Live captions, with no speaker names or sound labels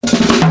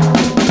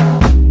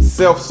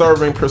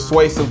self-serving,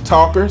 persuasive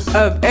talkers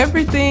of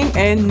everything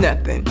and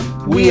nothing.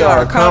 We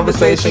are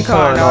Conversation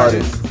Con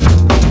Artists.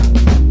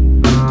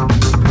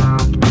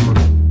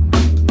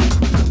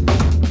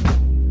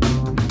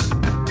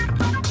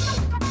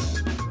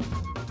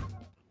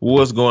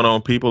 What's going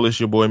on, people? It's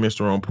your boy,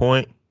 Mr. On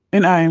Point.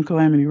 And I am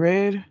Calamity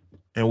Red.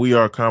 And we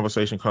are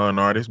Conversation Con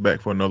Artists,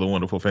 back for another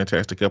wonderful,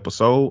 fantastic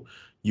episode.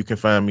 You can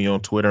find me on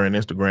Twitter and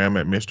Instagram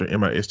at Mr.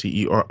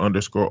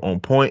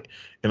 MISTER_on point,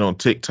 and on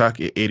TikTok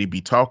at Eddie B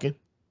Talking.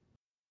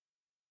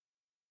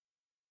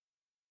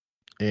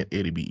 And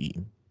Eddie B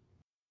Eating.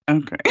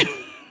 Okay. I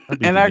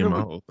be forgetting my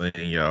whole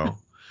thing, y'all.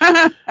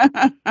 I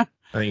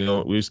ain't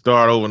gonna, we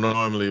start over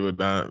normally,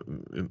 but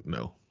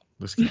no.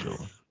 Let's keep going.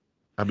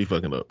 I be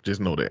fucking up. Just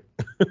know that.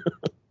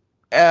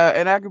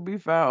 And I can be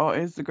found on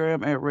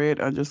Instagram at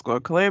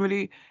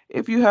red_calamity.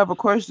 If you have a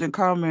question,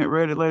 comment,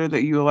 read a letter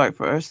that you would like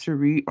for us to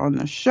read on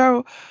the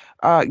show,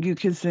 you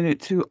can send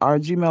it to our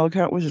Gmail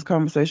account, which is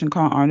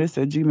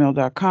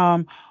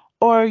conversationconartists@gmail.com,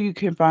 or you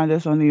can find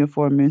us on the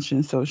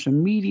aforementioned social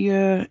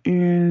media,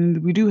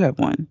 and we do have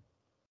one.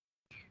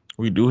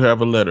 We do have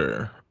a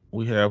letter.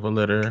 We have a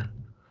letter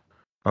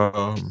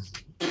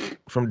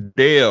from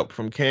Deb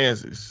from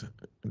Kansas.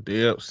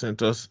 Deb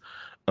sent us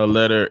a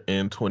letter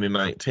in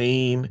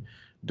 2019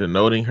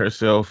 denoting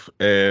herself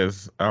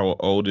as our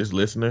oldest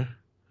listener.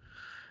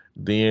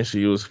 Then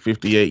she was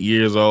 58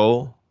 years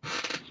old.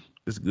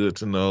 It's good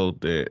to know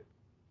that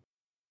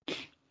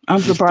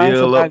I'm surprised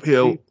still up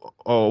here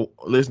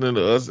listening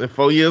to us, and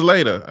 4 years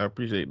later. I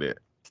appreciate that.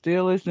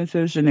 Still listening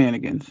to the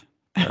shenanigans.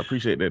 I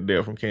appreciate that,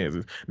 Dale from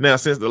Kansas. Now,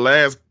 since the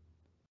last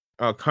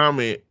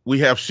comment, we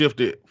have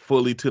shifted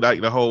fully to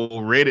like the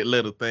whole Reddit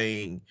letter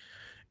thing.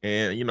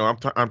 And you know,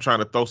 I'm trying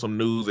to throw some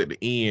news at the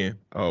end.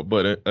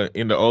 But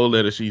in the old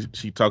letter,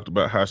 she talked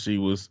about how she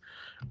was.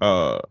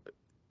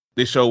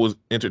 This show was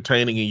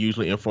entertaining and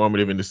usually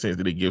informative in the sense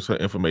that it gives her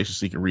information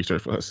she can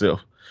research for herself.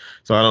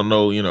 So I don't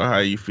know, you know, how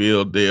you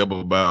feel, Deb,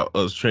 about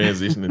us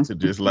transitioning to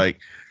just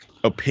like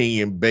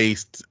opinion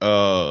based,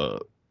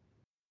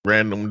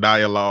 random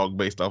dialogue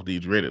based off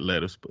these Reddit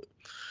letters, but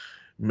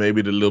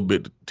maybe the little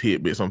bit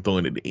tidbits I'm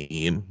throwing at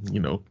the end, you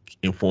know,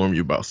 inform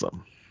you about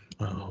something.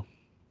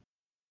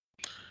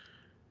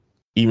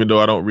 Even though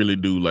I don't really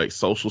do like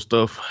social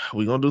stuff,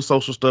 we're going to do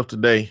social stuff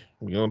today.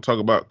 We're going to talk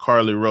about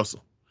Carly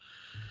Russell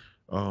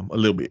a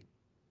little bit.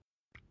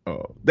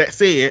 That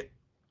said,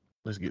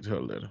 let's get to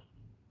her letter.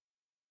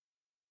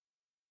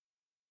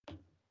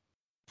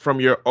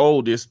 From your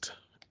oldest,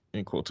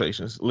 in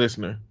quotations,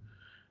 listener.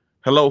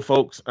 Hello,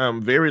 folks.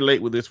 I'm very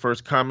late with this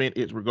first comment.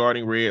 It's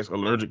regarding Red's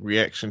allergic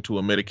reaction to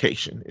a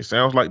medication. It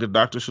sounds like the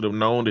doctor should have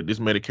known that this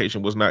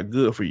medication was not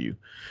good for you.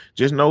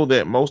 Just know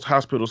that most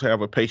hospitals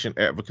have a patient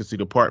advocacy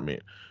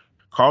department.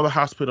 Call the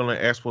hospital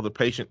and ask for the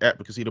patient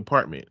advocacy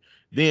department.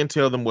 Then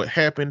tell them what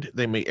happened.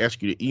 They may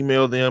ask you to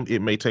email them.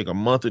 It may take a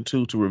month or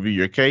two to review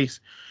your case.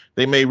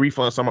 They may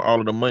refund some or all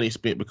of the money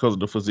spent because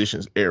of the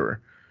physician's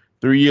error.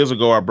 3 years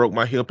ago, I broke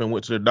my hip and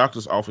went to the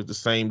doctor's office the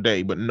same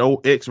day, but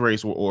no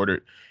x-rays were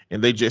ordered,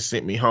 and they just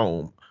sent me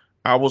home.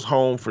 I was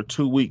home for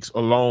 2 weeks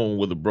alone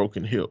with a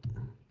broken hip.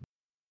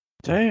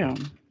 Damn.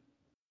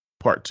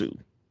 Part 2.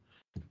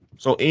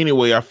 So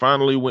anyway, I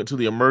finally went to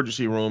the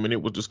emergency room, and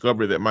it was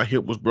discovered that my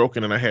hip was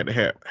broken and I had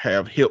to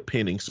have hip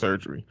pinning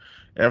surgery.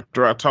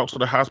 After I talked to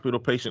the hospital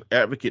patient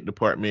advocate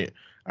department,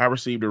 I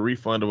received a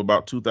refund of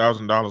about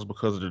 $2,000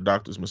 because of the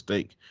doctor's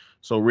mistake.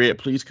 So, Red,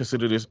 please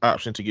consider this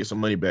option to get some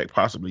money back,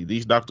 possibly.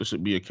 These doctors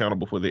should be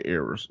accountable for their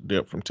errors.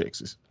 Deb from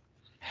Texas.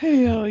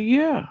 Hell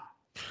yeah.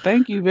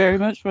 Thank you very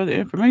much for the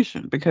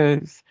information,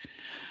 because,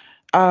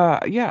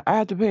 I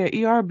had to pay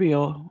an ER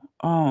bill.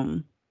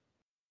 And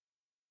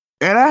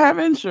I have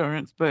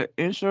insurance, but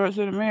insurance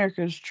in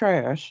America is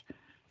trash.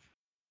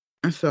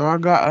 And so I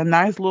got a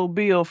nice little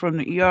bill from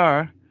the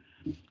ER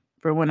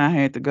for when I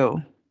had to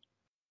go.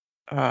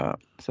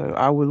 So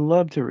I would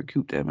love to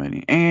recoup that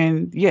money.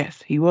 And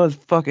yes, he was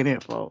fucking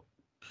at fault.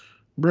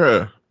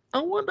 Bruh,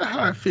 I wonder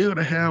how I feel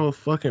to have a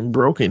fucking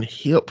broken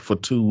hip for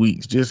 2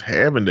 weeks, just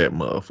having that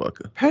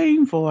motherfucker.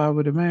 Painful, I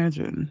would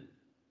imagine.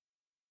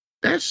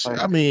 That's, like,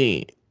 I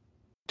mean,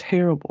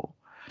 terrible.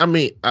 I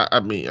mean, I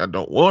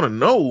don't want to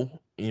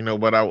know, you know,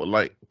 but I would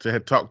like to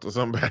talk to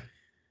somebody,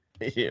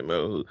 you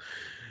know.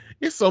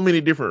 It's so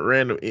many different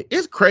random.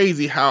 It's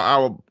crazy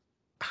how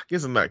I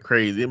guess it's not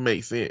crazy. It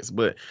makes sense,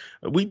 but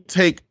we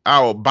take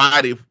our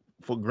body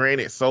for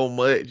granted so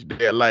much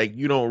that like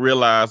you don't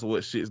realize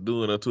what shit's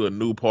doing until a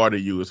new part of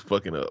you is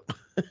fucking up.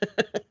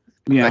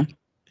 Yeah. Like,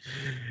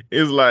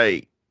 it's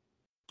like,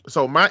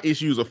 so my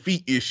issues are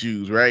feet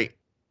issues, right?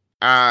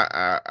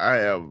 I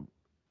have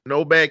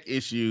no back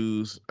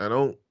issues.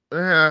 I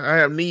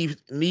have knee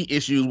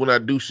issues when I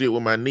do shit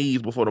with my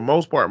knees, but for the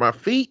most part, my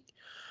feet,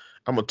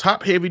 I'm a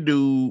top heavy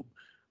dude.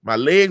 My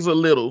legs are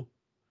little.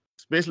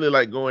 Especially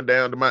like going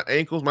down to my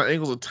ankles. My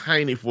ankles are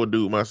tiny for a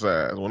dude my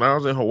size. When I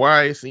was in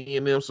Hawaii,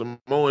 seeing them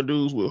Samoan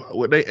dudes with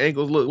what their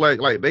ankles look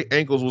like their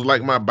ankles was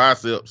like my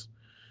biceps,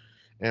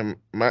 and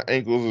my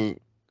ankles is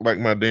like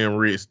my damn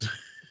wrist.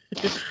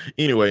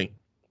 Anyway,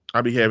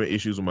 I be having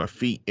issues with my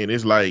feet, and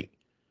it's like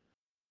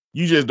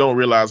You just don't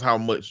realize how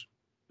much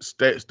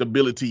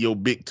stability your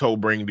big toe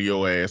bring to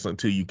your ass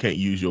until you can't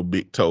use your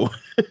big toe.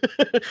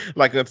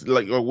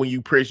 Or when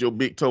you press your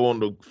big toe on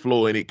the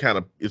floor and it kind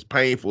of is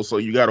painful, so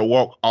you got to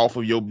walk off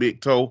of your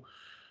big toe.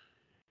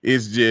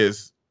 It's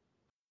just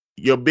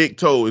your big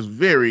toe is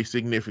very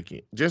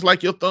significant, just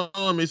like your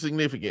thumb is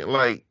significant.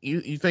 Like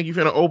you think you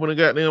finna open a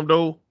goddamn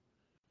door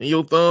and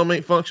your thumb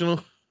ain't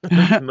functional?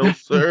 No,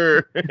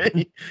 sir.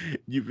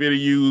 You finna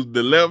use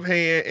the left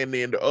hand and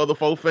then the other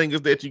 4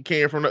 fingers that you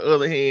can from the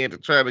other hand to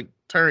try to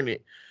turn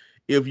it.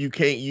 If you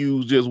can't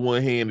use just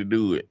one hand to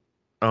do it,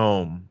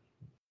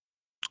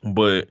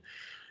 but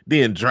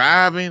then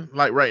driving,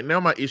 like right now,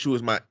 my issue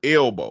is my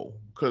elbow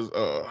because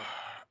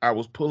I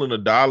was pulling a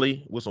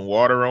dolly with some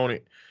water on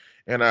it,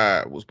 and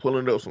I was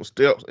pulling up some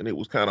steps, and it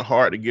was kind of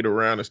hard to get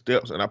around the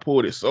steps, and I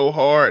pulled it so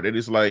hard that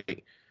it's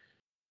like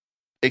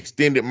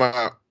extended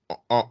my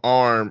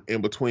arm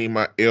in between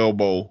my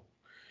elbow,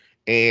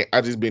 and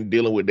I just been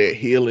dealing with that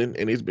healing,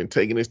 and it's been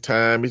taking its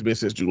time. It's been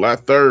since July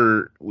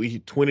 3rd. We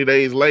 20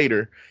 days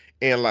later,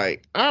 and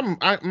like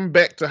I'm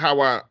back to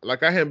how I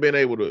haven't been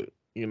able to,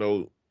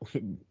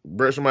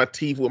 brush my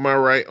teeth with my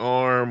right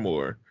arm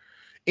or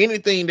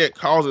anything that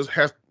causes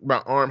my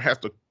arm has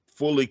to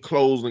fully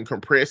close and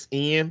compress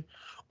in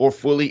or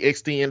fully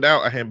extend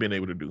out. I haven't been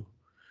able to do.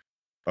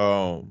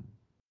 But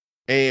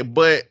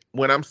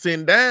when I'm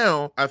sitting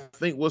down, I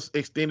think what's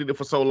extended it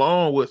for so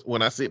long was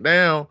when I sit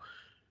down,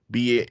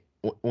 be it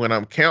when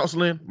I'm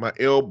counseling, my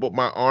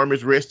arm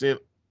is resting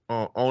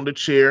on the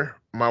chair,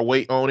 my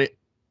weight on it.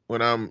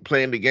 When I'm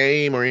playing the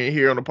game or in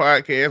here on the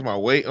podcast, my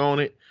weight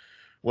on it.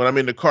 When I'm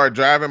in the car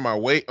driving, my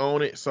weight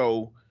on it.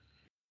 So,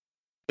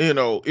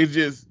 it's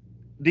just,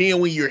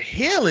 then when you're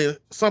healing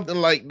something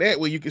like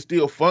that, where you can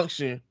still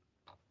function,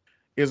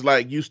 it's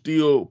like you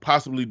still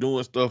possibly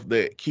doing stuff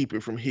that keep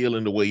it from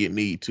healing the way it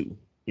need to.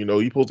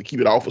 You're supposed to keep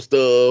it off of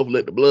stuff,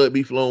 let the blood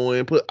be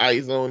flowing, put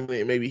ice on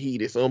it, maybe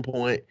heat at some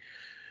point.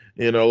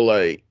 Yeah,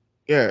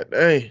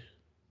 dang.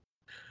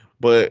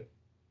 But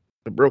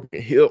the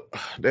broken hip,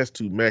 that's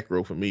too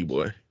macro for me,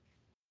 boy.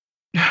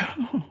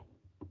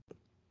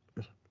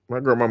 My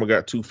grandmama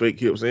got 2 fake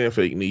hips and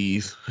fake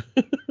knees.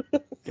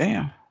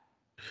 Damn.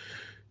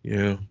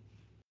 Yeah.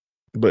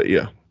 But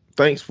yeah.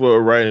 Thanks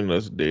for writing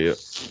us, Deb.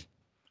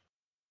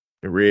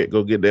 And Red,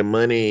 go get that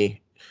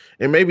money.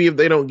 And maybe if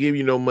they don't give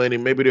you no money,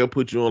 maybe they'll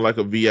put you on like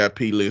a VIP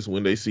list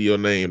when they see your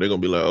name. They're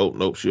gonna be like, oh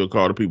nope, she'll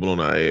call the people on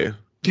our ass.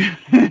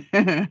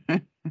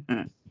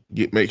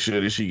 Make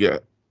sure that she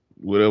got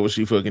whatever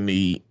she fucking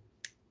need.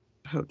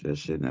 Hope that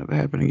shit never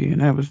happen again.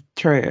 That was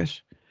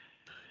trash.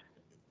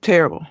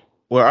 Terrible.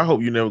 Well, I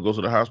hope you never go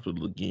to the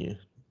hospital again.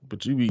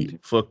 But you be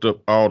fucked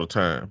up all the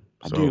time.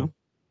 So I do.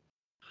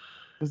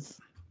 It's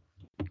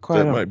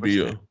quite that might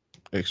be an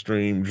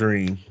extreme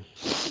dream.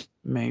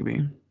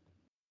 Maybe.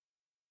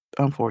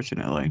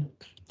 Unfortunately.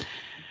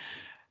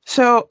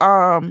 So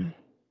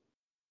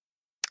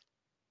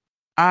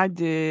I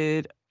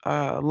did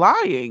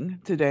lying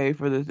today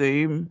for the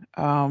theme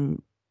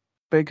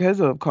because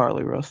of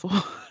Carly Russell.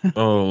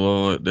 Oh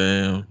Lord,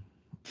 damn.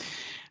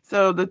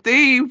 So the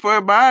theme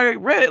for my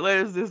Reddit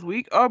letters this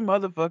week are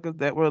motherfuckers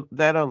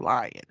that are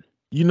lying.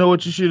 You know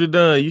what you should have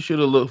done? You should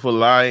have looked for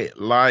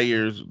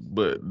liars,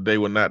 but they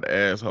were not the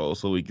assholes,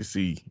 so we could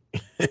see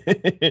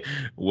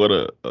what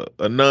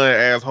a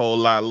non-asshole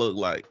lie look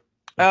like.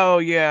 Oh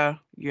yeah.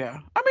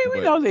 I mean,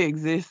 we know they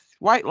exist.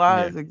 White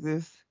lies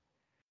exist.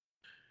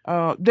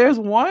 There's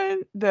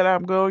one that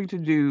I'm going to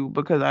do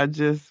because I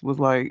just was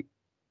like,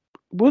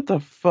 what the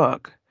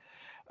fuck?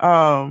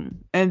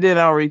 And then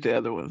I'll read the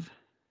other ones.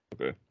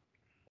 Okay.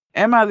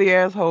 Am I the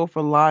asshole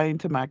for lying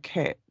to my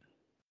cat?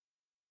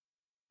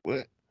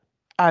 What?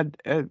 I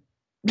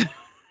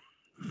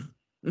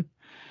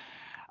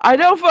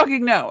don't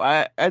fucking know.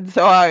 I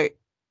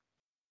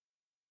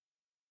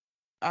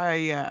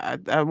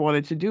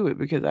wanted to do it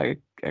because I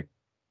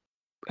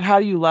how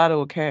do you lie to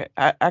a cat?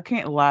 I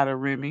can't lie to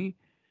Remy.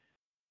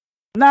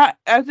 I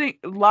think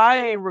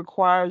lying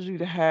requires you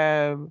to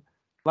have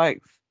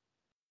like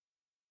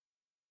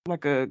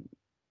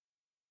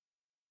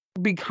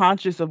be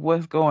conscious of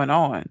what's going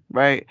on,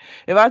 right?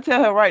 If I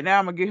tell him right now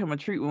I'm gonna give him a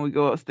treat when we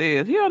go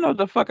upstairs, he don't know what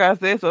the fuck I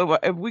said. So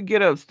if we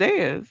get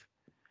upstairs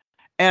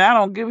and I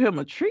don't give him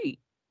a treat,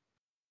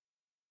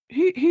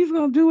 he's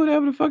gonna do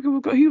whatever the fuck he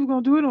was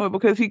gonna do anyway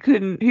because he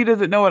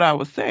doesn't know what I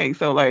was saying.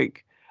 So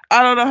like,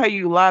 I don't know how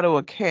you lie to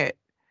a cat.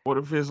 What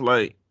if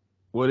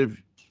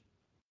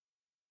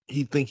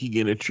he think he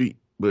getting a treat,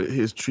 but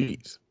his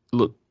treats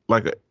look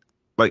like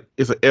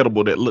it's an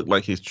edible that look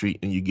like his treat,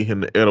 and you get him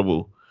the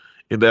edible?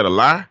 Is that a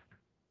lie?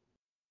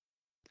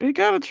 He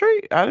got a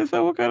treat. I didn't say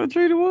what kind of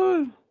treat it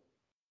was.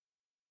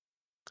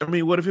 I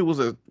mean, what if it was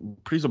a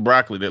piece of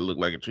broccoli that looked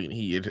like a treat and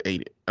he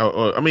ate it?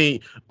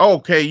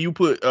 Okay, you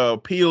put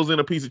peels in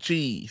a piece of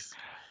cheese.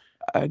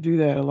 I do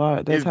that a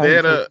lot. That's is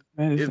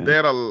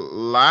that a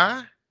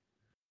lie?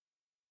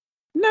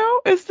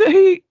 No,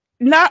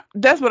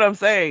 that's what I'm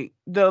saying.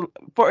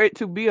 For it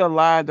to be a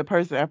lie, the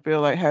person I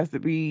feel like has to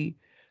be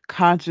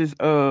conscious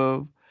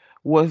of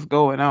what's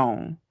going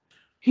on.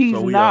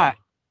 He's not.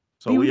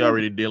 So we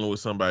already dealing with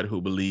somebody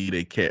who believe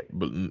they cat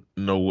but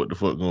know what the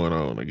fuck going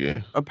on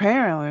again.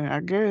 Apparently,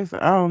 I guess. I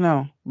don't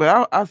know.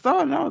 But I saw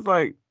it and I was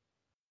like,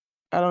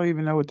 I don't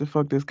even know what the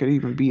fuck this could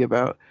even be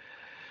about.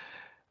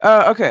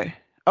 Okay.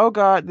 Oh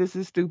God, this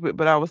is stupid,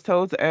 but I was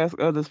told to ask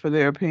others for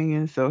their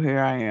opinions, so here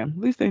I am. At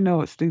least they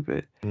know it's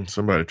stupid.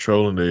 Somebody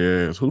trolling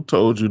their ass. Who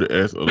told you to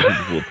ask other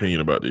people for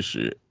opinion about this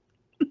shit?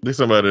 There's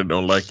somebody that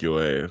don't like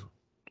your ass.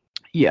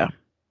 Yeah.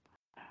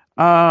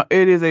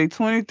 It is a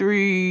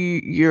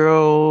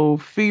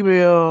 23-year-old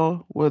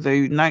female with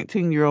a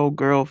 19-year-old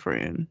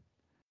girlfriend.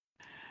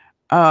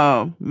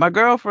 My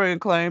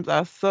girlfriend claims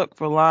I suck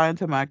for lying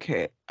to my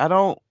cat. I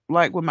don't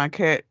like my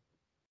cat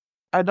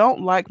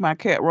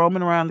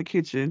roaming around the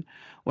kitchen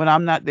when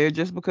I'm not there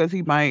just because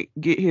he might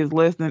get his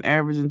less than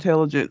average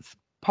intelligence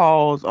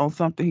paws on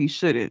something he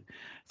shouldn't.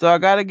 So I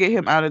gotta get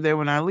him out of there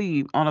when I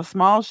leave. On a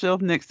small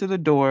shelf next to the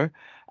door,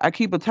 I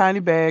keep a tiny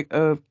bag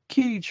of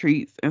kitty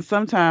treats, and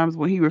sometimes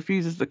when he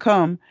refuses to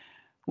come,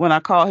 when I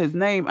call his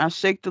name, I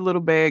shake the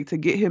little bag to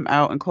get him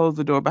out and close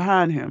the door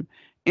behind him.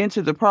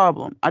 Enter the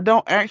problem. I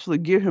don't actually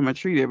give him a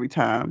treat every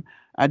time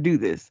I do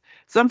this.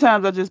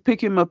 Sometimes I just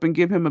pick him up and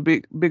give him a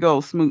big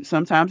old smooch.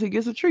 Sometimes he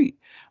gets a treat.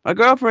 My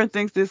girlfriend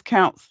thinks this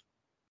counts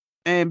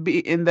and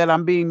that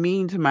I'm being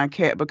mean to my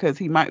cat because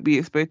he might be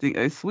expecting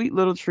a sweet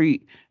little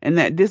treat and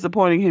that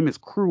disappointing him is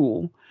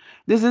cruel.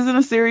 This isn't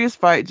a serious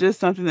fight, just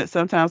something that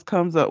sometimes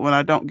comes up when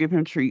I don't give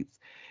him treats.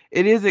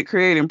 It isn't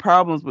creating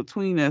problems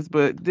between us,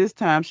 but this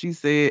time she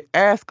said,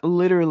 ask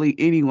literally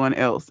anyone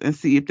else and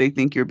see if they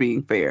think you're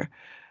being fair.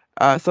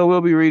 So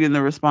we'll be reading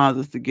the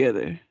responses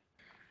together.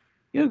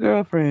 Your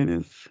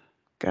girlfriend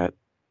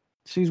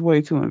she's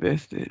way too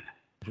invested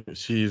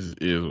Is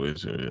way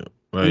too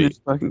in this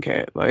fucking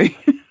cat. Like,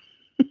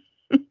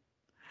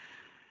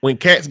 when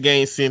cats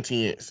gain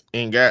sentience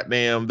and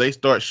goddamn they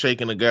start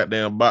shaking the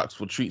goddamn box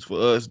for treats for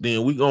us,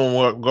 then we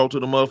gonna go to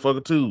the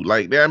motherfucker too.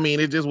 Like that, I mean,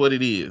 it's just what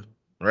it is,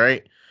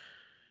 right?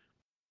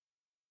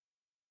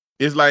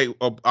 It's like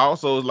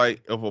also it's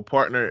like if a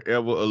partner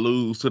ever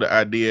alludes to the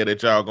idea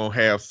that y'all gonna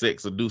have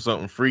sex or do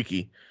something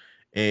freaky,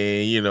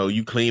 and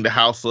you clean the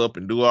house up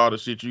and do all the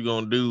shit you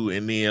gonna do,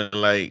 and then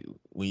like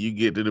when you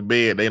get to the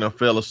bed, they done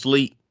fell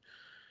asleep.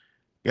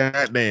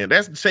 Goddamn,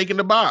 that's shaking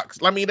the box.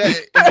 I mean,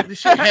 this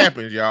shit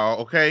happens,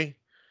 y'all. Okay,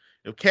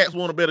 if cats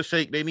want a better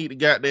shake, they need to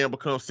goddamn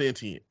become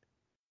sentient.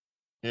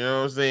 You know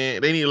what I'm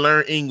saying? They need to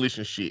learn English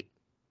and shit.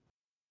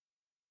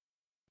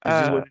 It's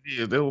just what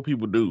it is. That's what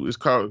people do. It's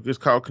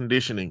called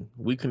conditioning.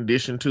 We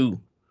condition too.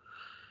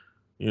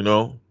 You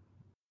know,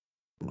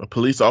 a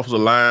police officer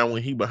lying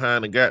when he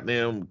behind a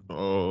goddamn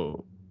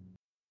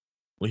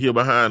when he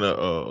behind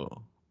a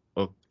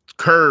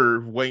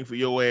curve waiting for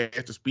your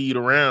ass to speed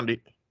around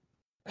it.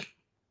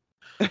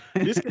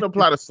 This can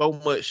apply to so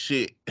much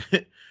shit.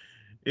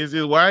 It's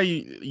just why are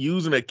you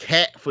using a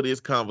cat for this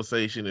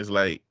conversation is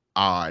like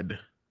odd.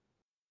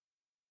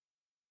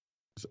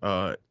 It's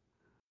odd.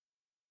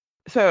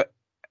 So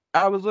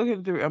I'm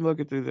looking through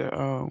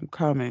the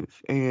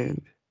comments,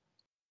 and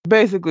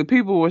basically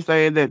people were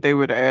saying that they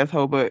were the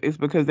asshole, but it's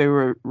because they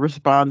were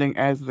responding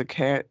as the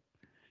cat.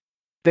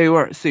 They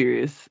weren't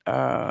serious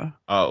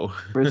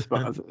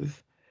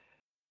responses.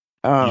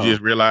 You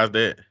just realized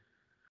that?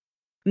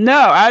 No,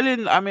 I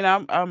didn't. I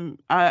mean,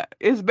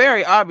 it's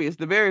very obvious.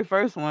 The very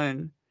first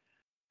one,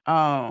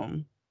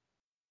 the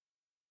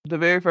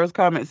very first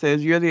comment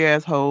says, "You're the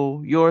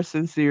asshole. Yours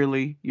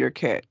sincerely, your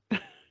cat."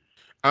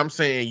 I'm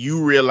saying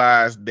you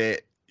realize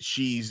that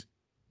she's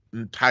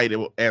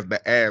entitled as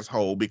the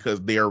asshole because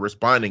they're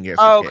responding as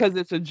oh, because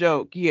it's a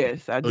joke.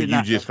 Yes, I did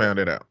not. You just found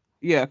it out.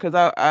 Yeah, because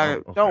I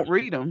okay. don't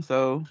read them,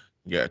 so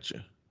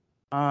gotcha.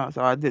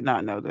 So I did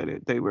not know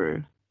that they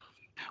were.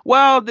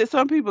 Well,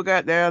 some people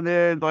got down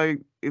there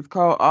like it's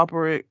called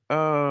operant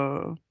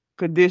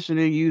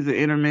conditioning using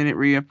intermittent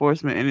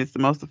reinforcement, and it's the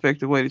most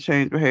effective way to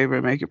change behavior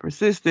and make it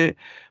persistent.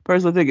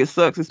 Personally, I think it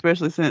sucks,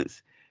 especially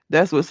since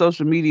that's what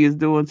social media is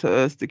doing to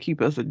us to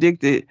keep us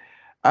addicted.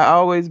 I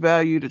always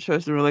value the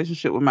trusting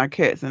relationship with my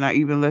cats, and I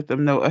even let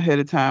them know ahead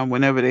of time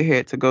whenever they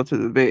had to go to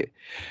the vet.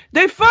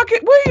 They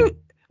fucking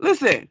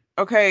listen.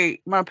 Okay,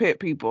 my pet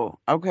people.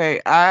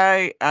 Okay,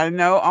 I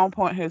know On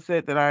Point has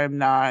said that I am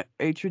not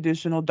a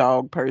traditional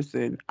dog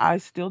person. I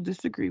still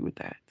disagree with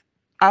that.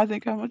 I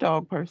think I'm a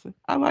dog person.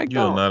 I like dogs.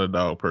 You're not a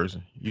dog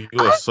person.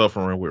 You're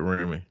suffering with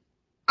Remy.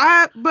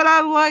 But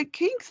I like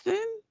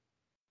Kingston.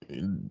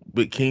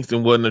 But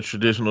Kingston wasn't a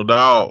traditional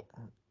dog.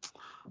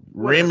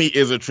 Remy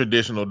is a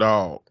traditional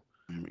dog.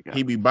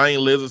 He be buying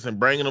lizards and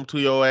bringing them to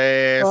your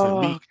ass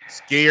and be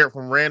scared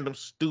from random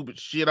stupid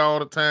shit all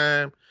the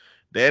time.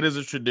 That is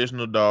a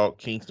traditional dog.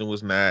 Kingston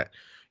was not.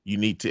 You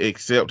need to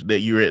accept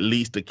that you're at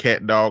least a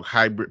cat dog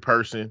hybrid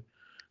person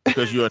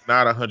because you are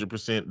not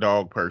 100%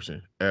 dog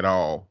person at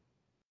all.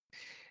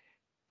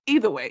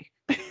 Either way,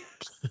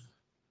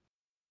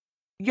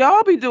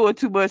 y'all be doing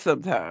too much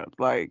sometimes.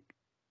 Like,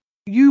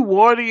 you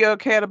warning your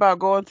cat about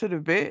going to the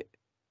vet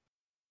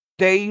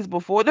days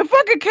before. The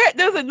fucking cat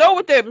doesn't know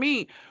what that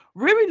means.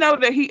 Really know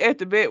that he at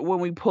the vet when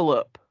we pull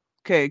up.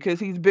 Okay, because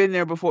he's been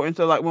there before. And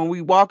so, like, when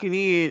we walking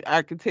in,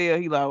 I could tell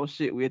he like, oh,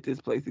 shit, we at this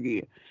place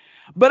again.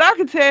 But I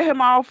could tell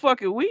him all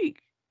fucking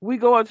week. We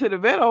going to the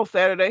vet on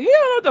Saturday. He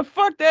don't know what the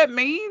fuck that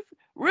means.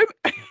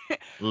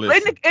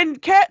 Listen,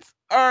 And cats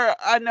are,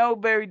 I know,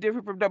 very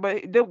different from that,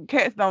 but the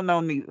cats don't know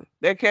neither.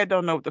 That cat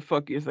don't know what the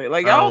fuck you're saying.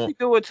 Like, I y'all be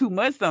don't. doing too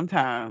much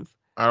sometimes.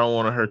 I don't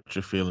want to hurt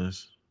your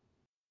feelings,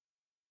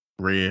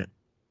 Red.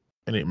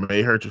 And it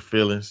may hurt your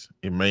feelings.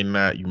 It may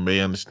not. You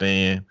may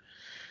understand.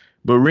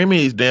 But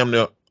Remy is damn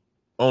near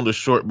on the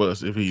short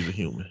bus if he's a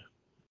human.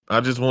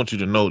 I just want you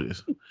to know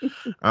this.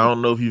 I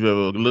don't know if you've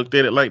ever looked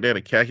at it like that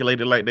or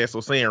calculated like that. So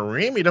saying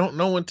Remy don't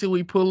know until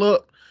we pull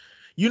up.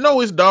 You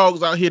know it's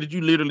dogs out here that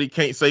you literally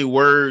can't say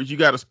words. You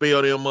got to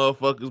spell them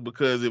motherfuckers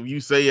because if you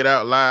say it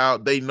out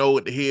loud, they know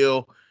what the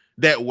hell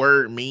that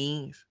word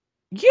means.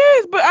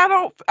 Yes, but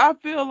I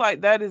feel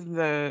like that is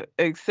the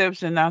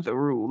exception, not the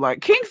rule.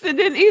 Like Kingston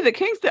didn't either.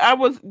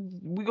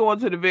 We going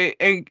to the vet,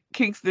 and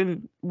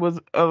Kingston was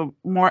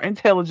more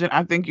intelligent,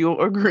 I think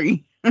you'll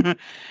agree, than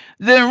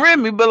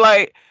Remy. But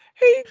like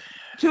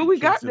till we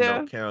got Kingston there.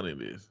 don't count in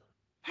this.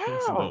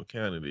 Kingston How? don't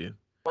count in this.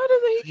 Why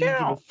doesn't He he didn't give a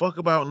count? fuck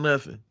about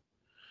nothing.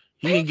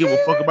 He He didn't give a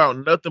fuck can. about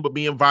nothing but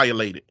being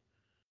violated.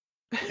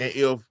 And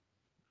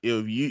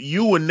if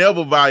you were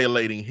never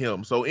violating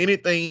him, so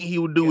anything he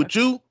would do with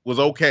you was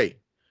okay.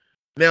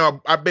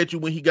 Now I bet you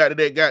when he got to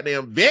that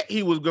goddamn vet,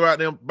 he was go out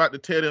there about to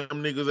tear them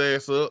niggas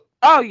ass up.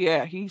 Oh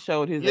yeah, he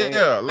showed his ass.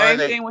 Yeah, Same like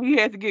thing when he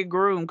had to get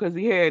groomed because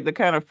he had the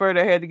kind of fur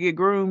that had to get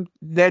groomed.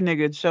 That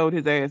nigga showed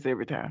his ass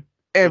every time.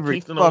 but Every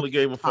Kingston only fucking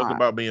gave a fuck time.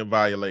 about being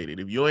violated.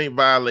 If you ain't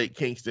violate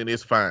Kingston,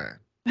 it's fine.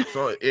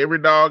 So every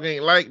dog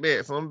ain't like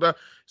that.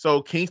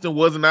 So Kingston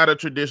was not a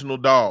traditional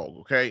dog,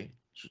 okay?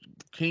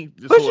 But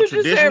So a you just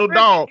said traditional Remy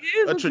dog, is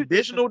a a traditional.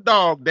 traditional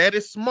dog that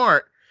is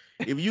smart.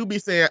 If you be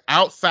saying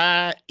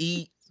outside,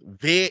 eat,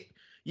 vet,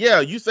 yeah,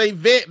 you say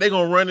vet, they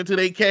gonna run into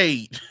their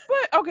cage.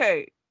 But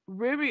okay,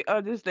 Remy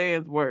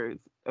understands words.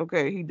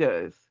 Okay, he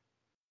does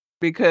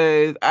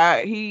because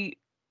he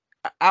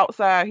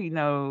outside he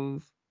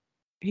knows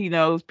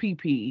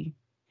PP.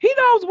 He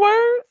knows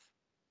words.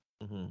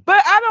 Mm-hmm.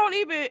 But I don't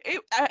even.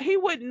 He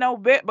wouldn't know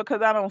vet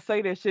because I don't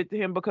say that shit to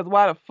him. Because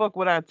why the fuck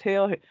would I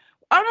tell him?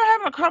 I'm not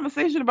having a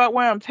conversation about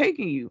where I'm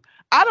taking you.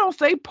 I don't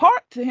say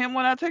park to him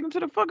when I take him to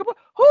the fucking park.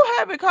 Who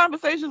having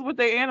conversations with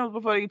their animals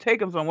before they take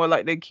them somewhere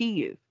like their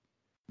kids?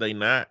 They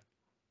not.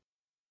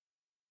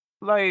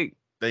 Like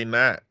They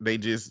not.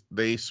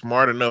 They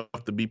smart enough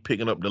to be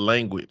picking up the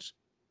language.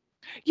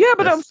 yeah,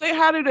 but I'm saying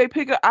how do they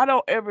pick up? I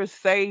don't ever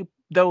say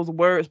those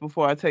words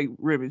before I take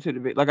Remy to the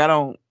vet. Like I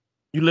don't.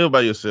 You live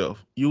by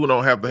yourself. You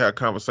don't have to have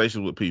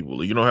conversations with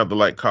people. You don't have to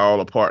like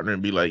call a partner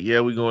and be like, yeah,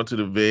 we going to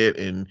the vet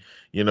and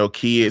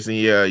kids and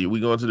yeah,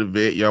 we going to the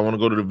vet. Y'all want to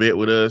go to the vet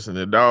with us and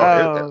the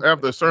dog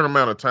after a certain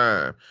amount of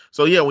time.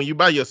 So yeah, when you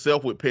by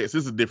yourself with pets,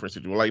 it's a different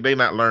situation. Like they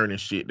not learning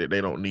shit that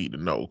they don't need to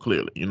know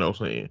clearly. You know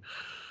what I'm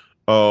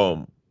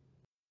saying?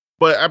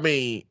 But I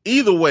mean,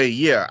 either way,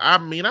 yeah. I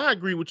mean, I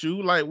agree with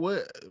you. Like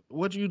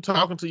what you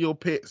talking to your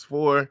pets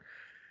for,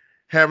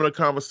 having a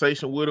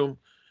conversation with them?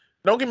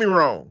 Don't get me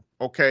wrong,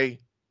 okay?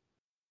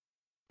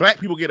 Black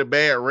people get a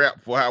bad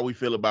rap for how we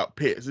feel about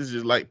pets. It's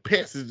just like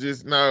pets is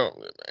just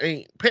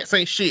pets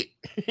ain't shit.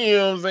 You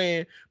know what I'm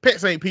saying?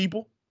 Pets ain't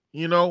people,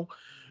 and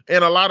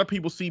a lot of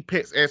people see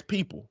pets as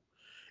people.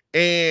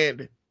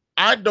 And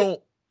I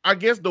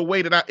guess the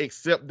way that I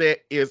accept that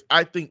is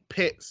I think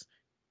pets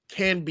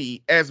can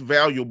be as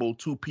valuable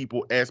to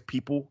people as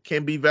people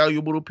can be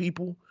valuable to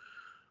people.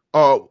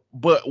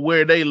 But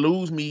where they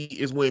lose me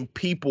is when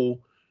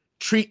people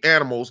treat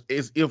animals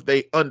as if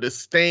they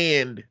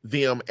understand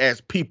them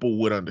as people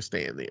would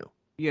understand them.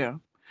 Yeah.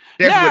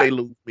 That's where they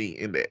lose me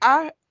in that.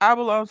 I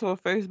belong to a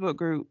Facebook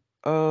group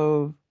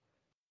of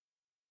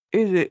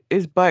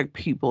it's black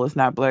people, it's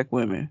not black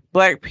women.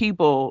 Black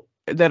people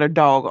that are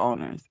dog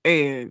owners.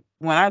 And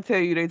when I tell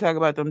you they talk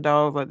about them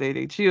dogs like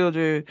they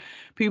children,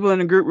 people in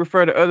the group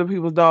refer to other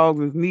people's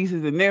dogs as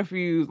nieces and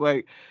nephews.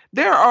 Like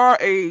there are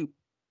a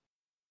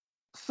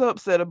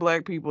subset of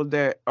black people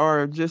that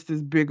are just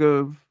as big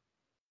of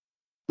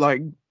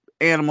like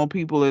animal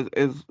people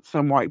as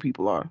some white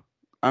people are.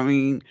 I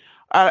mean,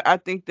 I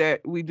think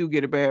that we do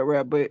get a bad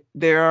rap, but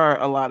there are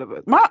a lot of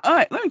us. My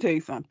aunt, let me tell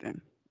you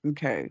something.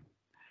 Okay.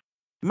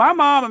 My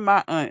mom and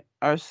my aunt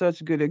are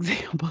such good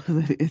examples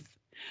of this.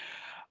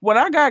 When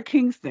I got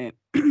Kingston,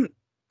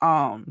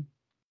 my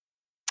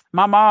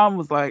mom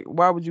was like,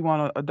 why would you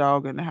want a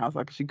dog in the house?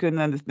 Like she couldn't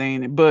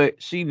understand it,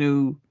 but she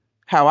knew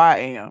how I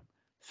am.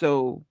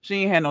 So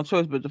she ain't had no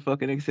choice but to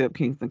fucking accept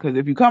Kingston. Because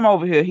if you come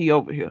over here, he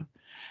over here.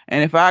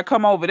 And if I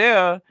come over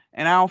there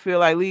and I don't feel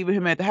like leaving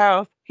him at the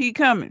house, he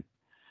coming.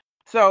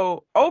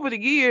 So over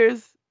the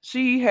years,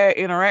 she had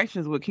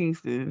interactions with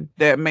Kingston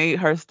that made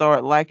her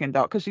start liking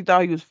dog because she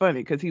thought he was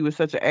funny because he was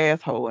such an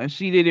asshole. And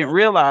she didn't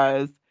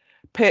realize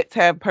pets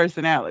have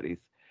personalities.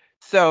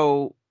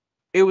 So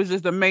it was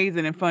just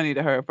amazing and funny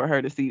to her for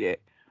her to see that.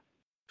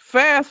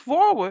 Fast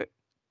forward,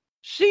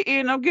 she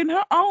ended up getting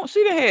her own.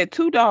 She done had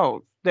 2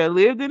 dogs that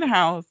lived in the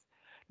house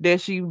that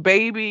she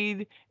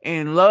babied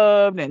and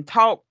loved and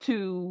talked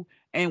to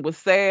and was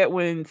sad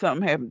when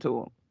something happened to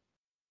him.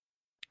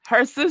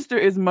 Her sister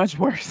is much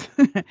worse.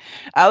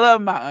 I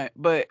love my aunt,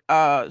 but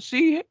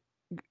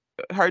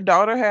her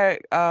daughter had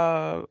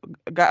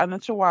gotten a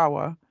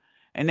chihuahua,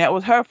 and that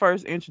was her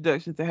first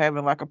introduction to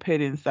having like a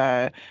pet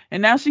inside.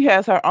 And now she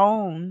has her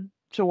own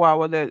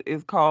chihuahua that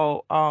is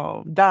called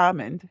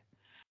Diamond.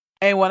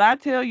 And when I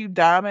tell you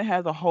Diamond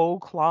has a whole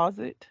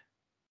closet,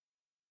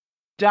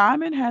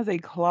 Diamond has a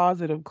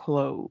closet of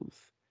clothes,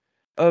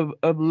 of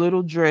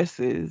little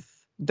dresses.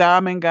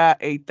 Diamond got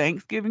a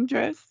Thanksgiving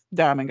dress.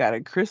 Diamond got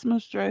a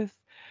Christmas dress.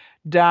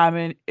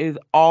 Diamond is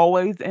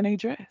always in a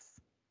dress.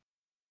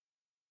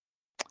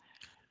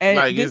 And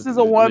Like, this is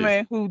a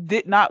woman who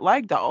did not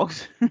like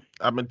dogs.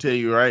 I'm gonna tell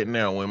you right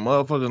now, when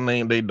motherfuckers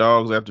name their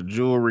dogs after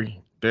jewelry,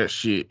 that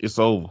shit, it's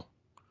over.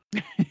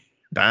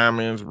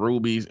 Diamonds,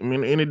 rubies. I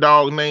mean, any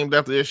dog named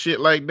after that shit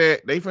like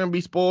that, they finna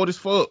be spoiled as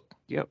fuck.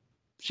 Yep.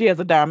 She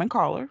has a diamond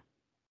collar.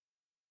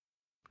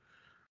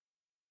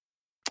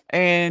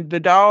 And the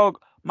dog,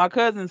 my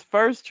cousin's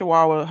first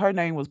chihuahua, her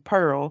name was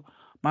Pearl.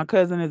 My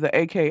cousin is an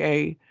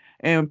AKA,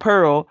 and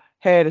Pearl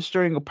had a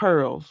string of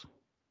pearls.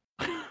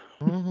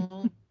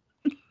 Mm-hmm.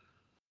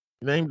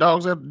 Name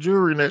dogs after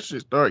jewelry, and that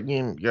shit start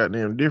getting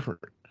goddamn different.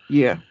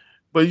 Yeah.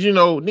 But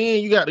then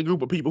you got the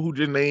group of people who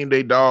just name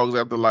their dogs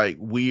after like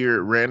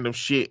weird random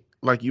shit.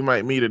 Like you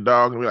might meet a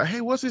dog and be like,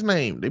 "Hey, what's his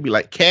name?" They be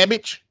like,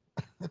 "Cabbage."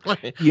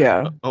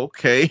 Yeah.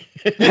 Okay.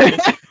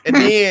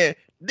 And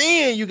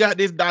then you got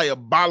this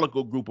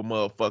diabolical group of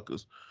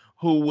motherfuckers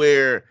who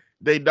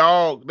they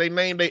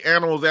name their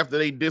animals after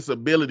their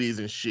disabilities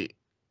and shit.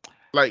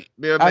 Like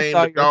they'll name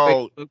the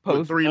dog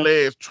with 3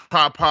 legs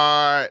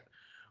tripod,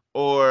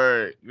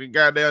 or the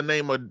goddamn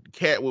name a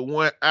cat with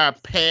 1 eye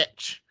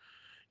patch.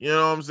 You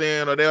know what I'm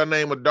saying? Or they'll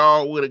name a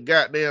dog with a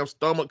goddamn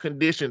stomach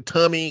condition,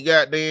 tummy,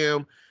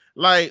 goddamn.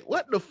 Like,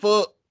 what the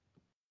fuck?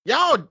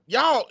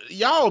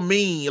 Y'all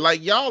mean.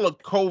 Like, y'all are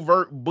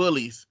covert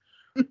bullies.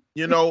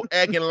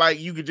 Acting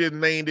like you could just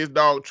name this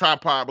dog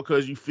Tripod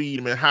because you feed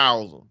him and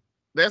house him.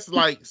 That's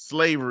like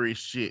slavery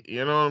shit.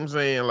 You know what I'm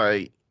saying?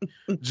 Like,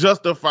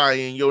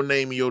 justifying your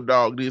name of your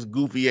dog this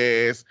goofy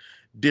ass,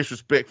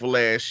 disrespectful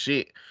ass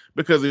shit.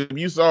 Because if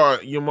you saw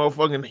your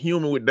motherfucking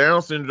human with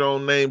Down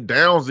syndrome named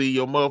Downsy,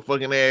 your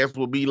motherfucking ass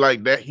would be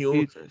like, that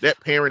human, that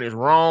parent is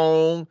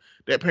wrong.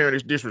 That parent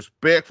is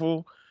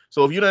disrespectful.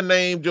 So if you done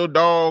named your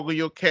dog or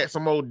your cat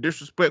some old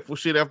disrespectful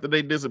shit after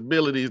their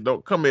disabilities,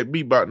 don't come at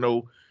me about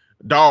no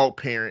dog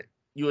parent.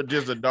 You're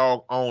just a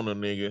dog owner,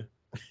 nigga.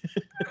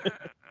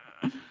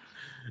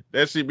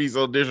 That shit be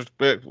so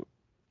disrespectful.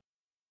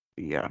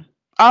 Yeah.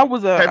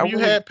 Have you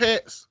had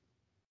pets?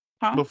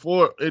 Huh?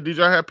 Before? Did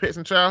y'all have pets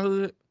in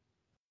childhood?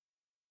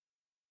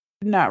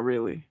 Not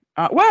really.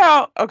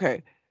 Well,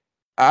 okay.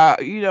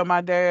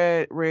 My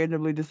dad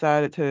randomly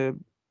decided to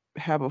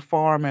have a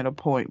farm at a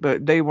point,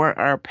 but they weren't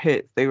our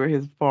pets. They were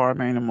his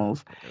farm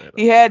animals.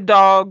 He had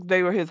dogs.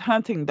 They were his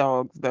hunting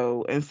dogs,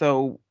 though. And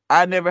so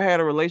I never had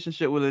a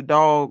relationship with a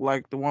dog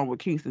like the one with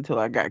Kingston until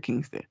I got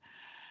Kingston.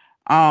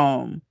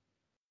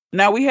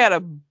 Now we had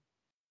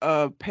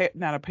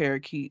not a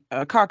parakeet,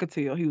 a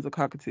cockatiel. He was a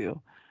cockatiel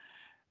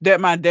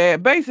that my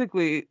dad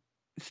basically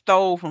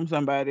stole from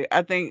somebody.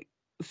 I think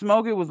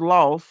Smokey was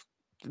lost,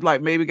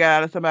 like maybe got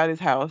out of somebody's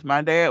house.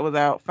 My dad was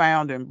out,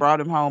 found him, brought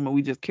him home, and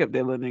we just kept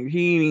that little nigga.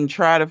 He didn't even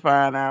try to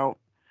find out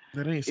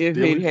if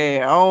he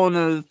had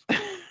owners.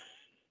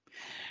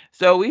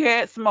 So we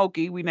had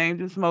Smokey. We named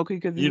him Smokey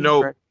because he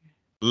was great.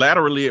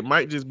 Laterally, it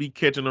might just be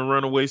catching a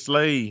runaway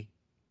slave.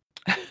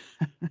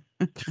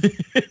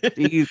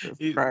 Jesus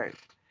Christ.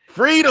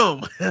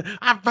 Freedom!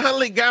 I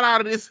finally got out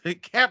of this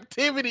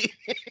captivity.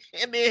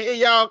 And then here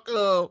y'all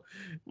come.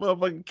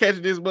 Motherfucking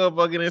catching this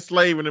motherfucker and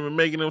enslaving him and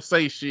making him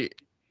say shit.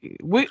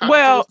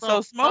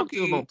 So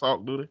Smokey don't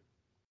talk, do they?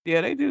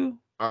 Yeah, they do.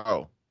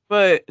 Oh.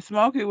 But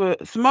Smokey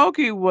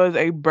was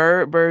a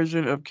bird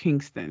version of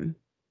Kingston.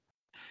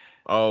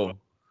 Oh.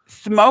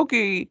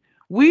 Smokey,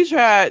 we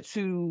tried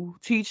to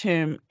teach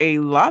him a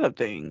lot of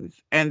things,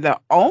 and the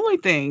only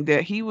thing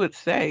that he would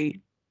say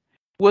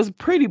was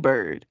pretty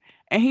bird.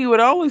 And he would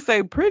only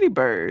say pretty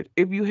bird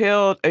if you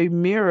held a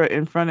mirror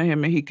in front of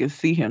him and he could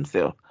see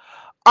himself.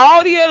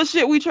 All the other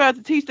shit we tried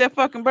to teach that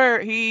fucking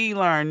bird, he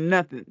learned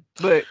nothing.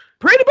 But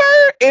pretty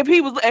bird, he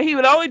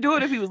would only do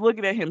it if he was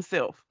looking at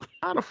himself.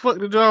 How the fuck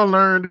did y'all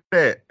learn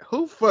that?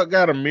 Who fuck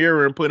got a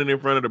mirror and put it in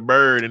front of the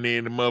bird and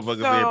then the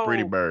motherfucker said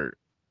pretty bird?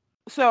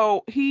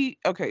 So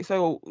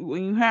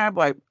when you have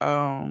like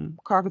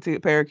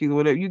cockatiel, parakeets, or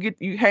whatever,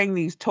 you hang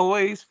these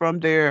toys from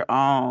their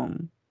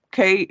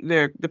cage,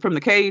 from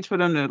the cage for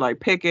them to like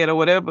pick at or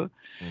whatever.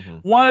 Mm-hmm.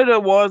 One of the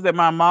ones that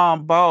my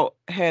mom bought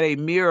had a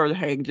mirror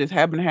hanging, just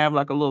happened to have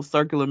like a little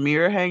circular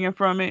mirror hanging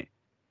from it,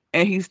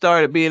 and he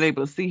started being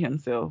able to see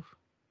himself.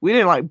 We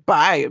didn't like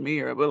buy a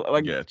mirror, but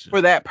like for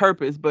that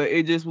purpose. But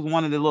it just was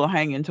one of the little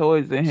hanging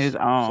toys in his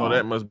So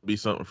that must be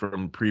something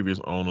from previous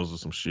owners or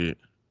some shit.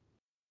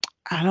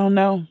 I don't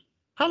know.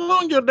 How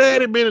long your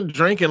daddy been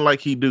drinking like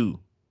he do?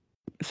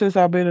 Since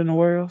I've been in the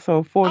world,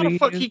 so 40 years.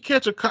 How the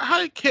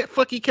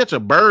fuck he catch a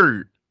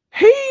bird?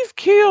 He's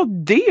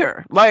killed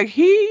deer. Like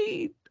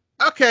he.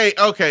 Okay.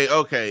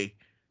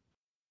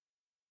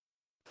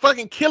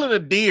 Fucking killing a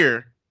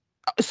deer.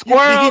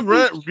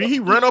 Squirrels. Did he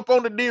run up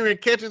on the deer and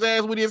catch his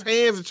ass with his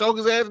hands and choke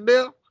his ass to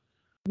death?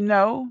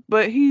 No,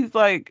 but he's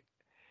like,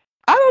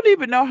 I don't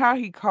even know how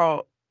he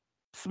caught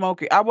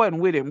Smokey. I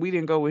wasn't with him. We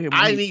didn't go with him.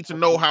 I need to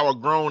know how a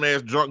grown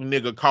ass drunk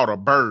nigga caught a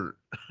bird.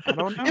 I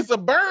don't know. It's a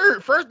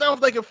bird. First off,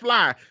 they can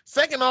fly.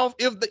 Second off,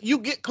 if you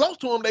get close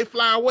to them, they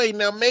fly away.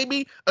 Now,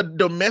 maybe a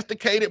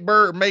domesticated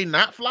bird may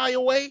not fly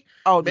away.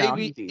 Oh, maybe no,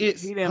 he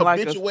it's didn't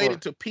habituated like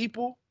us to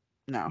people.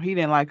 No, he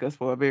didn't like us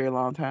for a very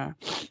long time.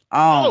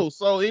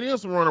 So it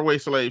is some runaway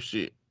slave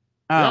shit.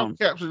 Y'all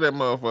capture that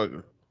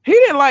motherfucker. He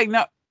didn't like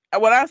no.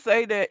 When I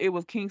say that it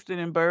was Kingston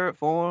in bird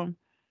form,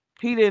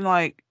 he didn't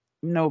like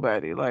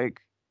nobody.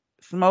 Like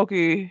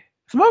Smokey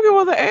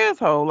was an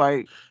asshole.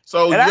 Like,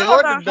 so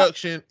your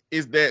deduction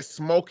is that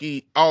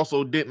Smokey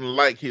also didn't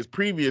like his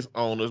previous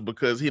owners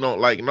because he don't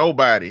like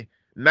nobody.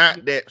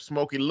 Not that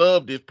Smokey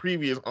loved his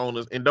previous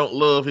owners and don't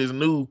love his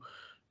new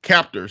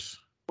captors.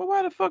 But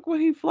why the fuck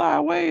would he fly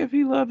away if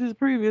he loved his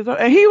previous?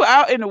 And he was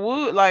out in the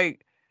wood.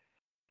 Like,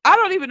 I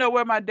don't even know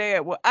where my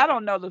dad was. I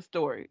don't know the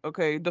story.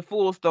 Okay, the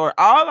full story.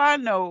 All I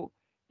know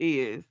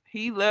is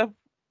he left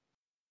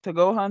to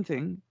go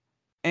hunting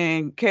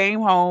and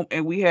came home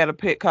and we had a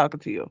pet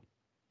cockatiel.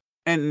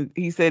 And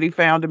he said he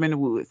found him in the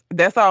woods.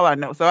 That's all I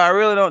know. So I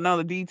really don't know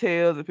the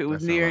details. If it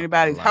was near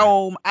anybody's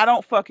home, I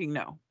don't fucking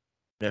know.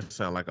 That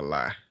sounds like a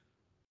lie.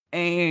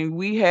 And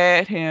we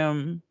had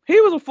him. He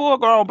was a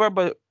full-grown bird,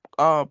 but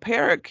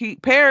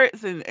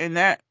parrots and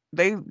that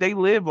they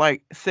live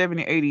like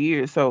 70, 80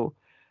 years. So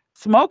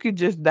Smokey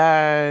just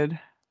died.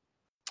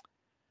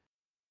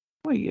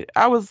 Wait,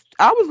 I was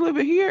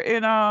living here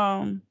in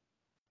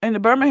the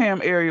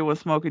Birmingham area when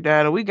Smokey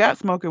died. And we got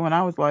Smokey when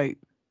I was like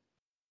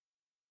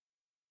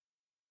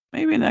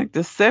maybe in like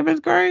the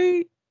 7th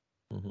grade.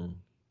 Mm-hmm.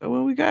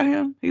 When we got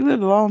him, he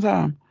lived a long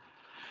time.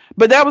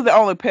 But that was the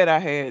only pet I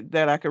had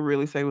that I could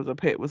really say was a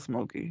pet, was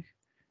Smokey,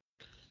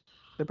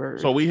 the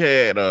bird. So we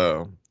had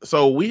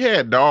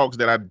dogs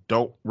that I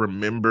don't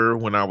remember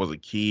when I was a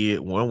kid.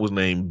 One was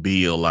named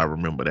Bill. I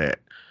remember that.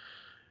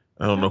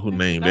 I don't know who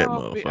named that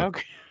motherfucker.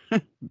 Okay.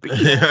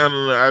 I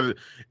don't know.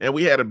 And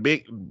we had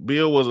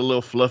Bill was a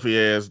little fluffy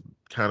ass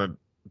kind of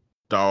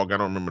dog. I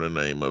don't remember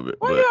the name of it.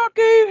 Why y'all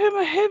gave him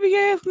a heavy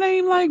ass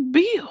name like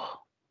Bill?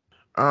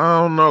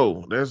 I don't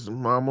know. That's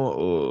mama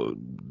or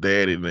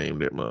daddy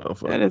named that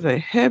motherfucker. That is a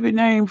heavy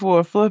name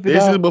for a fluffy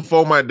dog. This is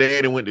before my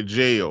daddy went to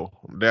jail.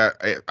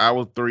 That I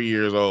was 3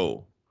 years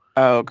old.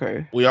 Oh,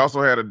 okay. We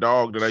also had a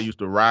dog that I used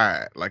to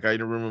ride. Like, I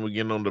remember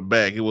getting on the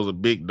back. It was a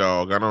big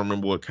dog. I don't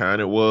remember what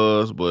kind it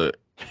was, but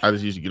I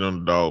just used to get on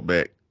the dog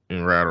back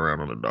and ride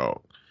around on the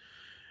dog.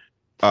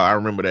 I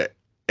remember that.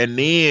 And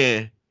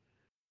then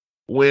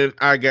when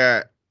I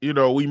got,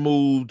 we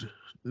moved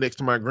next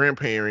to my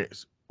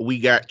grandparents, we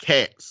got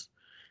cats.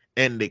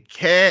 And the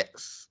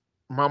cats,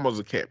 Mama's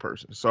a cat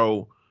person.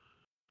 So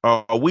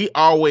we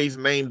always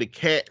named the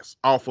cats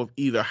off of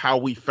either how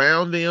we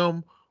found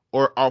them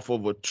or off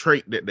of a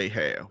trait that they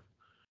have.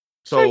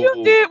 So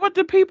you did what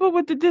the people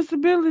with the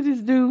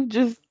disabilities do,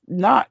 just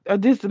not a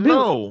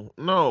disability.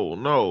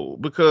 No.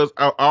 Because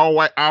our all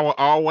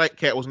white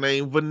cat was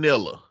named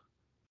Vanilla.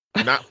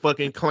 Not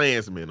fucking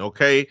Klansman,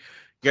 okay?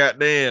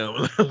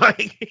 Goddamn.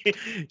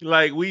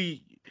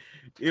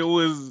 It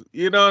was,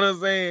 you know what I'm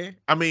saying?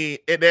 I mean,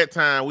 at that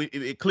time, we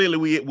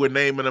were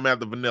naming them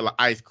after Vanilla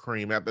Ice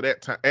Cream. At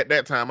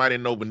that time, I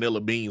didn't know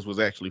Vanilla Beans was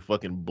actually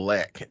fucking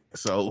black.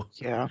 So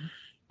yeah.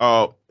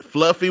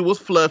 Fluffy was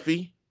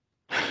Fluffy.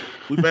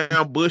 We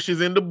found bushes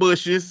in the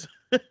bushes.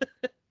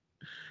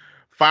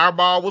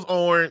 Fireball was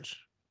orange.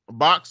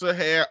 Boxer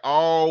had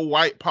all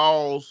white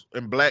paws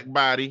and black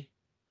body.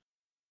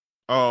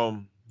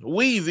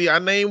 Wheezy, I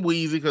named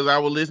Wheezy because I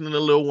was listening to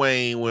Lil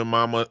Wayne when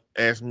Mama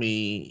asked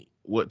me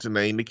what to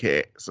name the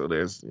cat. So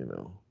that's,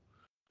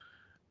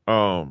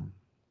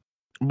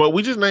 but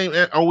we just named,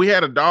 we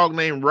had a dog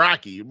named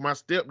Rocky. My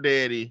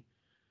stepdaddy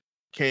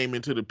came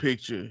into the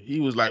picture. He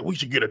was like, we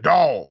should get a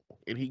dog.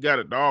 And he got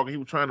a dog. He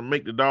was trying to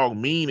make the dog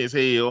mean as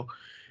hell.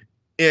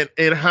 And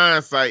in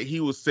hindsight, he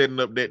was setting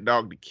up that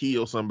dog to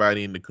kill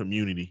somebody in the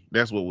community.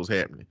 That's what was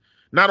happening.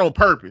 Not on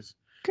purpose,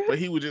 but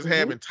he was just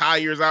having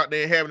tires out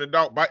there, having the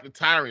dog bite the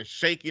tire and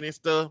shake it and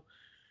stuff.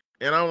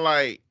 And I'm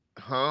like,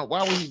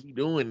 why would he be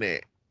doing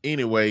that?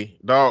 Anyway,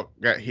 dog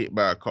got hit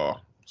by a car.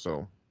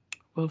 So,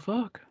 well,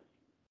 fuck.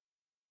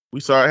 We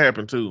saw it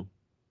happen too.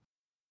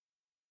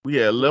 We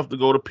had left to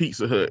go to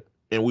Pizza Hut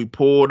and we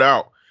pulled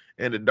out,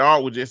 and the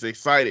dog was just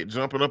excited,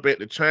 jumping up at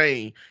the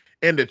chain,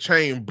 and the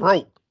chain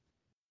broke,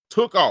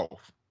 took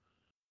off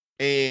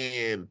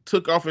into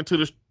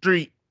the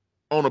street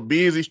on a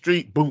busy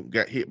street. Boom,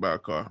 got hit by a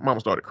car. Mama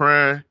started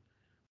crying.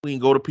 We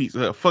didn't go to Pizza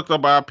Hut. Fucked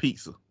up our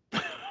pizza.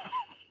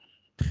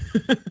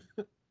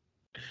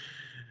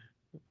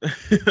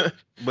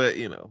 But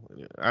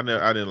I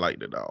didn't like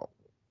the dog.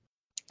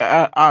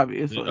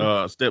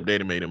 Obviously,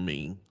 stepdaddy made him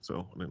mean,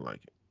 so I didn't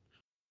like it.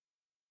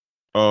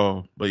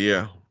 But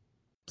yeah,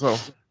 so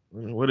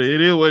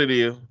it is what it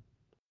is.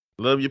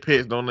 Love your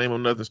pets. Don't name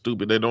them nothing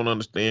stupid. They don't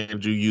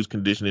understand you. Use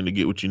conditioning to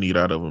get what you need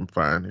out of them.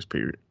 Fine. That's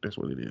period. That's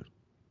what it is.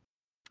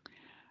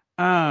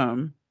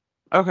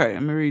 Okay,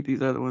 let me read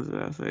these other ones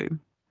that I say.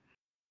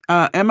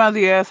 Am I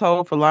the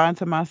asshole for lying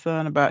to my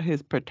son about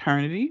his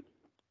paternity?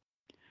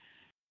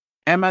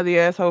 Am I the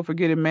asshole for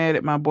getting mad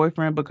at my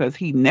boyfriend because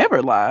he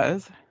never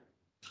lies?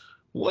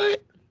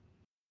 What?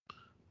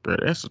 Bro,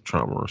 that's a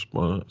trauma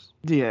response.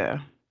 Yeah.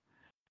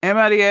 Am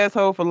I the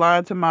asshole for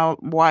lying to my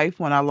wife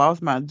when I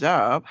lost my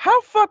job? How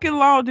fucking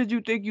long did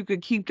you think you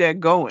could keep that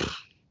going,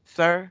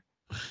 sir?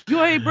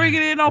 You ain't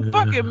bringing in no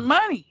fucking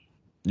money.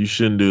 You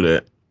shouldn't do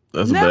that.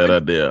 That's a Never.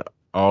 bad idea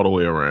all the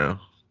way around.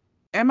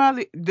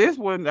 This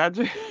one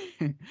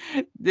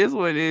this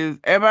one is,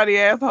 am I the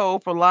asshole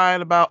for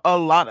lying about a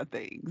lot of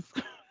things?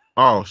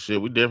 Oh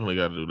shit, we definitely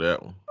got to do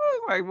that one.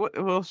 Like,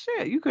 what? Well,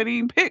 shit, you couldn't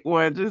even pick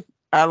one. Just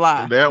I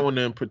lie. That one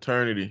in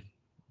paternity.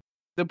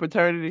 The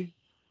paternity.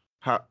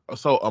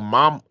 So a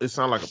mom, it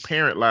sounds like a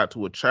parent lied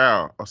to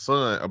a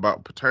son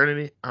about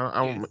paternity.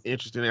 I'm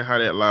interested in how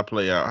that lie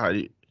play out.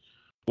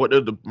 What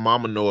does the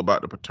mama know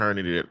about the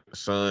paternity that the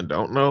son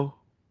don't know?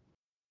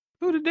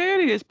 Who the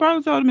daddy is?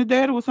 Probably told him his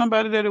daddy was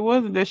somebody that it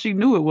wasn't, that she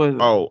knew it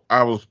wasn't. Oh,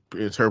 I was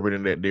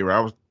interpreting that different.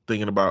 I was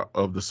thinking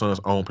of the son's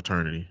own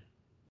paternity.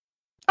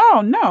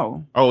 Oh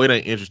no. Oh, it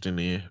ain't interesting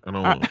then. I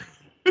don't.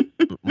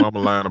 Mama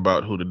lying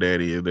about who the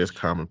daddy is. That's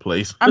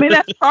commonplace. I mean,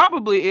 that's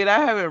probably it. I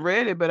haven't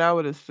read it, but I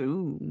would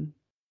assume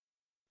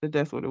that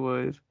that's what it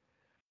was.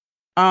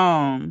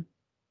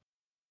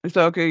 It's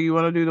okay. You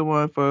want to do the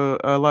one for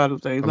a lot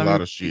of things? A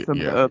lot of shit. Some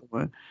of the other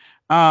one.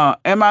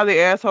 Am I the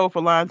asshole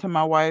for lying to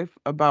my wife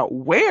about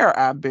where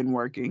I've been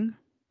working?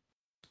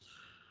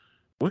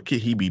 What could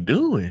he be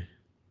doing?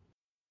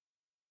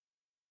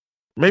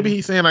 Maybe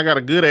he's saying I got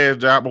a good ass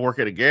job. I work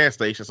at a gas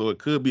station, so it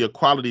could be a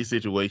quality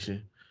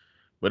situation.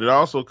 But it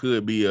also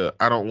could be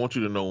I don't want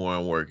you to know where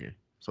I'm working.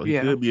 So he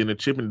could be in the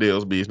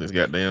Chippendales business,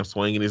 goddamn,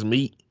 swinging his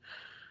meat.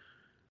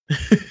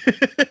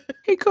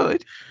 He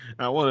could.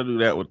 I want to do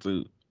that one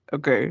too.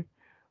 Okay.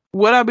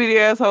 Would I be the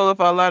asshole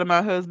if I lied to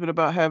my husband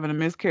about having a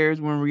miscarriage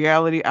when in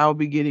reality I'll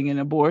be getting an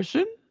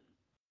abortion?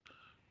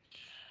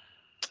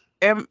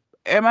 Am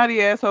I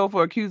the asshole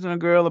for accusing a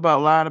girl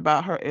about lying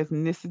about her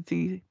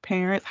ethnicity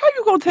parents? How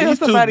you gonna tell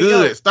somebody too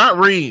good. else? Stop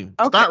reading.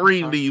 Okay, Stop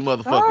reading these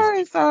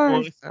motherfuckers.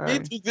 Sorry.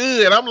 You're too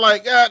good. I'm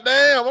like, God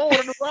damn, I want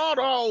to do all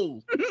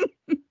those.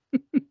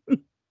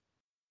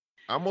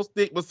 I'm gonna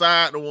stick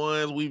beside the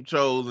ones we've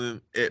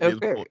chosen at this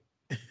point.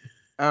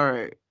 All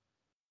right.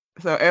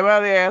 So am I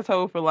the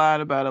asshole for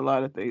lying about a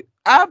lot of things?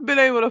 I've been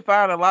able to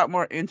find a lot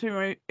more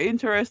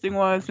interesting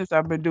ones since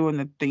I've been doing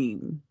the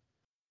theme.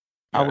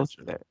 Gotcha. I will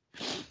say that.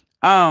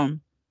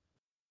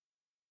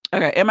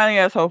 Okay, am I the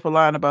asshole for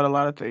lying about a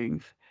lot of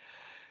things?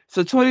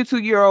 So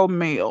 22-year-old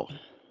male.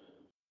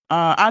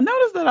 I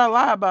noticed that I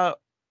lie about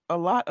a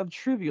lot of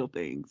trivial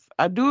things.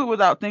 I do it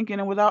without thinking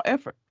and without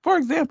effort. For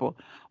example,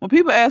 when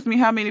people ask me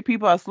how many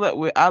people I slept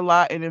with, I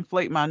lie and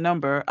inflate my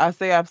number. I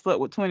say I've slept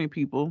with 20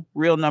 people.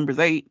 Real number's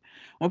 8.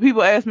 When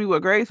people ask me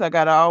what grades I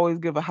got, I always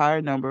give a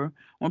higher number.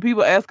 When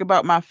people ask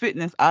about my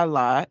fitness, I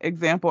lie.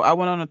 Example, I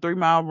went on a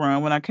 3-mile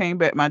run. When I came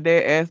back, my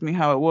dad asked me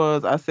how it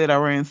was. I said I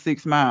ran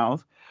 6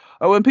 miles.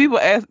 Or when people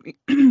ask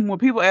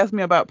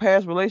me about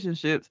past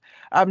relationships,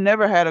 I've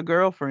never had a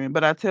girlfriend,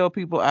 but I tell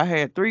people I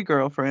had 3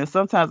 girlfriends.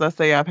 Sometimes I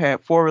say I've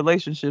had 4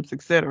 relationships,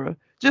 etc.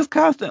 Just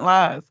constant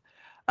lies.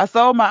 I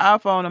sold my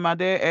iPhone and my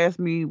dad asked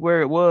me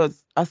where it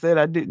was. I said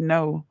I didn't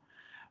know.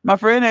 My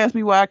friend asked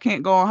me why I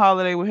can't go on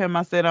holiday with him.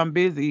 I said I'm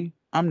busy.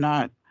 I'm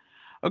not.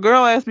 A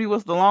girl asked me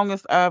what's the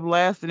longest I've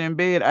lasted in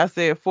bed. I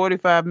said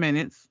 45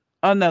 minutes.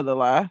 Another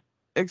lie,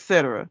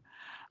 etc.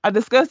 I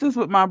discussed this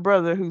with my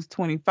brother who's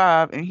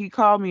 25, and he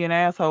called me an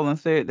asshole and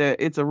said that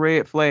it's a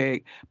red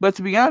flag. But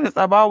to be honest,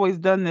 I've always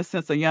done this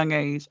since a young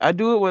age. I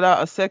do it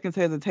without a second's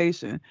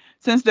hesitation.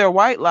 Since they're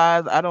white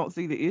lies, I don't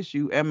see the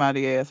issue. Am I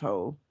the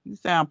asshole? You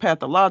sound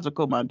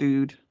pathological, my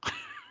dude.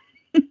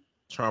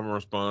 Trauma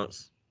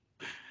response.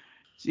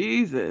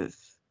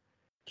 Jesus.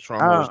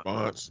 Trauma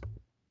response.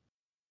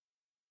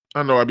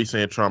 I know I be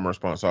saying trauma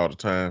response all the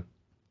time.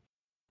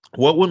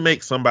 What would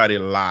make somebody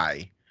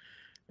lie?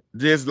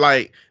 Just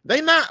like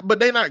they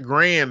not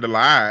grand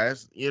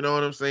lies. You know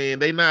what I'm saying?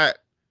 They not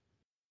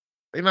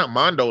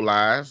mondo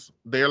lies.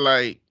 They're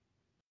like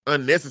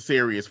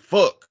unnecessary as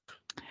fuck.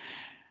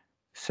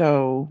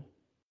 So,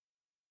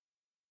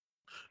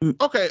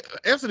 okay,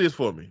 answer this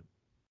for me.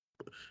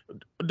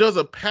 Does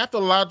a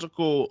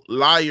pathological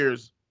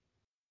liar's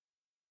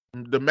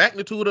the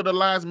magnitude of the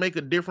lies make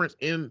a difference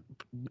in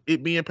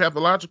it being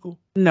pathological?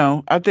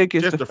 No, I think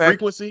it's just the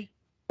frequency.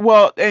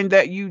 Well, and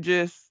that you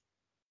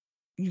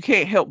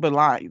can't help but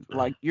lie.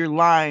 Like you're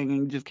lying and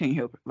you just can't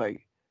help it.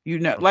 Like,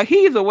 like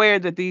he's aware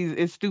that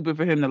it's stupid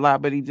for him to lie,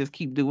 but he just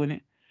keep doing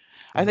it.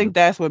 I think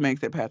that's what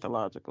makes it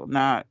pathological,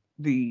 not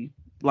the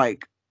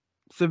like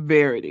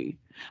severity.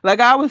 Like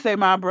I would say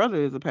my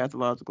brother is a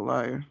pathological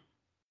liar.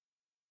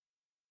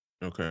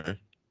 Okay.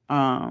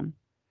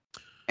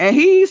 And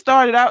he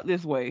started out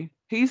this way.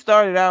 He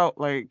started out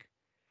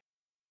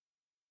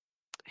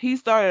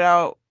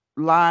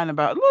lying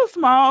about little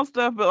small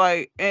stuff, but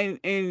like, and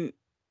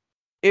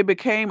it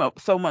became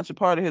so much a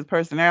part of his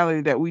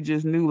personality that we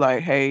just knew,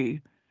 like,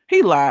 hey,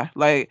 he lie.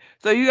 Like,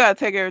 so you gotta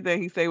take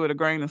everything he say with a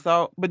grain of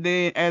salt. But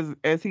then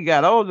as he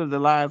got older, the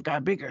lies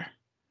got bigger.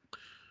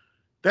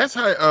 That's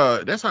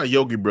how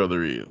Yogi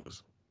brother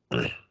is.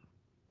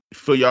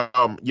 For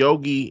y'all,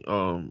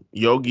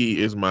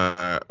 Yogi is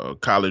my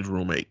college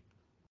roommate,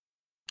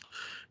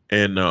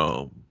 and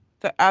So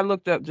I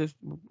looked up just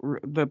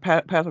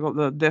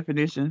the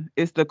definition.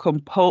 It's the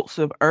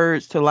compulsive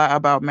urge to lie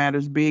about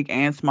matters big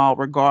and small,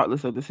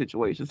 regardless of the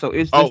situation. So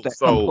it's just that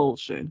so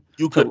compulsion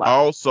you to could lie.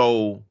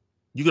 also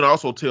you can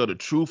also tell the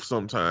truth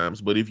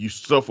sometimes, but if you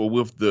suffer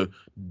with the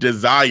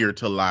desire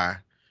to lie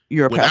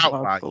You're a without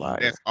pathological lying, liar.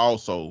 that's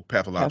also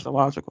pathological.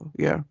 Pathological,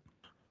 yeah.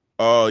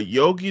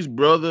 Yogi's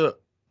brother,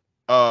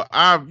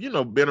 I've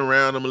been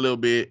around him a little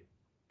bit,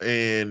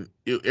 and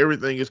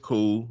everything is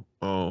cool.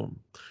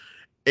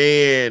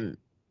 And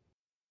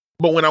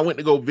but when I went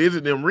to go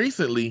visit him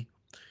recently,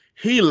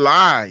 he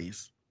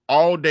lies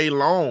all day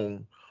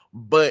long,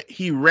 but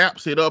he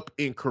wraps it up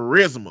in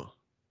charisma.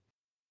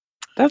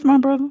 That's my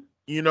brother.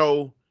 You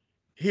know,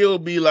 he'll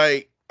be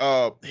like,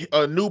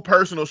 a new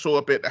person will show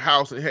up at the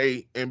house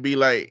and be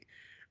like,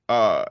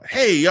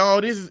 hey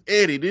y'all, this is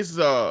Eddie. This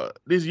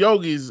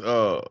Yogi's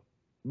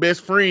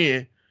best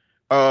friend.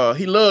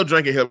 He loved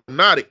drinking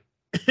hypnotic.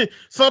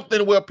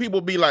 Something where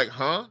people be like,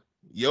 huh?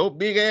 Yo,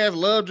 big ass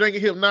love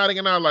drinking hypnotic,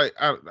 and I'm like,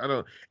 I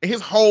don't. And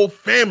his whole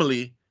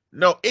family,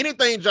 no,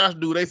 anything Josh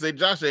do, they say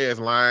Josh ass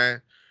lying.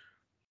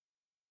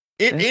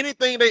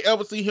 Anything they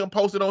ever see him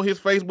posted on his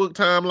Facebook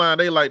timeline,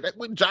 they like that.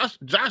 With Josh,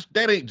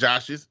 that ain't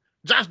Josh's.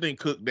 Josh didn't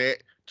cook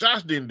that.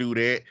 Josh didn't do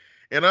that.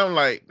 And I'm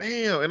like,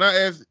 damn. And I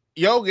asked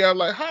Yogi, I was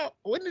like, how?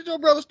 When did your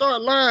brother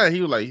start lying?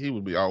 He was like, he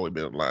would be always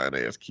been a lying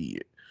ass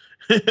kid.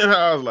 And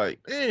I was like,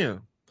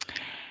 damn.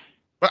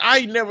 But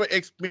I never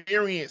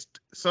experienced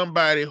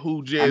somebody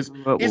who just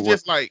it's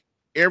just like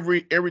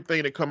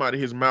everything that come out of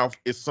his mouth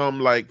is some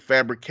like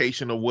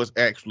fabrication of what's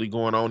actually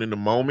going on in the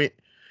moment.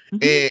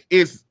 Mm-hmm. And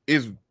it's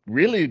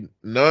really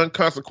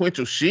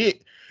non-consequential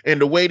shit.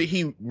 And the way that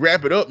he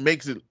wrap it up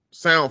makes it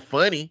sound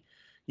funny.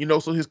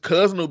 So his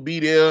cousin will be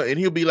there and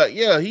he'll be like,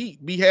 yeah, he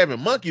be having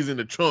monkeys in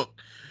the trunk,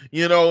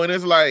 and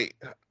it's like,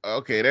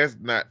 okay, that's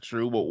not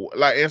true. But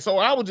like, and so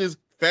I was just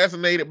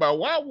fascinated by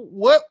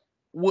what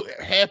would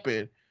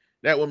happen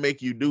that would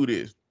make you do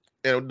this.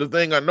 And the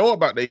thing I know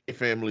about their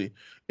family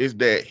is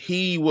that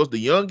he was the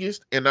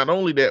youngest, and not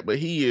only that, but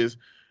he is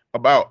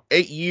about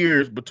 8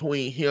 years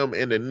between him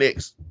and the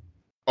next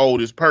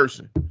oldest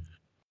person,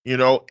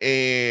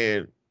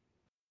 and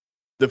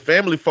the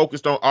family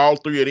focused on all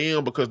three of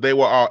them because they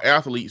were all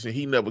athletes, and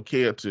he never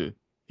cared to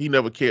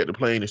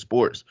play any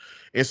sports.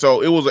 And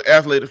so it was an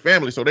athletic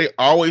family. So they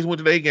always went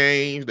to their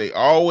games. They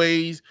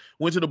always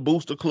went to the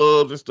booster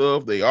clubs and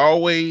stuff. They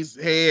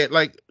always had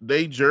like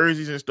they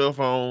jerseys and stuff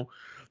on.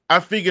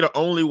 I figured the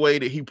only way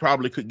that he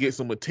probably could get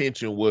some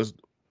attention was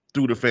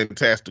through the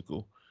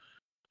fantastical.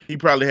 He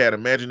probably had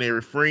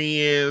imaginary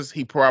friends.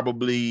 He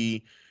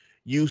probably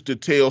used to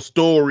tell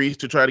stories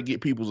to try to get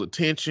people's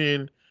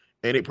attention,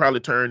 and it probably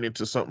turned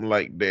into something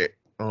like that.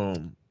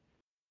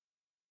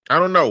 I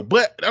don't know,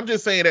 but I'm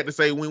just saying that to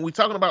say when we're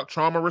talking about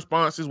trauma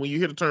responses, when you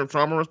hear the term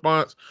trauma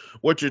response,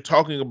 what you're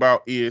talking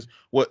about is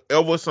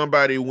whatever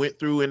somebody went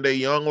through in their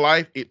young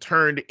life, it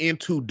turned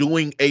into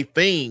doing a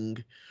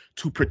thing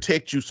to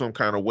protect you some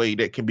kind of way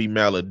that can be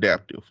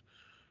maladaptive.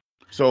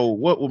 So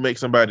what will make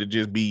somebody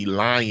just be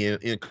lying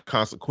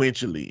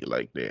inconsequentially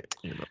like that?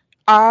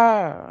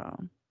 I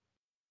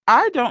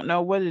don't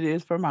know what it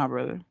is for my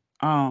brother.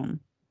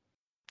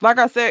 Like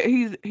I said,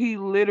 he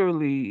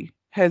literally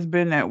has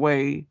been that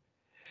way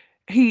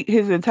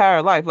his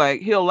entire life.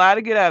 Like, he'll lie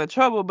to get out of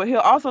trouble, but he'll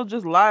also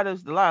just lie to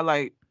lie.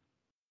 Like,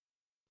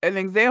 an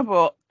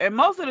example, and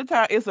most of the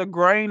time it's a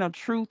grain of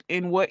truth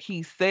in what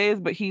he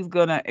says, but he's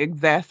gonna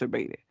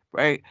exacerbate it,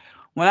 right?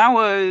 When I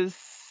was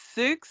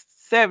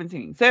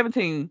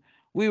 17,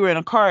 we were in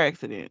a car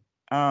accident.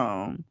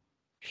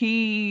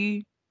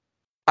 He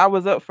I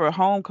was up for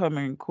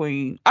homecoming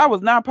queen. I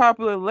was not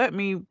popular. Let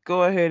me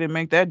go ahead and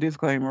make that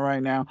disclaimer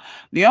right now.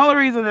 The only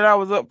reason that I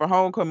was up for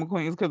homecoming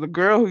queen is because the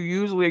girl who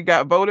usually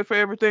got voted for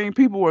everything,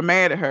 people were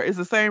mad at her. It's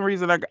the same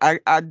reason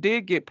I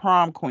did get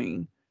prom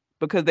queen,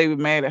 because they were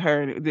mad at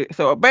her.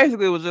 So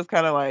basically, it was just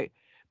kind of like,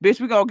 bitch,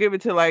 we gonna give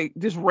it to like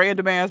this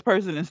random ass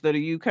person instead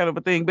of you, kind of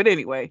a thing. But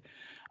anyway,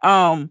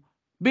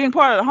 being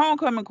part of the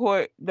homecoming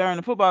court during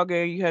the football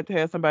game, you had to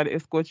have somebody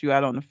escort you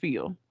out on the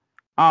field.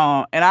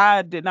 And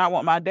I did not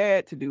want my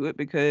dad to do it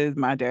because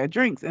my dad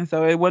drinks. And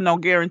so it wasn't no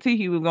guarantee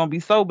he was going to be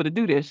sober to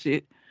do that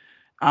shit.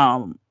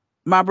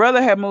 My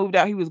brother had moved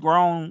out. He was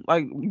grown,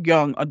 like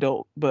young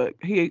adult, but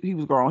he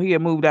was grown. He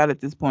had moved out at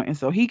this point. And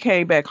so he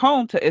came back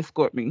home to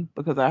escort me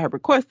because I had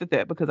requested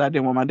that because I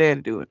didn't want my dad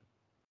to do it.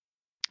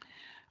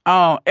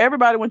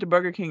 Everybody went to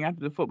Burger King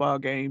after the football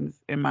games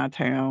in my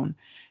town.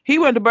 He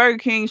went to Burger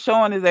King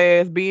showing his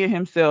ass, being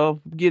himself,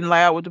 getting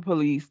loud with the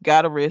police,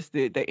 got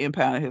arrested. They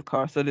impounded his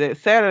car. So that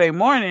Saturday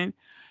morning,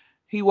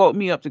 he woke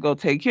me up to go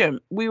take him.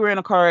 We were in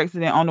a car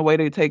accident on the way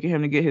to taking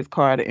him to get his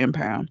car at an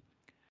impound.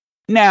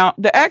 Now,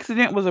 the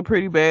accident was a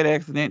pretty bad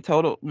accident,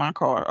 totaled my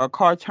car. A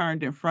car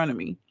turned in front of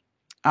me.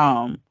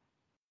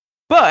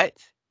 But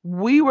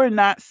we were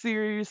not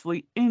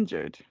seriously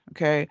injured.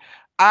 Okay.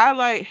 I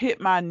like hit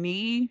my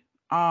knee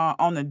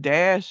on the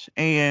dash,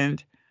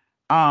 and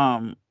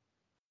I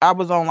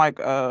was on like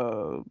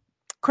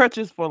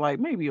crutches for like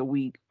maybe a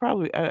week.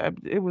 Probably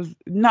it was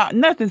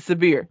nothing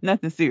severe,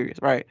 nothing serious,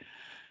 right?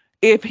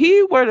 If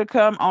he were to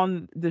come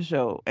on the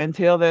show and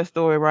tell that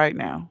story right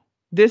now,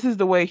 this is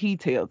the way he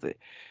tells it.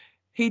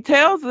 He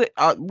tells it,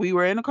 we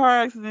were in a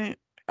car accident.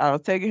 I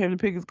was taking him to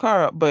pick his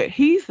car up, but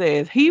he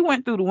says he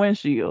went through the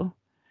windshield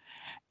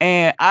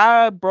and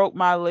I broke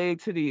my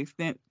leg to the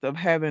extent of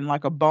having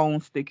like a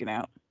bone sticking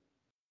out.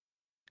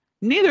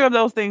 Neither of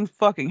those things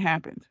fucking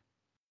happened.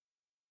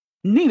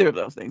 Neither of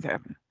those things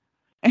happened.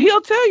 And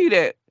he'll tell you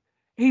that.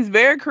 He's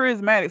very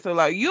charismatic. So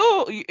like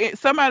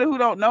somebody who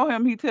don't know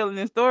him, he telling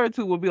this story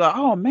to will be like,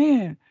 oh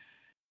man,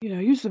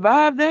 you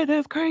survived that?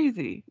 That's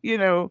crazy.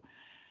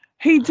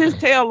 He just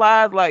tell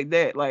lies like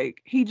that. Like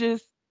he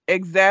just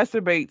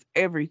exacerbates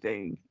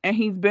everything. And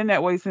he's been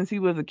that way since he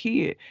was a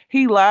kid.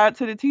 He lied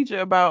to the teacher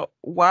about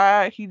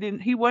why he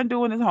wasn't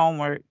doing his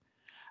homework.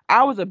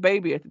 I was a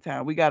baby at the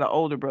time. We got an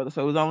older brother,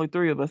 so it was only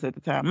 3 of us at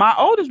the time. My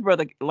oldest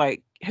brother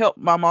like helped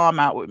my mom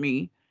out with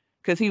me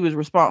because he was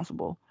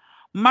responsible.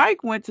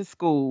 Mike went to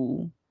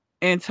school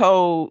and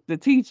told the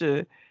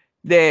teacher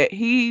that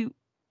he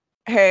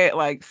had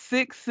like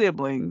 6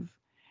 siblings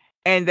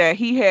and that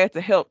he had to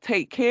help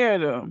take care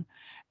of them.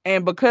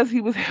 And because he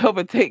was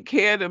helping take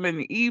care of them in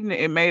the evening,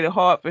 it made it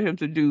hard for him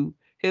to do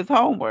his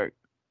homework.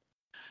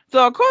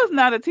 So, of course,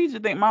 now the teacher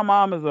think my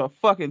mom is a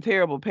fucking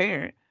terrible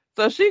parent.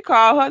 So she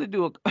called her to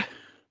do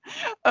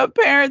a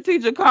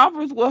parent-teacher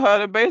conference with her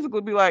to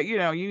basically be like, you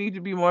need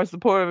to be more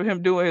supportive of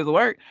him doing his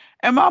work.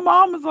 And my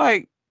mom was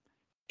like,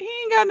 he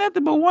ain't got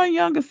nothing but one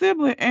younger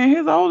sibling, and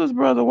his oldest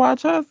brother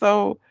watch her.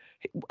 So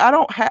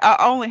I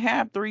only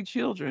have 3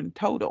 children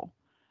total.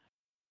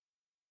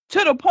 To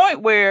the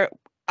point where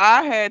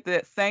I had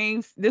that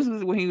same, this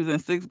was when he was in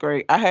 6th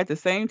grade. I had the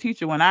same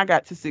teacher when I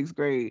got to 6th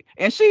grade.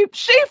 And she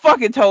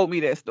fucking told me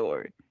that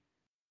story.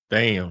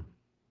 Damn.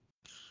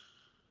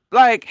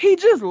 Like, he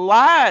just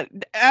lied.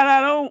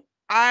 And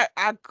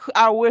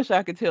I wish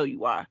I could tell you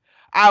why.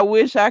 I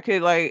wish I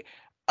could, like,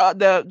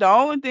 the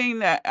only thing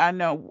that I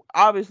know,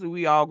 obviously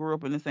we all grew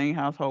up in the same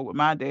household with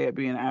my dad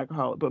being an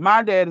alcoholic, but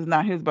my dad is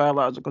not his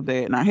biological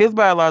dad. Now, his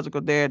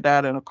biological dad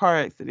died in a car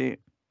accident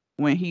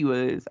when he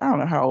was, I don't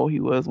know how old he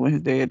was when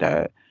his dad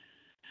died.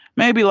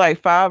 Maybe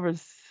like 5 or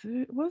 6.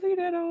 Was he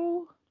that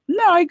old?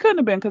 No, he couldn't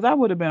have been, because I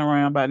would have been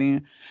around by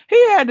then.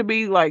 He had to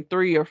be like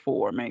 3 or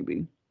 4,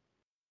 maybe.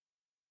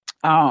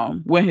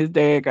 When his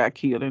dad got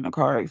killed in a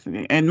car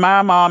accident. And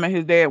my mom and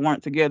his dad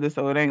weren't together,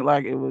 so it ain't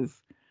like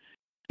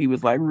he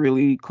was like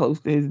really close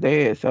to his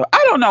dad. So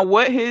I don't know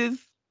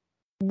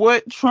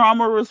what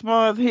trauma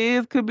response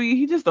his could be.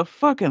 He's just a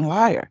fucking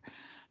liar.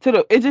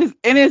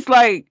 It's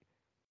like,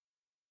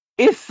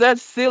 it's such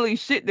silly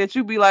shit that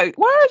you be like,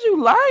 why are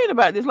you lying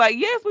about this? Like,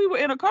 yes, we were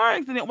in a car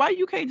accident. Why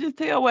you can't just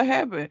tell what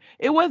happened?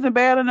 It wasn't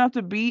bad enough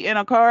to be in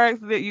a car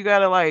accident. You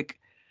gotta like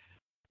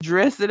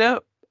dress it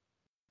up.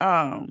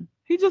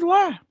 He just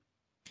lied.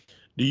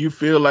 Do you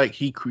feel like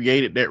he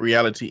created that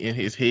reality in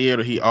his head,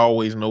 or he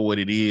always know what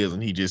it is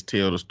and he just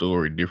tell the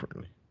story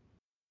differently?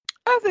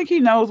 I think he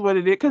knows what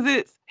it is,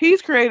 because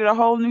he's created a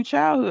whole new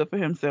childhood for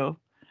himself.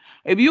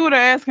 If you would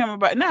have asked him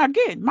about, now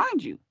again,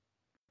 mind you,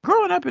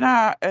 growing up in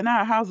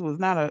our house was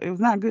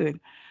not good,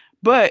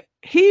 but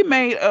he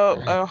made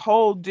a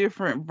whole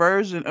different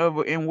version of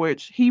it, in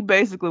which he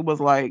basically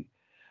was like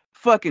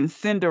fucking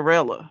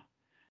Cinderella,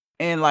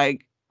 and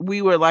like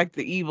we were like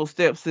the evil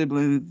step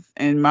siblings,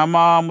 and my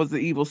mom was the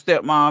evil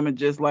stepmom, and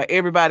just like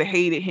everybody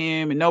hated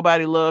him and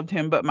nobody loved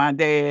him but my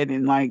dad,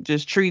 and like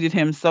just treated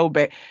him so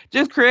bad.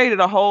 Just created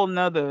a whole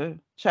nother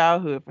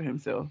childhood for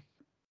himself.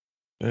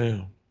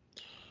 Yeah.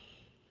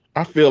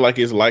 I feel like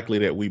it's likely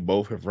that we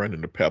both have run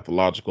into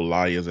pathological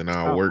liars in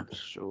our work.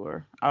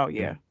 Sure. Oh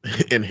yeah.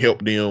 And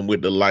help them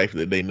with the life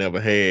that they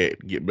never had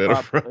get better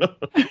from.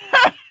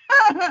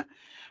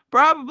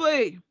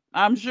 Probably.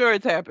 I'm sure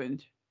it's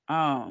happened.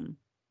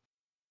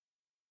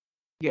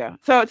 Yeah.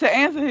 So to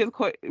answer his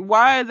question,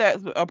 why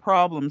that's a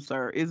problem,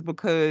 sir, is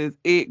because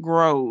it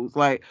grows.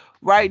 Like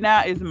right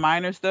now, it's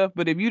minor stuff,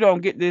 but if you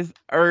don't get this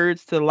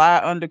urge to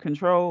lie under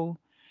control,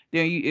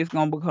 then it's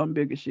gonna become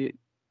bigger shit.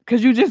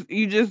 Because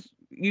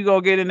you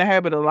gonna get in the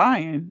habit of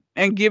lying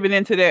and giving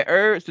into that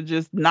urge to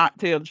just not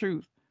tell the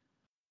truth.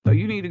 So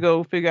you need to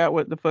go figure out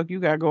what the fuck you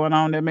got going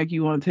on that make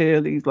you want to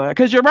tell these lies.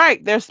 Because you're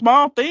right, they're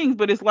small things,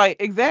 but it's like,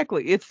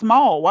 exactly, it's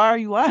small. Why are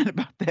you lying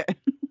about that?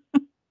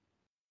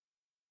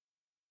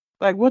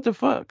 Like, what the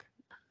fuck?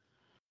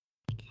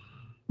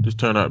 This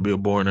turned out to be a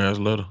boring ass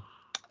letter.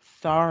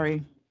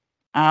 Sorry.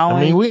 I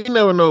mean, we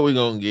never know what we're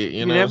going to get.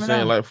 You know what I'm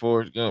saying? Know. Like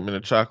Forrest Gump and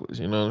the chocolates.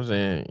 You know what I'm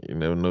saying? You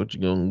never know what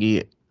you're going to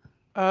get.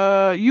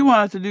 You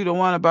wanted to do the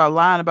one about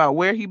lying about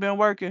where he been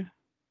working?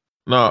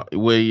 No,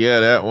 well, yeah,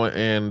 that one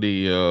and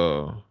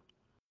the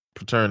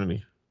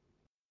paternity.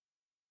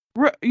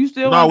 You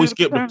still No, want to we do the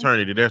skipped the paternity?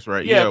 paternity. That's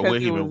right. Yeah, Yeah, because where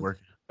it he been was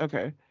working.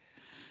 okay.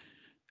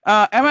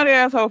 Am I the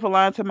asshole for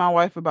lying to my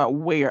wife about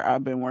where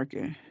I've been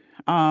working?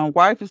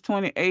 Wife is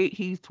 28,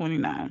 he's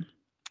 29.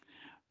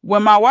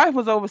 When my wife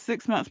was over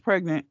 6 months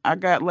pregnant, I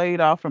got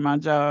laid off from my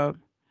job.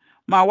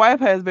 My wife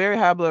has very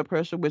high blood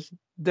pressure, which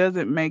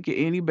doesn't make it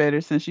any better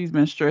since she's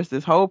been stressed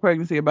this whole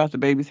pregnancy about the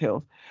baby's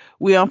health.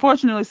 We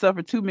unfortunately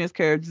suffered 2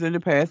 miscarriages in the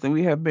past, and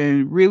we have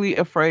been really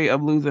afraid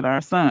of losing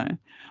our son.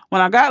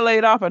 When I got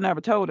laid off, I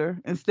never told her.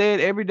 Instead,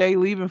 every day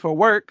leaving for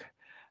work,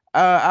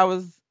 I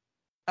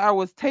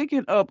was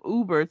taking up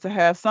Uber to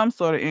have some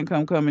sort of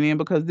income coming in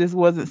because this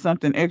wasn't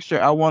something extra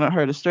I wanted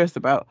her to stress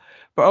about.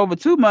 For over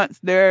 2 months,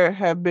 there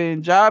have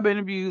been job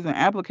interviews and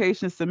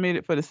applications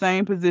submitted for the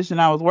same position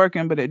I was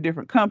working, but at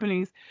different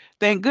companies.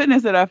 Thank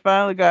goodness that I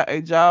finally got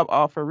a job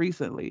offer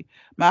recently.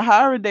 My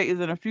hiring date is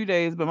in a few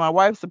days, but my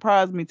wife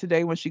surprised me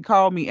today when she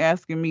called me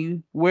asking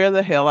me where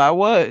the hell I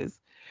was.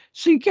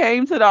 She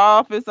came to the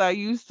office I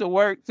used to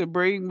work to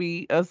bring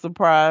me a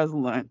surprise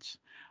lunch.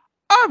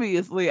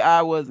 Obviously,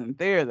 I wasn't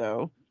there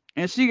though.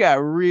 And she got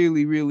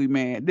really, really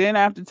mad. Then,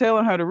 after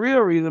telling her the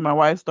real reason, my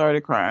wife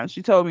started crying.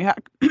 She told me,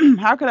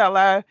 how could I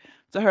lie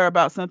to her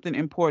about something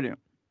important?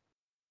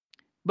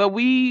 But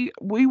we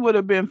would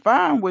have been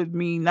fine with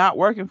me not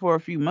working for a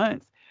few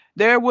months.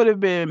 There would have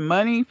been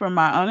money from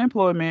my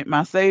unemployment,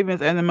 my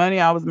savings, and the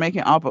money I was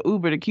making off of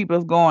Uber to keep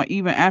us going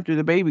even after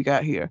the baby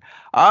got here.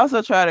 I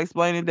also tried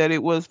explaining that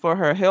it was for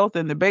her health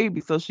and the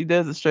baby so she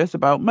doesn't stress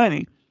about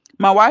money.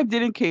 My wife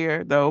didn't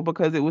care though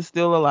because it was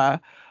still a lie.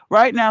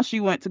 Right now she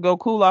went to go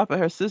cool off at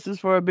her sister's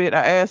for a bit.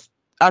 I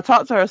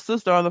talked to her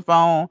sister on the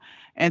phone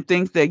and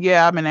thinks that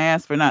yeah, I've been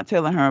asked for not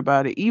telling her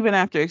about it, even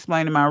after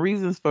explaining my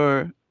reasons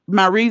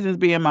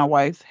being my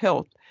wife's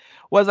health.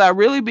 Was I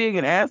really being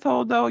an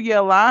asshole though? Yeah,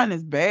 lying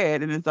is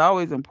bad and it's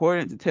always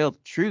important to tell the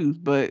truth.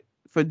 But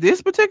for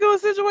this particular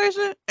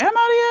situation, am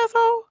I the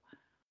asshole?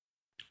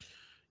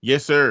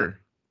 Yes, sir.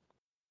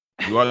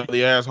 You are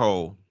the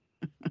asshole.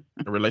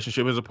 A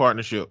relationship is a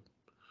partnership.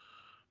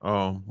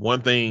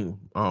 One thing,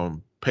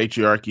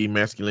 patriarchy,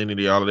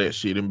 masculinity, all of that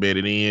shit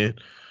embedded in.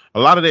 A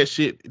lot of that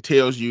shit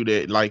tells you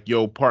that like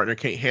your partner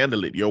can't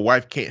handle it, your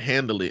wife can't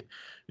handle it,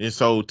 and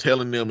so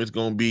telling them it's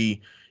gonna be,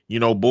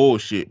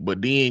 bullshit.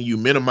 But then you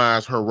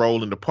minimize her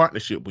role in the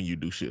partnership when you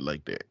do shit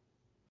like that.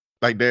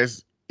 Like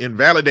that's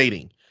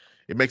invalidating.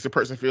 It makes a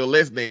person feel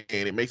less than.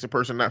 It makes a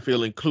person not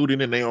feel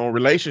included in their own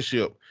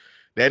relationship.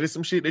 That is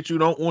some shit that you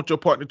don't want your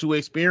partner to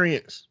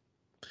experience.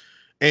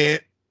 And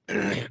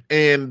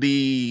and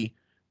the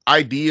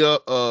idea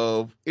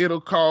of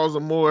it'll cause a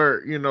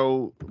more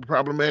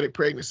problematic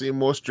pregnancy and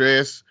more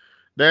stress,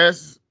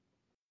 that's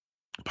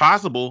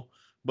possible,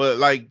 but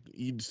like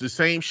it's the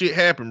same shit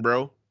happened,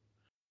 bro.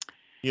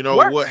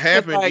 Worse, What because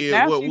happened like is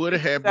now what she would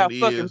have thinks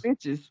you was happened out fucking is,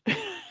 bitches.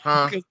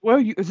 huh?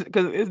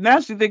 Because now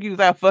she think you was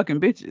out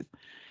fucking bitches.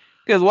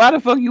 Because why the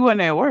fuck you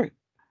wasn't at work?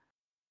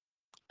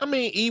 I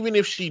mean, even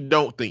if she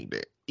don't think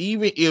that,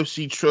 even if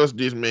she trusts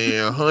this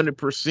man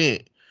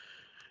 100%,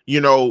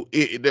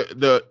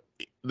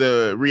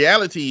 the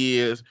reality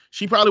is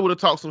she probably would have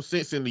talked some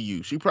sense into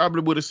you. She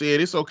probably would have said,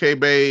 "It's okay,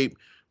 babe.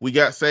 We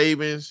got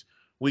savings.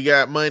 We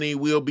got money.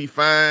 We'll be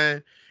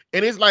fine."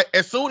 And it's like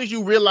as soon as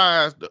you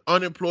realized the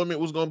unemployment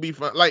was going to be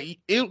fine, like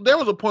there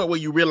was a point where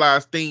you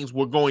realized things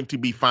were going to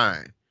be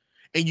fine,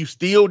 and you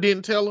still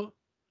didn't tell her.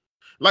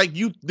 Like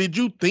did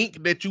you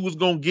think that you was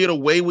gonna get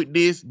away with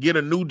this, get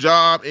a new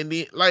job, and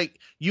then like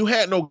you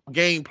had no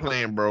game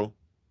plan, bro.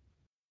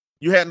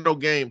 You had no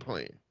game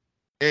plan.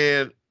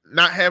 And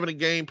not having a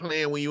game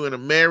plan when you're in a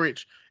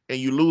marriage and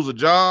you lose a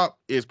job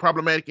is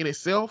problematic in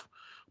itself.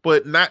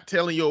 But not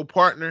telling your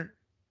partner,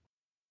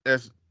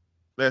 that's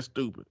that's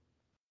stupid.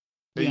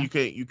 And Yeah,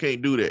 you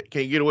can't do that.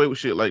 Can't get away with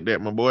shit like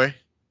that, my boy.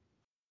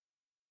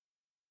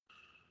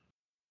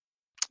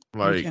 you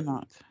Like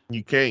cannot.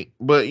 you can't.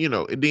 But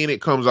then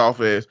it comes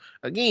off as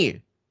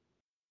again,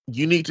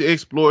 you need to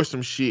explore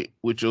some shit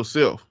with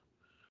yourself.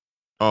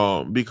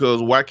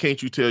 Because why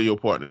can't you tell your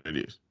partner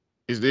this?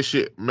 Is this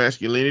shit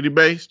masculinity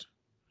based?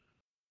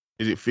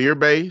 Is it fear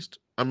based?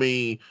 I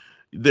mean,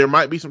 there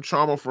might be some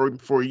trauma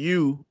for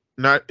you,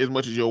 not as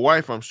much as your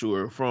wife, I'm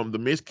sure, from the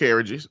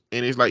miscarriages,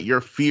 and it's like your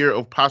fear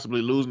of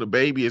possibly losing a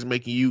baby is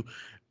making you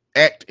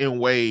act in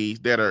ways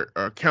that are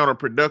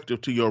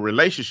counterproductive to your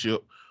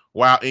relationship,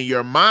 while in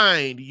your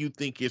mind you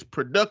think it's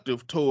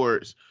productive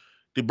towards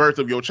the birth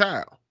of your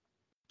child.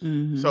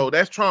 Hmm. So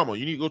that's trauma.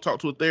 You need to go talk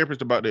to a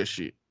therapist about that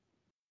shit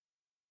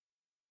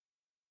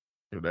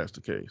if that's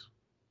the case.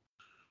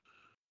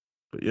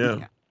 But yeah,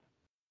 Yeah.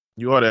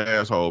 you are the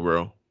asshole,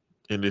 bro,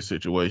 in this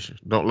situation.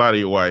 Don't lie to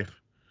your wife.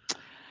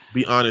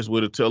 Be honest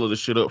with her. Tell her the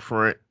shit up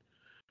front.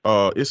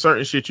 It's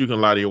certain shit you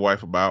can lie to your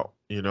wife about.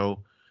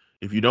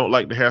 If you don't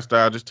like the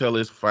hairstyle, just tell her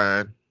it's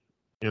fine.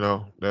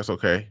 That's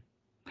okay.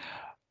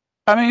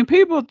 I mean,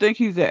 people think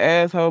he's an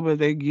asshole, but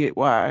they get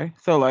why.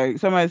 So, like,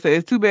 somebody said,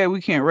 it's too bad we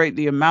can't rate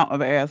the amount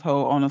of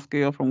asshole on a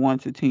scale from 1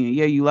 to 10.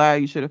 Yeah, you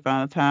lied. You should have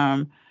found a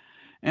time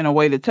in a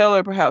way to tell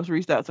her, perhaps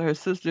reached out to her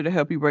sister to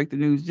help you break the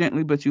news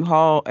gently, but you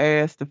hauled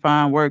ass to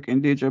find work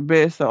and did your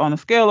best. So on a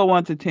scale of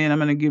 1 to 10, I'm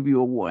going to give you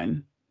a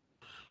 1.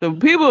 So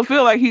people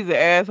feel like he's an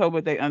asshole,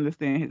 but they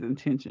understand his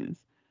intentions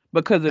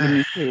because of the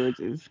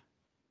miscarriages.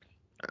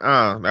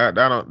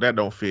 That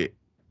don't fit.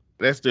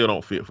 That still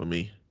don't fit for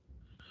me.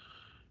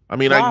 I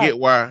mean,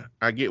 Why?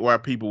 I get why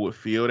people would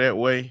feel that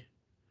way.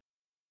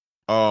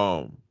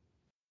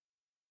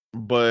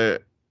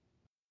 But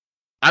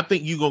I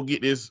think you're gonna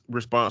get this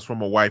response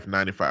from a wife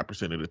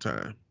 95% of the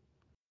time.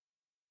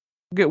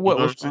 Get what You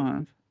know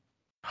response?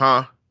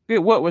 Huh?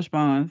 Get what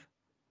response?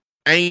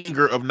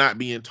 Anger of not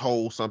being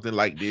told something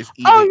like this.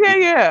 Oh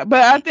yeah.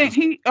 But I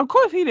think of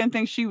course he didn't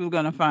think she was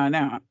gonna find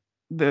out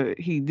that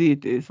he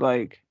did this.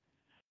 Like,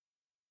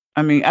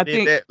 I mean, I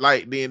think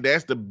then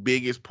that's the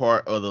biggest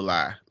part of the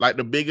lie. Like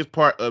the biggest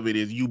part of it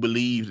is you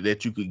believed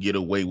that you could get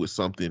away with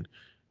something,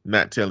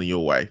 not telling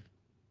your wife.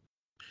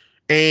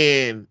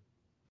 And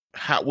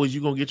how was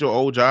you gonna get your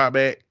old job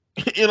back?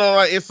 You know,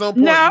 like at some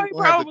point now you he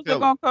gonna have probably to was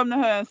gonna come to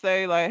her and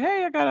say like,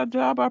 "Hey, I got a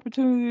job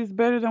opportunity that's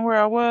better than where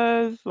I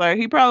was." Like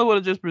he probably would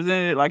have just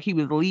presented it like he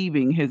was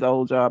leaving his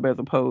old job as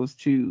opposed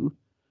to.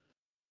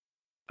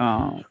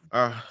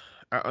 I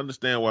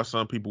understand why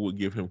some people would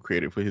give him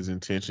credit for his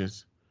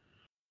intentions.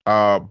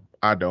 I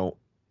don't.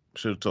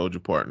 Should have told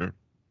your partner.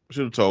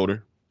 Should have told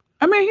her.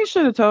 I mean, he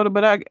should have told her,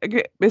 but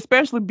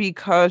especially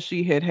because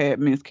she had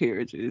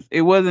miscarriages.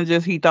 It wasn't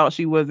just he thought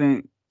she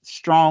wasn't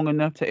strong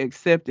enough to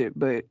accept it,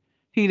 but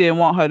he didn't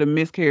want her to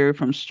miscarry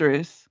from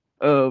stress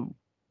of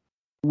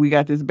we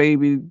got this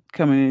baby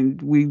coming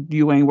in,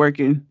 you ain't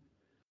working.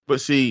 But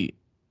see,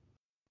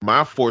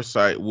 my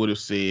foresight would have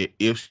said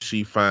if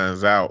she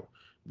finds out,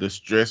 the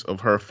stress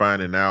of her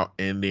finding out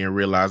and then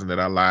realizing that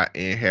I lied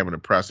and having to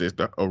process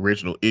the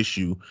original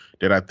issue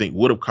that I think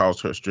would have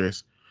caused her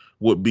stress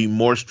would be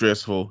more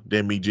stressful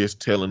than me just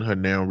telling her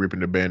now, ripping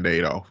the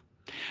Band-Aid off,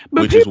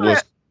 But which is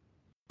what's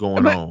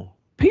going on.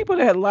 People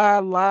that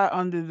lie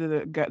under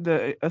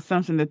the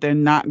assumption that they're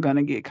not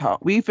gonna get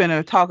caught. We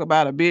finna talk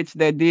about a bitch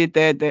that did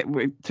that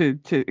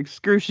to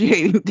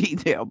excruciating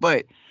detail,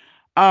 but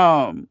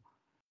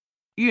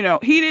you know,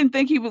 he didn't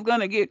think he was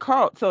gonna get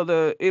caught,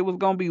 so it was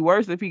gonna be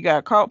worse if he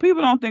got caught.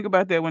 People don't think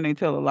about that when they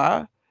tell a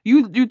lie.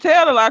 You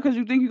tell a lie because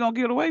you think you're gonna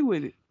get away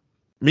with it.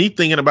 Me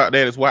thinking about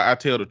that is why I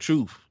tell the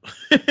truth.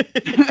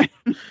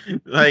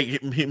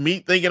 Like me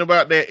thinking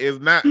about that is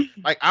not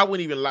like I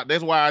wouldn't even lie.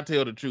 That's why I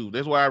tell the truth.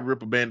 That's why I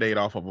rip a Band-Aid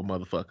off of a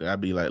motherfucker.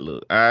 I'd be like,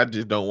 look, I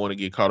just don't want to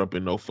get caught up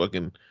in no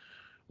fucking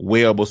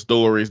web of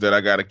stories that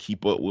I got to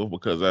keep up with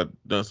because I've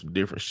done some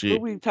different shit.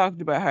 But we talked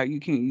about how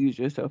you can't use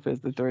yourself as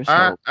the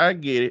threshold. I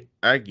get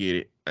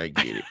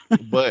it.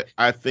 But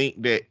I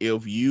think that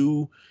if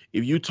you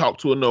talk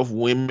to enough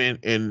women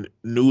and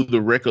knew the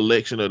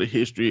recollection of the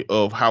history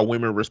of how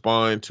women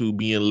respond to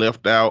being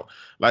left out,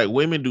 like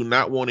women do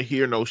not want to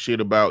hear no shit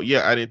about,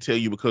 yeah, I didn't tell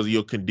you because of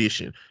your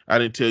condition. I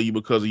didn't tell you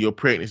because of your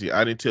pregnancy.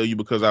 I didn't tell you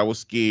because I was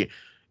scared.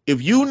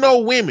 If you know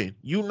women,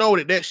 you know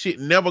that shit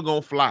never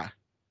gonna fly.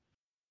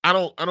 I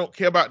don't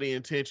care about the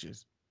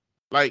intentions.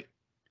 Like,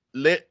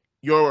 let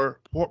your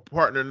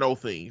partner know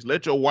things.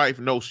 Let your wife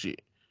know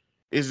shit.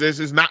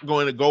 It's not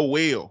going to go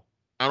well.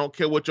 I don't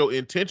care what your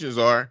intentions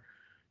are.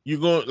 You're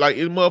going like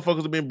these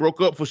motherfuckers have been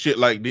broke up for shit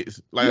like this.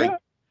 Like,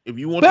 if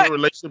you want your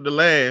relationship to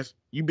last,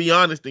 you be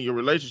honest in your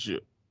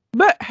relationship.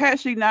 But had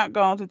she not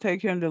gone to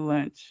take him to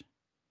lunch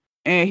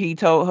and he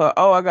told her,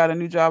 "Oh, I got a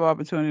new job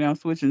opportunity, I'm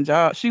switching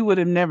jobs," she would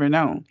have never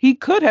known. He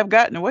could have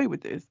gotten away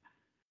with this.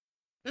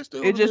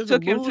 It just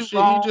took him too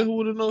long. He just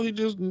would have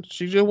known.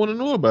 She just wouldn't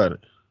know about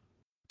it.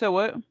 So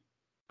what?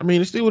 I mean,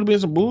 it still would have been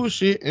some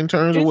bullshit in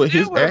terms of what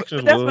his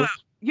actions was.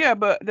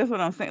 But that's what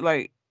I'm saying.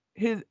 Like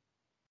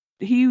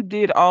he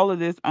did all of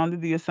this under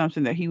the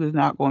assumption that he was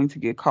not going to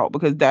get caught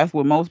because that's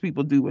what most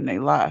people do when they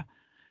lie.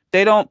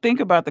 They don't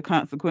think about the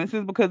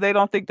consequences because they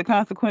don't think the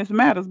consequence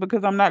matters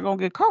because I'm not going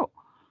to get caught.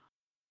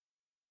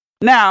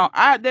 Now,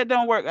 that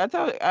don't work. I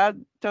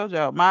told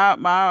y'all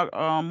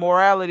my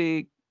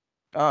morality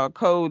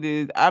code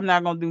is I'm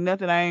not going to do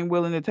nothing I ain't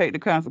willing to take the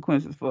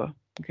consequences for.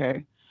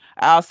 Okay.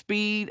 I'll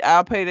speed,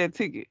 I'll pay that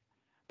ticket.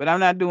 But I'm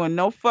not doing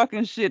no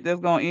fucking shit that's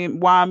going to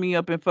wind me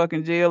up in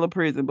fucking jail or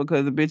prison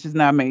because the bitch is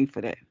not made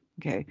for that.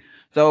 Okay.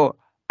 So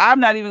I'm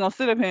not even going to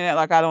sit up here and act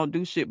like I don't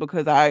do shit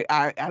because I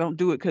don't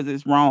do it because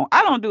it's wrong.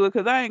 I don't do it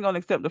because I ain't going to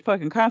accept the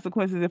fucking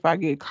consequences if I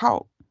get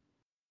caught.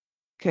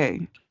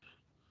 Okay.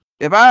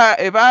 If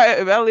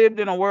I lived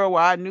in a world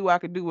where I knew I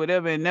could do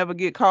whatever and never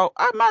get caught,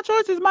 my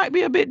choices might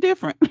be a bit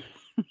different.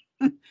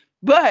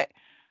 But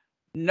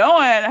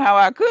knowing how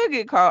I could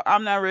get caught,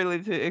 I'm not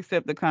ready to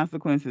accept the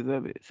consequences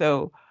of it.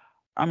 So,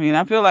 I mean,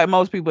 I feel like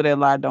most people that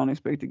lie don't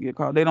expect to get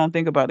caught. They don't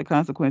think about the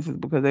consequences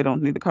because they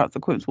don't think the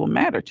consequence will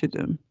matter to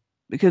them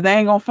because they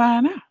ain't gonna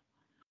find out.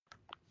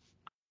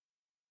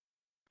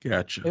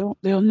 Gotcha.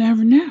 They'll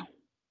never know.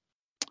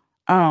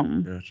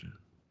 Gotcha.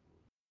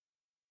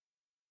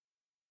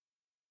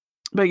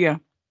 But yeah,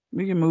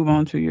 we can move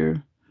on to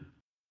your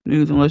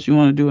news unless you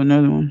want to do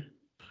another one.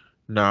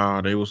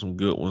 Nah, they were some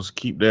good ones.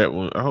 Keep that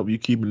one. I hope you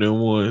keeping them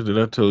ones that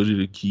I told you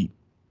to keep.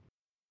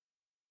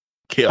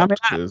 I mean,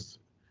 kept because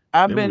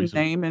I've been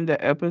naming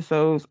the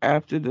episodes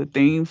after the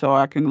theme so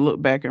I can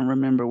look back and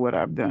remember what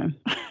I've done.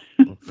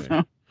 okay.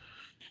 So,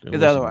 There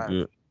because was some otherwise,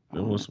 good.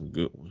 There was some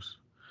good ones.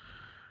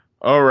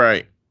 All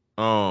right.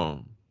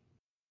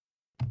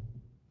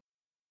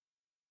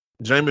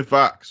 Jamie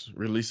Foxx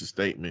released a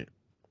statement.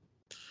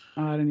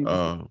 I didn't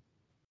even see.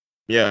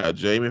 Yeah,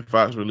 Jamie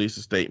Foxx released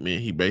a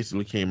statement. He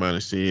basically came out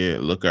and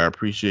said, "Look, I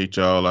appreciate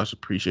y'all. I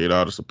appreciate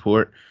all the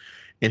support."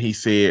 And he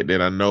said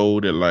that I know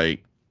that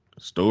like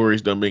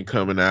stories done been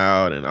coming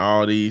out and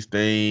all these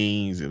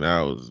things, and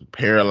I was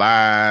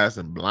paralyzed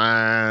and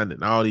blind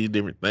and all these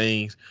different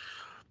things.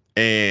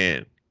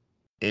 And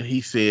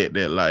he said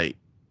that like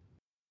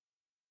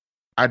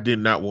I did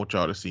not want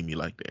y'all to see me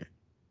like that.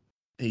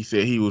 He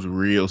said he was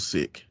real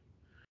sick.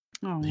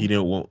 Oh. He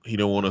didn't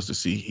want us to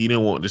see. He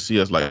didn't want to see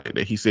us like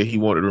that. He said he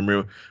wanted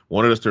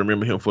us to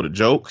remember him for the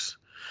jokes.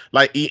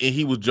 Like and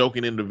he was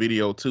joking in the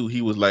video too.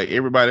 He was like,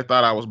 everybody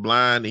thought I was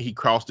blind, and he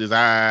crossed his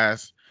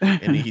eyes,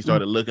 and then he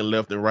started looking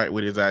left and right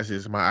with his eyes. He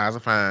says, my eyes are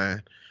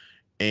fine.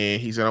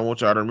 And he said, I want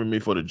y'all to remember me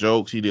for the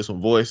jokes. He did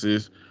some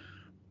voices.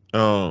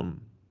 And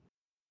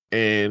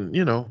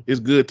you know, it's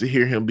good to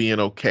hear him being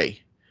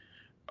okay.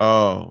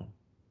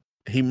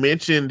 He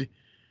mentioned,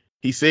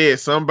 he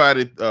said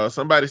somebody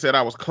said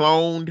I was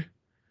cloned.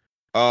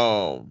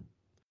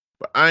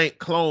 But I ain't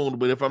cloned,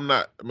 but if I'm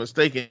not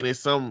mistaken, it's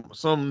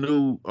some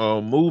new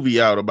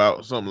movie out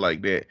about something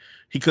like that.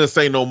 He couldn't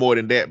say no more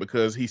than that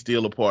because he's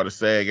still a part of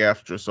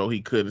SAG-AFTRA, so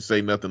he couldn't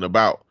say nothing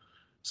about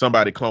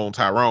somebody cloned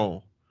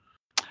Tyrone.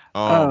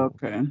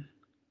 Okay.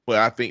 But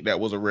I think that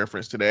was a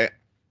reference to that.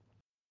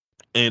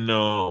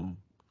 And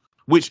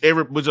which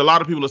a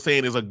lot of people are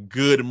saying is a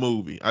good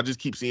movie. I just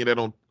keep seeing that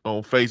on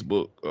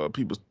Facebook.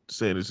 People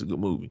saying it's a good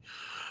movie.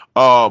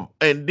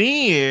 And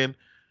then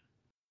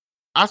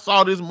I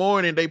saw this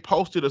morning they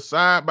posted a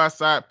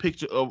side-by-side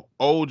picture of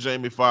old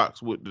Jamie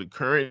Foxx with the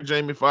current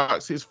Jamie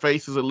Foxx. His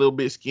face is a little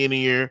bit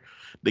skinnier.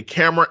 The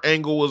camera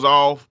angle was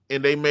off,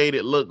 and they made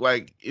it look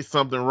like it's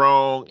something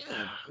wrong.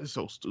 It's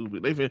so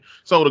stupid.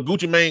 So the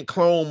Gucci Mane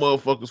clone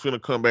motherfuckers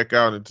finna come back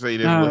out and say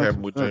this what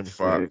happened with Jamie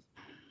Foxx.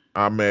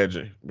 I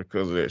imagine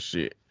because of that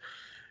shit.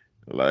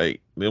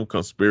 Like them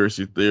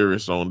conspiracy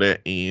theorists on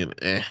that end.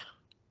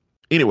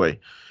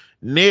 Anyway.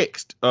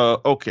 Next,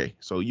 okay,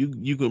 so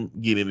you can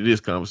get into this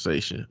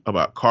conversation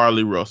about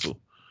Carly Russell.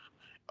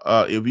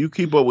 If you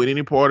keep up with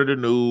any part of the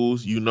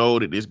news, you know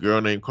that this girl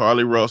named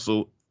Carly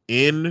Russell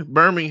in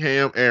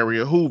Birmingham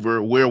area,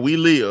 Hoover, where we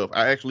live.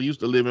 I actually used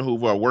to live in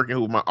Hoover. I work in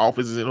Hoover. My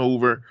office is in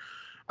Hoover.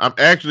 I'm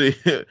actually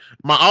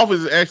my office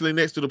is actually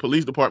next to the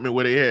police department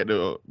where they had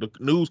the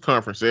news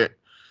conference at.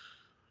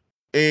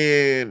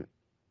 And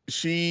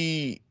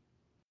she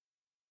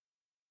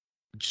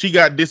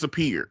got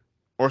disappeared.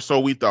 Or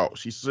so we thought.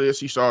 She said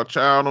she saw a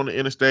child on the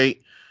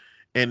interstate,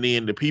 and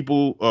then the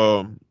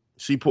people,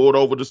 she pulled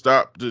over to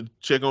stop to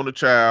check on the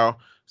child.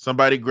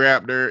 Somebody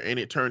grabbed her, and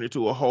it turned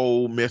into a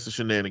whole mess of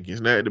shenanigans.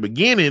 Now, at the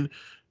beginning,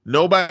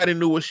 nobody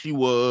knew what she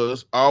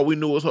was. All we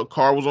knew was her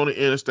car was on the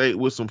interstate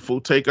with some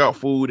food, takeout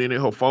food in it.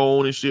 Her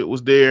phone and shit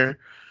was there.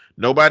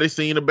 Nobody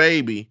seen a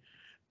baby.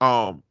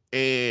 And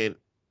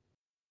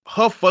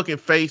her fucking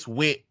face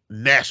went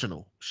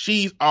national.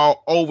 She's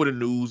all over the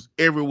news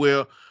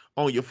everywhere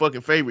on your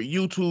fucking favorite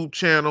YouTube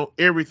channel,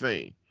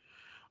 everything.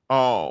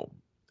 And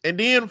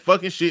then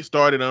fucking shit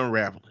started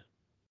unraveling.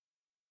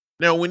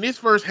 Now, when this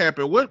first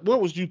happened, what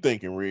was you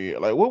thinking, Red?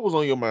 Like, what was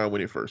on your mind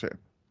when it first happened?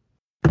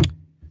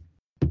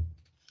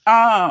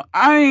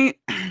 I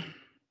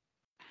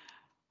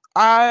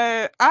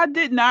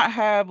did not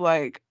have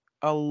like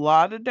a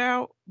lot of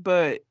doubt,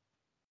 but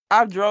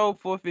I drove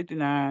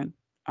 459.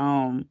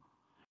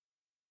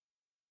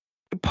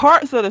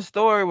 Parts of the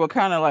story were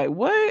kind of like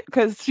what,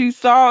 because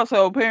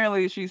so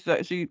apparently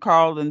she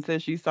called and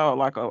said she saw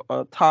like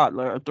a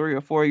toddler, a 3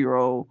 or 4 year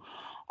old,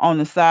 on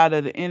the side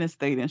of the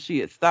interstate, and she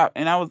had stopped.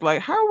 And I was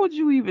like, how would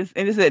you even,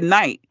 and it's at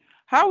night,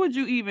 how would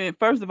you even,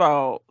 first of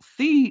all,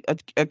 see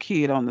a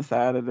kid on the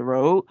side of the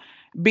road,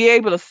 be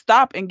able to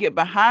stop and get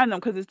behind them,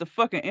 because it's the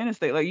fucking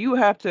interstate. Like, you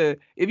have to,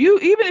 even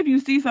if you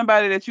see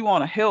somebody that you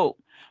want to help,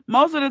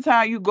 most of the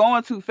time you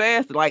going too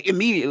fast to like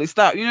immediately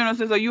stop. You know what I'm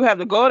saying? So you have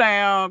to go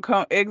down,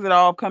 come exit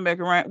off, come back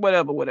around,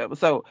 whatever.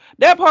 So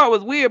that part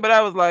was weird, but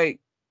I was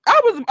like,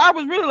 I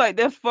was really like,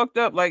 that's fucked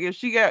up. Like, if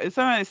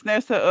somebody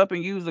snatched her up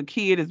and used a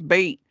kid as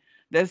bait,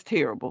 that's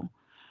terrible.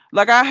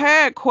 Like, I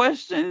had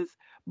questions,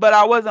 but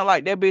I wasn't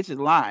like, that bitch is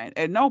lying.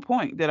 At no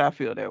point did I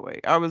feel that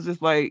way. I was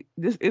just like,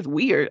 this is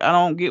weird. I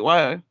don't get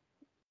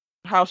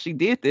how she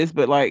did this,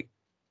 but like,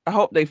 I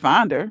hope they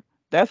find her.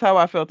 That's how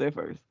I felt at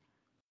first.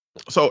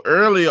 So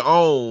early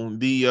on,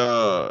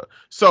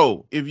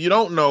 so if you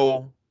don't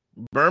know,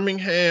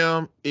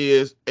 Birmingham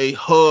is a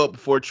hub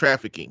for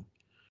trafficking.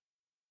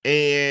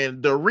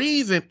 And the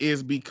reason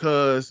is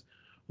because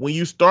when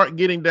you start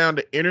getting down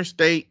the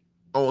interstate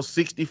on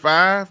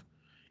 65,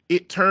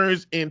 it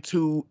turns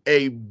into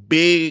a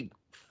big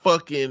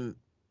fucking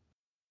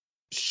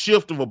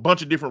shift of a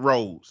bunch of different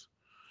roads.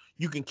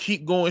 You can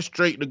keep going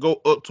straight to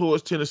go up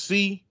towards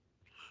Tennessee.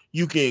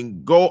 You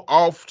can go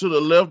off to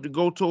the left to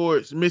go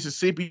towards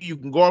Mississippi. You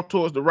can go off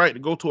towards the right to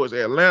go towards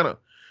Atlanta.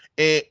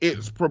 And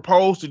it's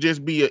proposed to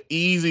just be an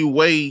easy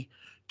way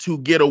to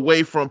get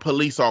away from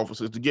police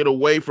officers, to get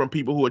away from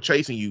people who are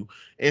chasing you.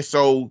 And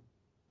so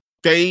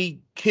they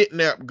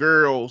kidnap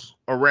girls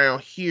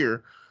around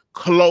here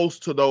close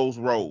to those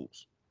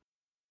roads.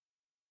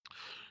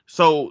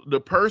 So the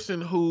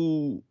person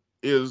who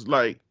is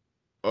like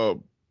a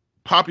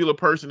popular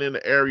person in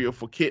the area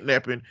for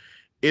kidnapping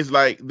is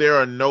like, there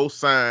are no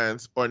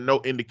signs or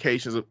no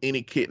indications of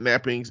any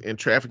kidnappings and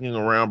trafficking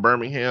around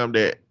Birmingham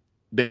that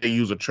they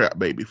use a trap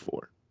baby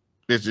for.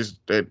 It's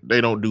just that they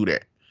don't do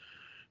that.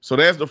 So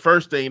that's the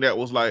first thing that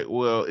was like,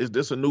 well, is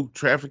this a new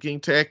trafficking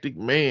tactic?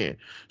 Man.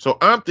 So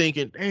I'm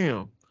thinking,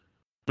 damn,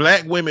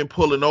 black women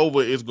pulling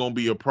over is going to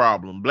be a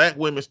problem. Black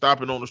women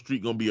stopping on the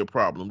street going to be a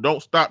problem.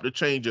 Don't stop to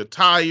change your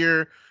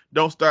tire.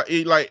 Don't stop.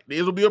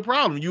 It'll be a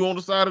problem. You on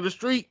the side of the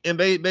street and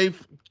they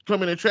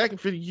come in and tracking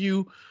for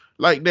you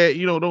like that.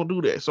 Don't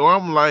do that. So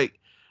I'm like,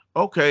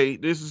 okay,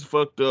 this is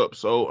fucked up.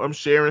 So I'm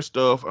sharing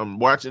stuff. I'm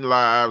watching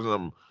lives.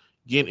 I'm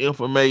getting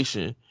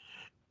information.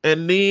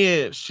 And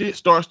then shit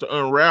starts to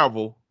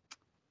unravel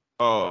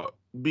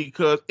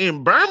because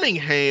in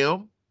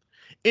Birmingham,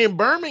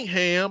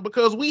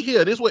 because we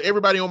hear this is what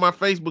everybody on my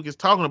Facebook is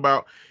talking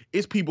about.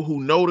 It's people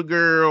who know the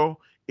girl.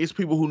 It's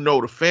people who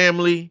know the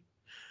family.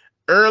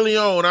 Early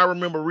on, I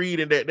remember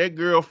reading that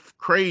girl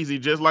crazy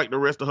just like the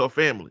rest of her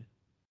family.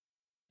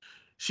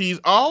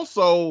 She's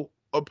also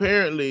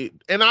apparently,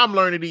 and I'm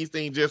learning these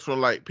things just from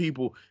like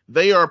people,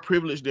 they are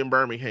privileged in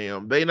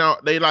Birmingham. They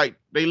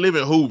live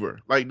in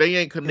Hoover. Like they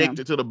ain't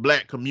connected to the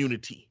black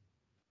community,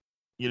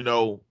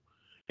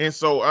 And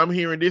so I'm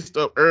hearing this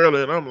stuff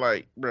early and I'm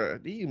like,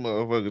 bruh, these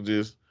motherfuckers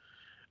just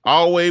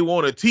always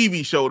want a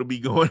TV show to be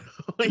going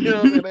on. You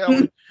know what I'm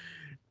saying?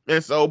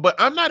 And so, but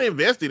I'm not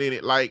invested in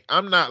it. Like,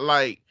 I'm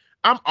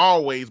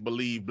always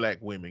believe black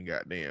women,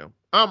 goddamn.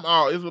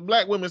 If a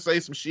black women say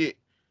some shit,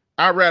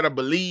 I'd rather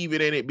believe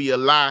it and it be a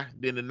lie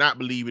than to not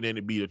believe it and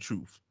it be the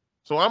truth.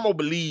 So I'm gonna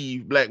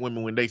believe black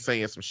women when they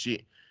saying some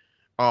shit.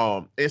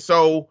 And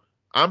so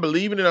I'm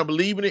believing it,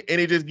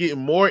 and it just getting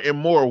more and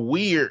more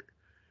weird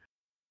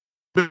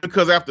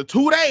because after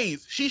 2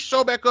 days, she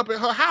showed back up at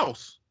her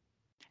house.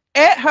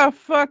 At her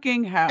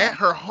fucking house. At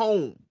her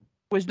home.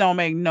 Which don't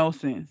make no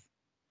sense.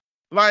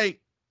 Like,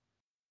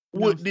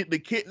 did the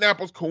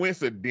kidnappers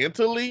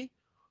coincidentally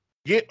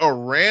get a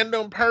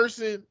random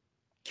person,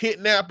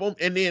 kidnap them,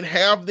 and then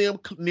have them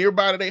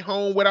nearby to their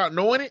home without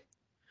knowing it?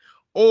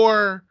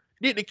 Or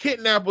did the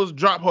kidnappers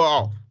drop her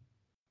off?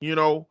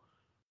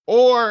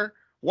 Or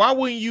why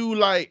wouldn't you,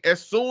 like,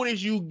 as soon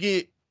as you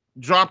get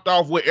dropped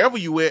off wherever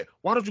you at,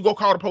 why don't you go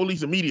call the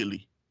police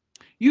immediately?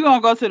 You're going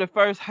to go to the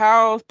first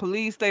house,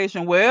 police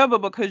station, wherever,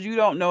 because you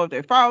don't know if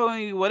they're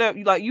following you, whatever.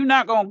 You're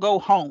not going to go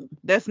home.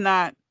 That's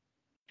not...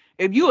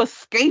 If you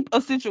escape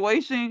a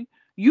situation,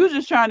 you're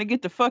just trying to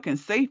get to fucking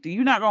safety.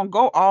 You're not going to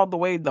go all the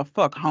way the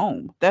fuck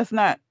home. That's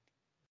not...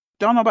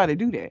 Don't nobody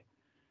do that.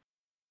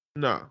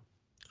 No.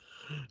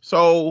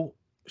 So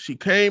she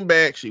came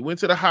back. She went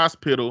to the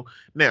hospital.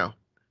 Now,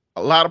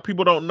 a lot of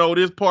people don't know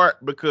this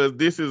part because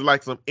this is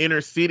like some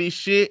inner city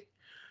shit.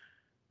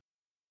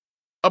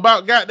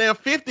 About goddamn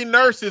 50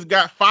 nurses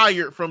got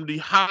fired from the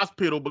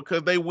hospital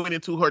because they went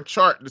into her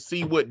chart to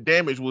see what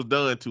damage was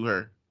done to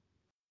her.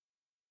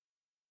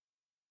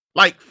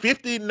 Like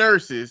 50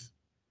 nurses,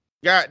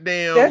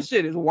 goddamn. That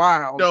shit is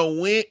wild.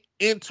 Went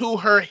into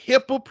her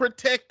HIPAA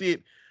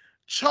protected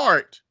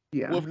chart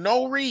with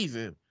no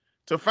reason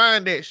to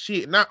find that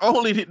shit. Not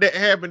only did that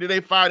happen, did they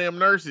fire them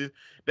nurses,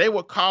 they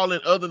were calling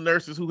other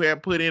nurses who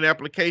had put in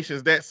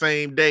applications that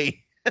same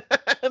day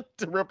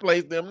to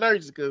replace them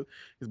nurses because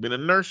there's been a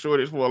nurse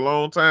shortage for a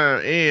long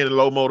time and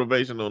low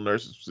motivation on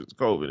nurses since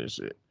COVID and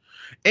shit.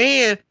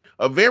 And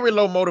a very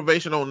low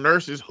motivation on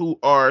nurses who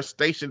are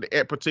stationed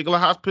at particular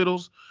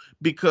hospitals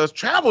because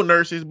travel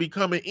nurses be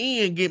coming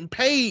in getting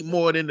paid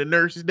more than the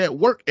nurses that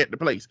work at the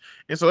place.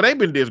 And so they've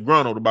been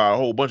disgruntled about a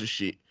whole bunch of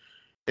shit.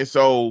 And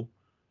so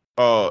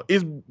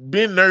it's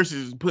been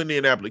nurses putting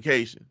in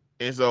application.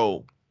 And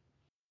so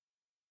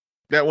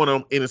that one of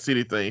them inner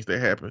city things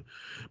that happen.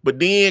 But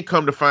then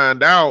come to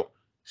find out,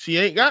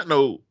 she got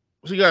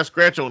a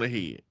scratch on her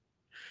head.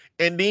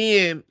 And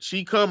then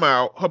she come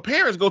out, her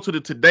parents go to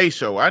the Today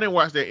Show. I didn't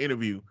watch that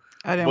interview.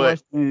 I didn't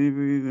watch the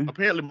interview either.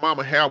 Apparently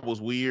Mama Hair was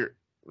weird.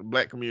 The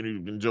black community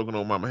been joking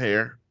on Mama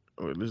Hair.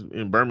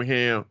 In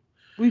Birmingham.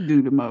 We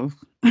do the most.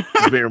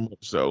 Very much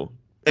so.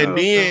 And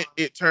then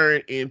it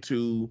turned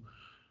into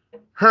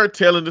her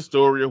telling the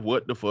story of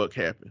what the fuck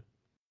happened.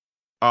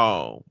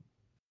 Now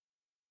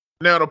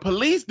the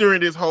police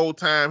during this whole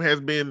time has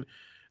been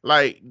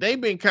like,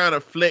 they've been kind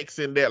of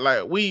flexing that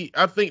like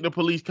I think the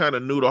police kind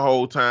of knew the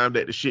whole time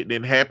that the shit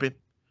didn't happen.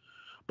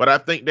 But I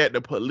think that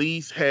the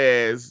police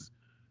has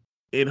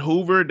in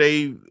Hoover,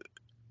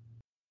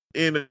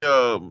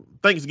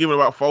 Thanksgiving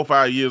about 4 or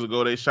 5 years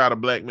ago, they shot a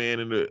black man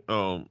in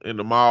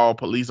the mall,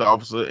 police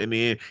officer, and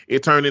then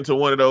it turned into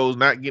one of those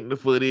not getting the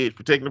footage,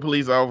 protecting the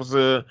police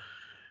officer.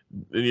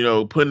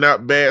 putting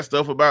out bad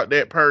stuff about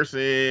that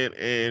person.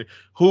 And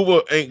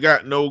Hoover ain't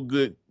got no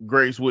good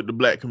grace with the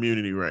black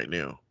community right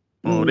now.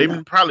 They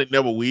probably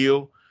never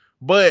will.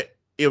 But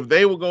if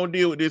they were going to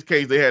deal with this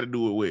case, they had to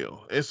do it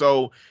well. And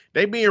so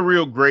they being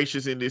real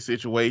gracious in this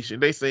situation.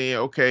 They saying,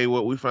 okay,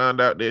 well, we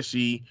found out that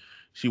she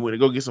went to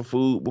go get some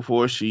food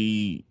before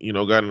she,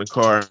 got in the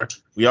car.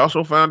 We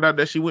also found out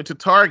that she went to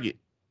Target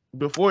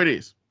before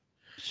this.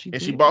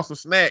 She bought some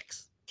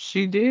snacks.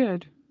 She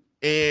did.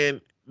 And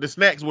the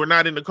snacks were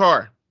not in the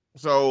car.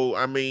 So,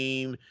 I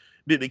mean,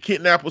 did the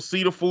kidnapper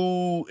see the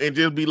food and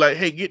just be like,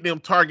 hey, get them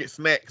Target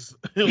snacks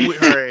with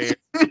her ass?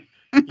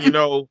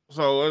 So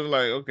it's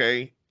like,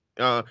 okay.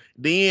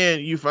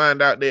 Then you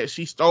find out that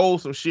she stole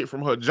some shit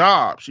from her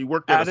job. She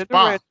worked at a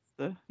spa.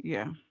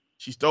 Yeah.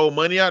 She stole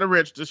money out of the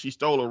register. She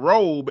stole a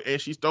robe and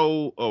she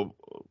stole a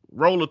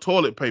roll of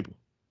toilet paper.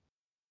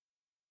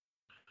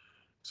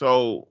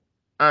 So,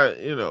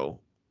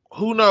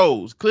 who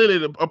knows?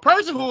 Clearly, a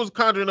person who is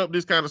conjuring up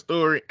this kind of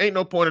story ain't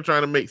no point in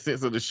trying to make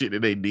sense of the shit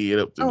that they did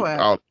up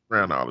to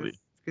around all of this.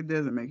 It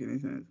doesn't make any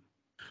sense.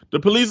 The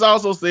police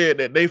also said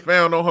that they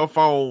found on her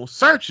phone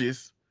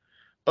searches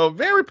of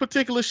very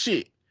particular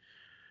shit.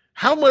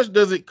 How much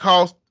does it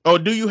cost? Or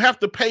do you have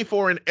to pay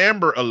for an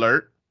Amber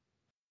Alert?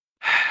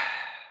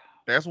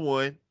 That's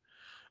one.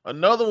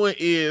 Another one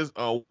is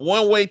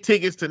one-way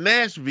tickets to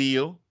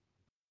Nashville.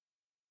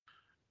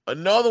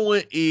 Another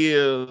one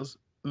is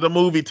the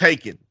movie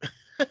Taken.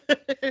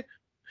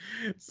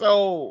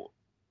 So,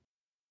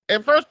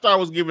 at first I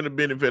was given the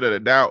benefit of the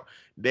doubt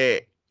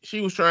that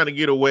she was trying to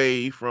get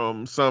away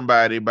from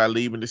somebody by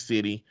leaving the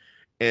city.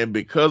 And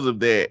because of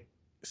that,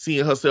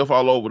 seeing herself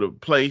all over the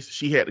place,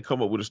 she had to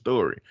come up with a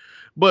story.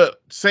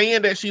 But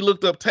saying that she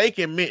looked up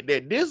Taken meant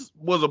that this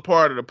was a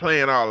part of the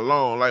plan all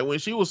along. Like when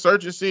she was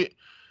searching shit,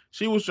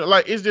 she was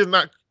like, it's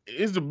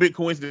a big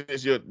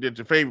coincidence that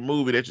your favorite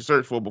movie that you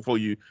searched for before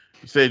you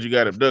said you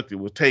got abducted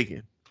was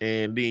Taken.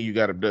 And then you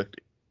got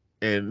abducted.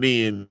 And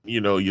then,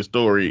 your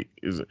story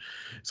is.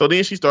 So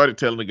then she started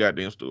telling the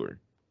goddamn story.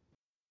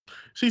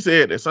 She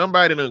said that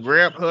somebody done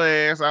grabbed her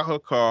ass out her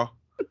car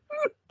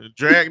and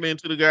dragged her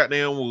into the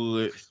goddamn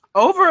woods.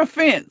 Over a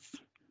fence.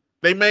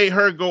 They made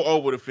her go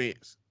over the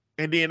fence.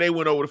 And then they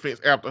went over the fence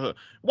after her.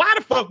 Why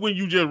the fuck wouldn't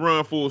you just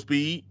run full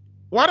speed?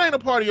 Why that ain't a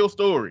part of your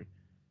story?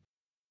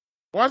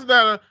 Why's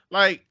that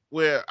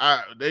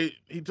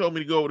he told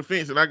me to go over the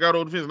fence and I got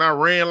over the fence and I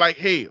ran like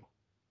hell.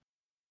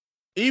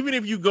 Even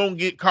if you gonna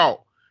get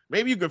caught,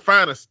 maybe you can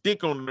find a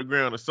stick on the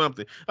ground or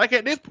something. Like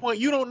at this point,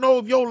 you don't know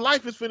if your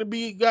life is finna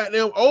be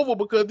goddamn over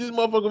because this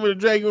motherfucker finna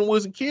drag you in the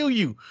woods and kill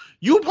you.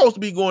 You supposed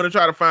to be going to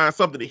try to find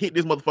something to hit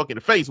this motherfucker in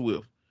the face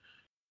with.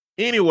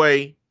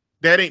 Anyway,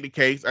 that ain't the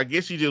case. I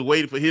guess she just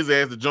waited for his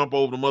ass to jump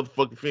over the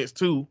motherfucking fence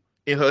too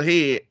in her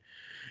head.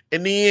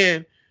 And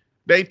then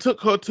they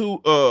took her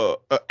to a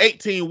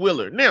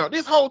 18-wheeler. Now,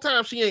 this whole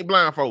time she ain't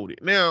blindfolded.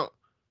 Now,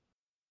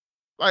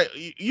 like,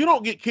 you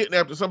don't get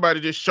kidnapped and somebody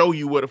just show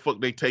you where the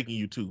fuck they taking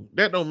you to.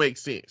 That don't make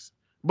sense.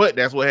 But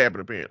that's what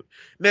happened apparently.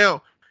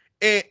 Now,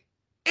 and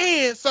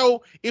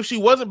so if she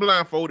wasn't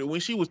blindfolded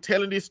when she was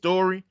telling this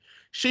story,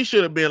 she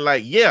should have been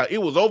like, yeah,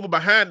 it was over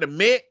behind the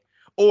Met,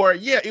 or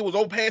yeah, it was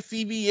over past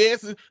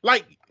CVS.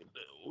 Like,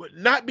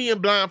 not being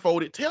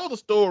blindfolded, tell the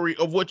story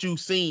of what you've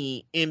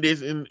seen in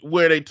this and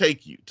where they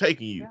taking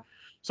you, yeah.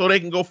 So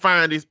they can go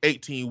find this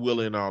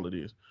 18-wheeler and all of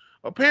this.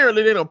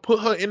 Apparently, they done put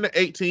her in the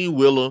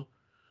 18-wheeler.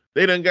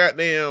 They done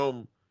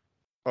goddamn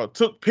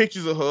took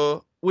pictures of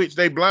her, which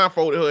they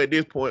blindfolded her at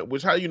this point,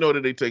 which how you know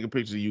that they taking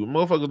pictures of you?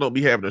 Motherfuckers don't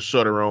be having a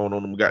shutter on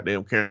them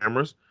goddamn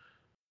cameras.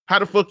 How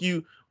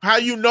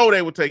you know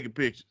they were taking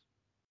pictures?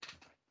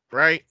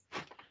 Right?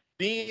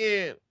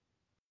 Then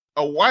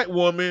a white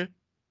woman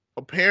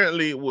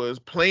apparently was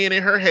playing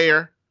in her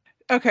hair.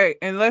 Okay,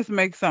 and let's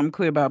make something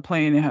clear about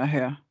playing in her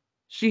hair.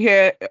 She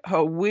had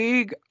her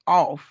wig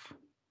off.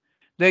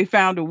 They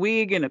found a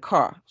wig in the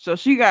car. So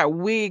she got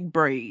wig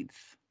braids.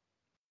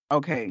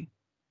 Okay.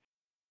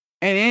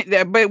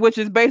 And which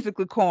is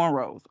basically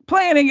cornrows.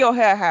 Playing in your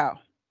hair how?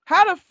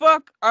 How the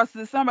fuck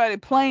is somebody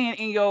playing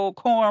in your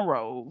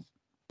cornrows?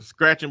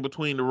 Scratching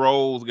between the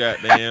rolls,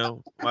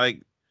 goddamn.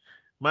 Like,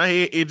 my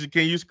head itchy.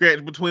 Can you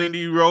scratch between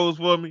these rolls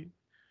for me?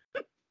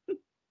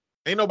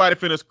 Ain't nobody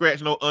finna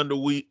scratch no under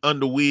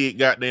wig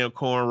goddamn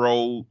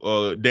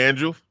cornrow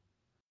dandruff.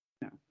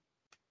 No.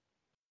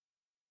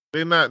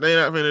 They not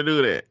finna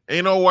do that.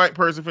 Ain't no white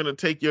person finna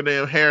take your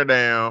damn hair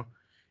down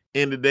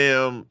in the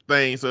damn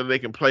thing so that they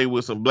can play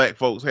with some black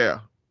folks'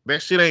 hair.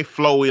 That shit ain't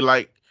flowy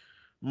like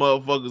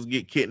motherfuckers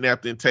get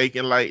kidnapped and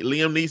taken. Like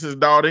Liam Neeson's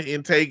daughter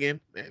in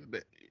Taken.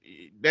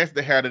 That's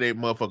the hair that they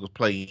motherfuckers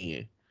play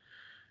in.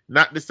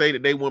 Not to say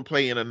that they wouldn't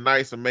play in a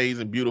nice,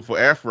 amazing, beautiful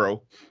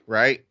afro,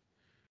 right?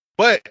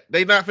 But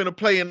they not finna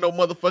play in no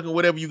motherfucking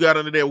whatever you got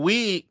under that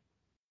wig.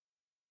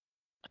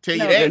 I tell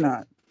you that. They're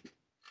not.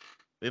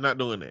 They're not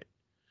doing that.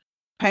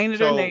 Painted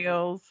her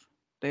nails.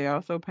 They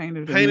also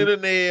painted the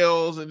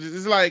nails. And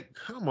it's like,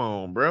 come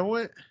on, bro.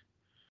 What?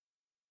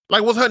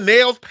 Like, was her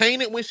nails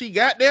painted when she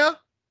got there?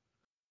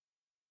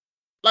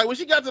 Like, when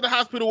she got to the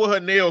hospital, were her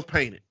nails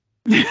painted?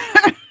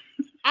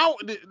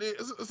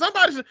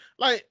 somebody should,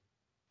 like,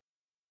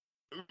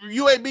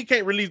 UAB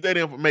can't release that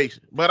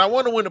information. But I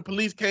wonder when the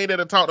police came there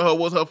to talk to her,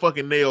 was her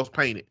fucking nails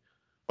painted?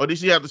 Or did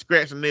she have to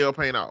scratch the nail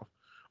paint off?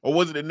 Or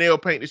was it the nail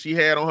paint that she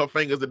had on her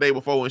fingers the day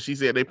before when she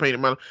said they painted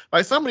my...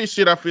 Like, some of this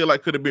shit I feel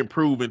like could have been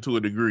proven to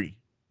a degree.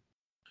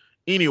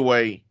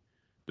 Anyway,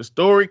 the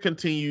story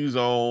continues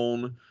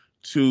on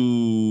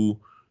to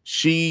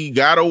she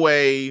got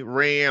away,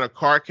 ran, a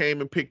car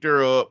came and picked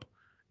her up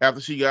after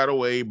she got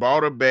away,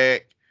 brought her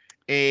back,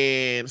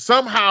 and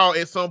somehow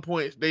at some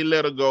point they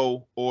let her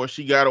go, or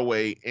she got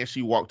away and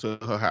she walked to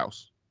her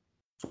house,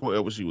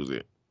 wherever she was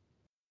at.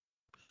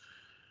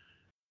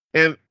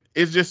 And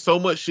it's just so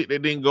much shit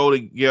that didn't go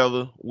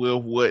together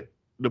with what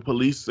the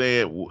police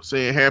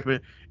saying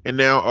happened, and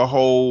now a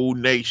whole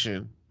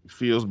nation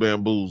feels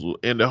bamboozled,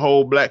 and the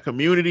whole black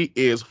community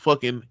is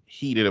fucking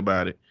heated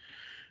about it.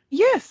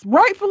 Yes,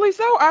 rightfully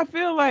so. I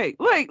feel like,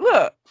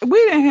 look, we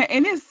didn't have,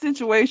 in these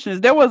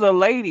situations, there was a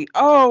lady.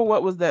 Oh,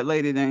 what was that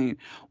lady name?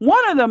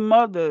 One of the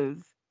mothers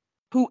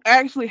who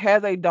actually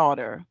has a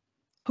daughter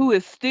who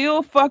is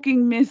still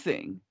fucking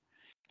missing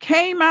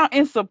came out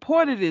and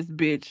supported this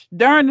bitch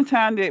during the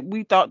time that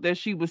we thought that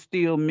she was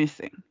still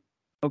missing.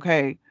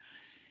 Okay.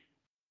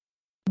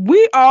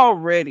 We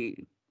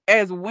already,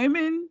 as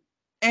women,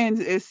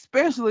 and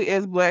especially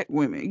as black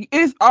women,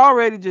 it's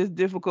already just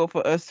difficult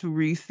for us to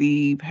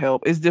receive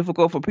help. It's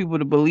difficult for people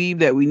to believe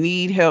that we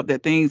need help,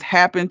 that things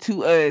happen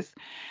to us.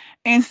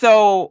 And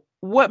so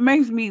what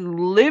makes me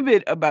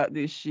livid about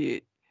this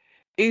shit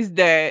is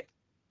that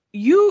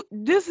we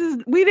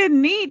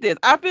didn't need this.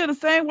 I feel the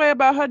same way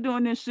about her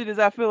doing this shit as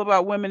I feel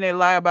about women that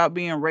lie about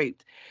being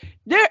raped.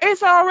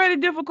 It's already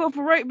difficult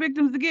for rape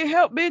victims to get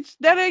help, bitch.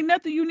 That ain't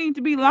nothing you need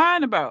to be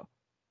lying about.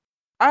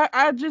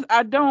 I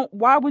don't,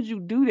 why would you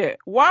do that?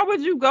 Why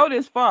would you go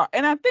this far?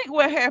 And I think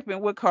what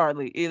happened with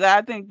Carly is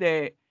I think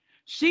that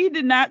she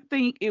did not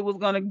think it was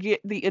going to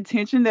get the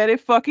attention that it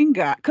fucking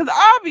got. Because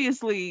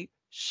obviously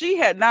she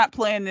had not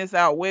planned this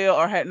out well,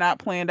 or had not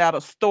planned out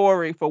a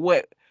story for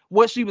what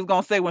she was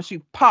going to say when she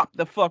popped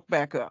the fuck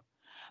back up.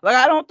 Like,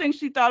 I don't think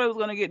she thought it was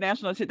going to get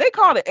national attention. They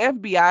called the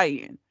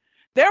FBI in.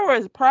 There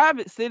was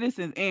private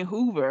citizens in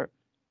Hoover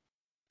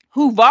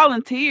who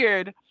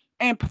volunteered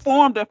and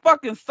performed a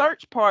fucking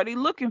search party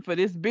looking for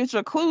this bitch,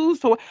 or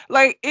clues to,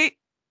 like, it.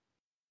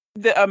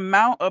 The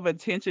amount of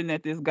attention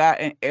that this got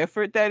and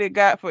effort that it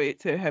got for it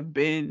to have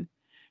been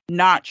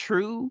not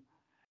true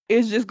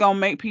is just gonna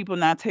make people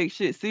not take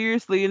shit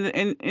seriously in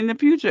the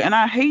future. And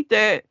I hate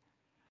that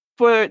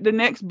for the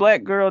next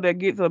black girl that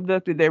gets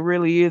abducted, that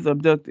really is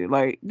abducted.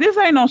 Like, this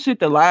ain't no shit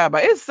to lie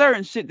about. It's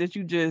certain shit that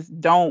you just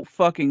don't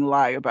fucking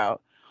lie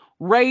about.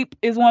 Rape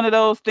is one of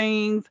those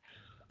things.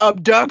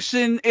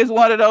 Abduction is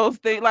one of those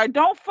things. Like,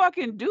 don't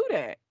fucking do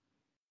that.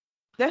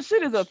 That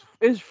shit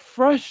is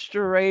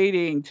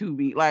frustrating to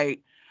me. Like,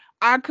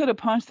 I could have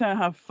punched her in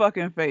her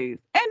fucking face.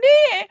 And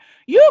then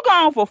you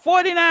gone for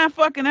 49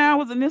 fucking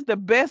hours, and this the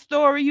best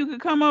story you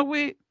could come up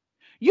with.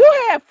 You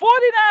had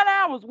 49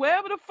 hours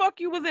wherever the fuck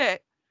you was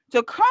at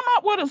to come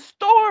up with a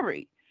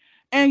story.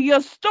 And your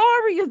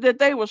story is that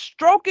they were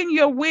stroking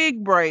your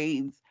wig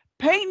braids,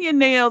 painting your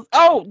nails.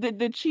 Oh, the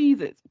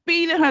Cheez-Its,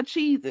 feeding her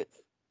Cheez-Its.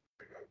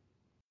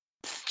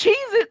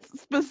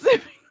 Cheez-Its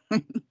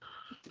specifically.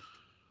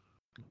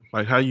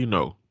 Like, how you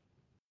know?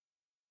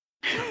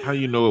 How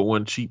you know it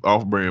wasn't cheap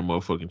off-brand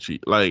motherfucking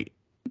cheap? Like,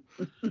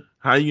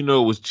 how you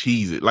know it was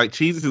Cheez-It? Like,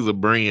 Cheez-It is a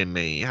brand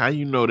name. How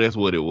you know that's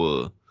what it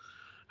was?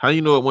 How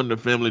you know it wasn't the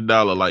Family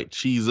Dollar, like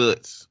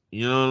Cheez-Its?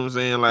 You know what I'm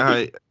saying?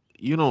 Like,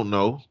 you don't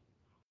know.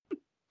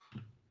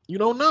 You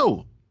don't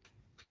know.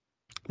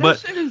 That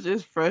shit is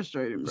just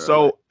frustrating, bro.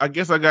 So I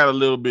guess I got a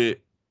little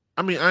bit.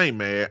 I mean, I ain't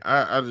mad.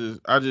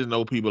 I just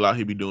know people out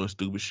here be doing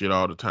stupid shit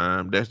all the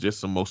time. That's just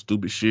some more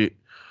stupid shit.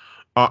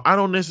 I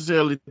don't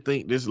necessarily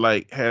think this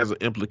like has an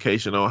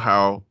implication on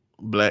how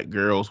black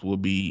girls will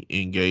be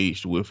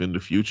engaged with in the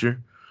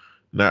future.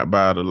 Not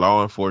by the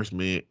law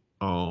enforcement.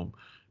 The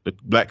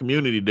black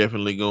community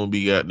definitely gonna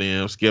be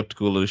goddamn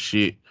skeptical of the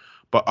shit.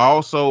 But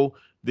also,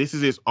 this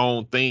is its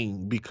own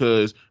thing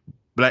because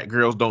black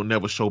girls don't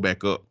never show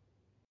back up.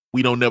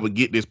 We don't never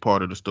get this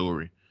part of the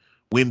story.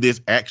 When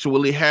this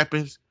actually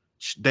happens,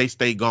 they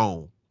stay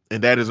gone.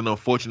 And that is an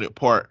unfortunate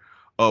part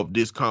of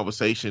this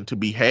conversation to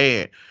be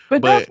had.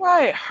 But that's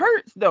why it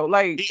hurts, though.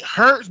 Like, it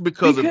hurts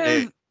because of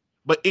that.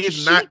 But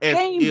it's not as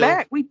came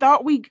back. We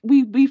thought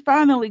we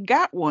finally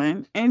got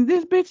one, and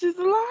this bitch is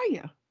a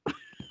liar.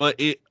 But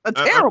a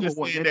terrible I'm just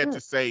saying that to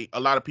say a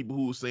lot of people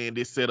who are saying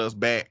this set us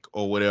back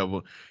or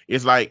whatever.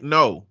 It's like,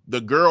 no,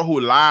 the girl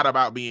who lied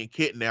about being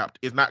kidnapped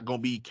is not going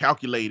to be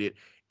calculated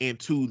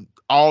into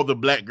all the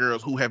black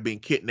girls who have been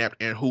kidnapped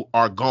and who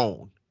are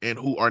gone and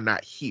who are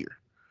not here.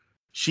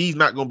 She's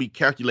not going to be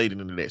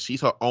calculated into that. She's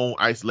her own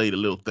isolated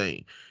little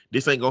thing.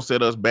 This ain't going to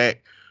set us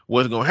back.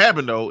 What's going to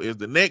happen, though, is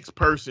the next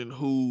person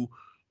who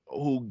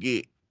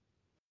get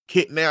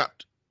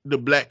kidnapped, the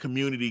black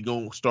community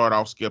going to start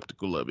off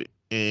skeptical of it.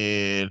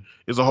 And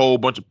there's a whole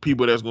bunch of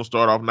people that's going to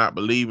start off not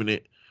believing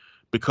it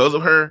because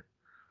of her.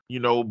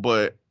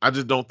 but I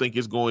just don't think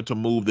it's going to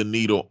move the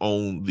needle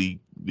on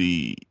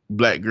the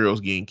black girls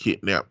getting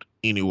kidnapped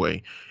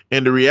anyway.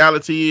 And the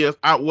reality is,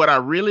 what I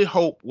really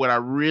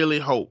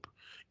hope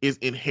is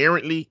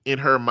inherently in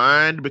her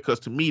mind, because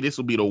to me this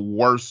will be the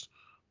worst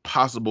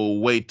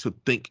possible way to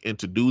think and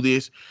to do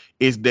this,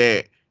 is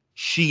that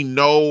she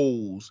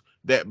knows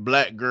that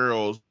black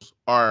girls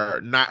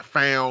are not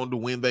found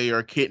when they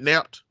are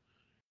kidnapped.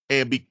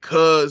 And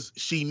because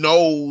she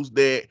knows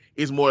that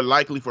it's more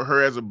likely for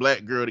her as a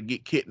black girl to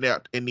get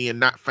kidnapped and then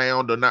not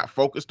found or not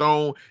focused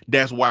on,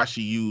 that's why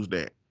she used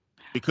that.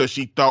 Because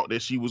she thought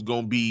that she was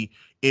going to be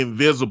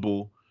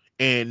invisible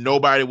and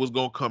nobody was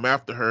going to come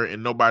after her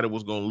and nobody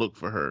was going to look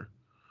for her.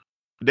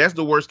 That's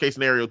the worst case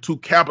scenario, to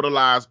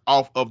capitalize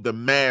off of the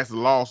mass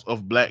loss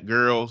of black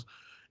girls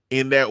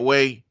in that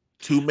way,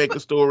 to make a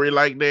story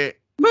like that.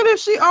 But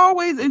if she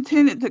always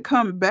intended to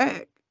come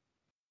back,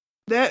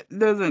 that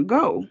doesn't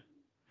go.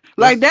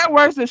 Like, that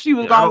works if she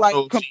was gonna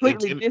like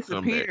completely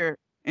disappear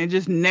and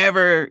just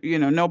never,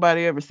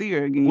 nobody ever see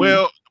her again.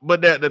 Well,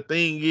 but the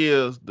thing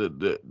is,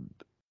 the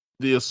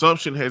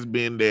assumption has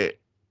been that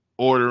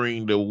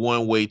ordering the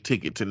one-way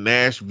ticket to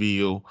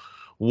Nashville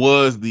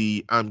was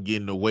I'm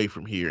getting away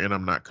from here and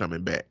I'm not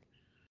coming back.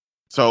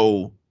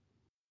 So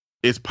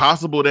it's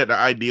possible that the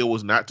idea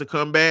was not to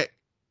come back.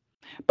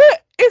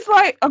 But it's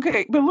like,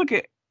 okay, but look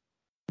at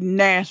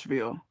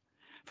Nashville.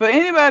 For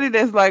anybody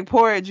that's like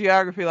poor at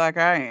geography like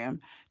I am,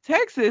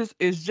 Texas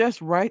is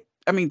just right.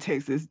 I mean,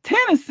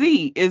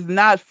 Tennessee is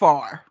not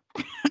far.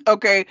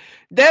 Okay,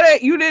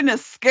 you didn't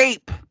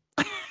escape.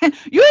 You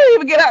didn't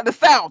even get out the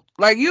South.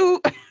 Like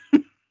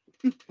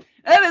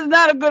that is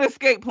not a good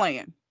escape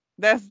plan.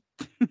 That's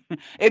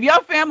if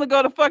your family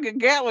go to fucking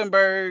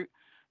Gatlinburg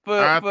for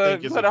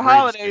the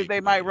holidays,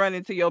 they might run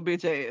into your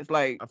bitch ass.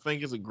 Like, I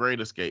think it's a great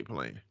escape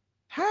plan.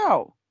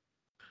 How?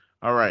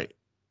 All right,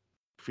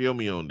 feel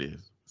me on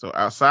this. So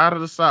outside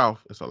of the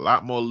South, it's a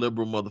lot more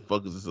liberal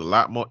motherfuckers. It's a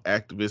lot more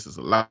activists. It's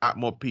a lot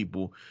more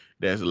people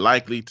that's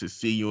likely to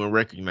see you and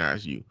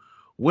recognize you.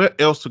 Where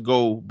else to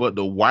go but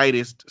the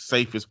whitest,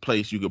 safest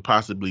place you could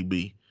possibly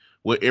be,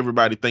 where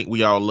everybody think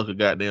we all look a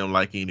goddamn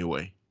like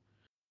anyway?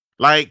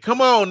 Like,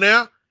 come on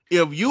now.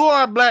 If you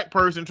are a black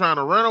person trying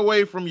to run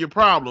away from your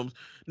problems,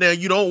 now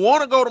you don't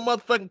want to go to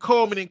motherfucking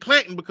Coleman and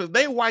Clanton because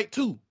they white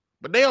too,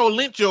 but they'll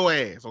lynch your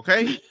ass,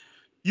 okay?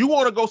 You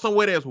want to go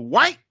somewhere that's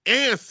white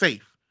and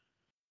safe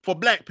for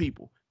black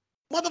people.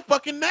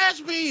 Motherfucking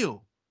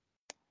Nashville.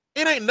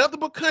 It ain't nothing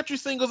but country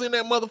singles in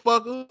that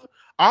motherfucker.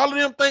 All of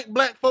them think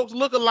black folks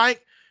look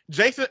alike.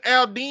 Jason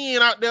Aldean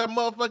out there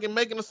motherfucking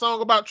making a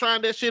song about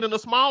trying that shit in a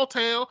small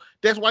town.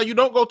 That's why you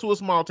don't go to a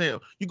small town.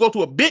 You go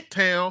to a big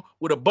town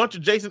with a bunch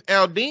of Jason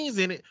Aldeans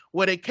in it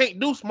where they can't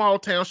do small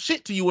town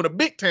shit to you in a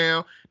big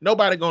town.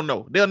 Nobody gonna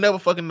know. They'll never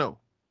fucking know.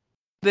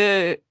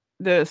 The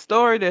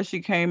story that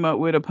she came up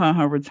with upon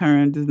her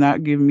return does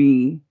not give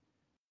me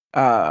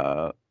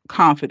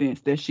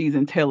confidence that she's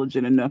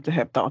intelligent enough to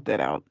have thought that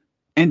out.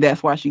 And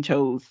that's why she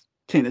chose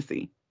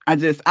Tennessee.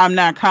 I'm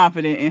not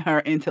confident in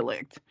her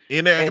intellect.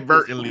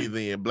 Inadvertently,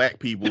 then, black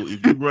people,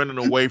 if you're running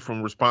away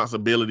from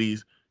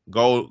responsibilities,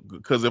 go,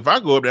 because if I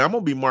go up there, I'm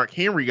gonna be Mark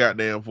Henry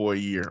goddamn for a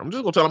year. I'm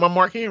just gonna tell them I'm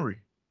Mark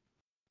Henry.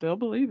 They'll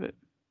believe it.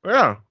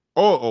 Yeah.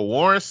 Or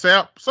Warren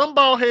Sapp, some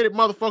bald-headed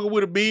motherfucker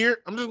with a beard.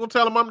 I'm just gonna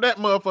tell them I'm that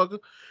motherfucker,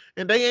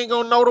 and they ain't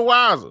gonna know the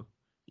wiser.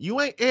 You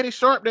ain't Eddie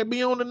Sharp that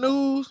be on the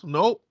news.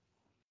 Nope.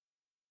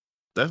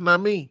 That's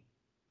not me.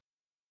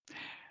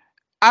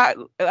 I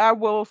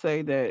will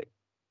say that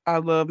I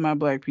love my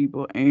black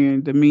people,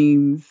 and the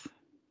memes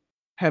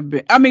have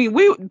been. I mean,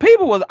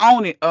 people was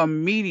on it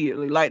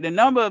immediately. Like, the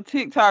number of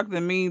TikToks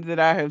and memes that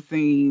I have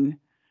seen.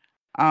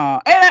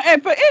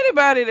 And for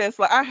anybody that's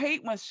like, I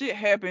hate when shit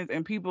happens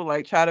and people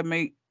like try to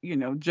make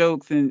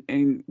jokes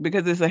and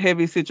because it's a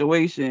heavy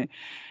situation.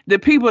 The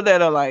people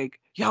that are like,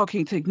 y'all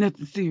can't take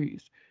nothing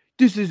serious.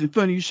 This isn't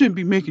funny. You shouldn't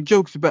be making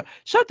jokes about.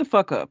 Shut the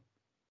fuck up.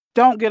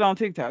 Don't get on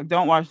TikTok.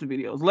 Don't watch the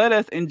videos. Let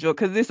us enjoy,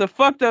 because it's a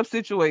fucked up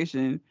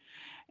situation.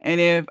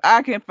 And if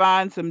I can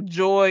find some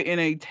joy in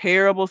a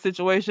terrible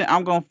situation,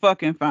 I'm gonna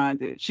fucking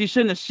find it. She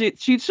shouldn't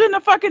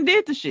have fucking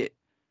did the shit.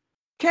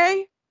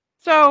 Okay?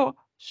 So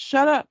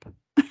shut up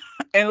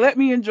and let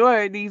me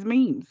enjoy these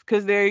memes,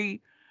 because they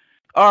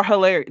are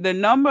hilarious. The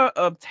number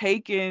of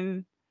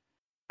taken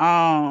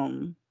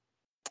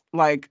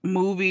like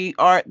movie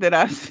art that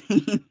I've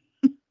seen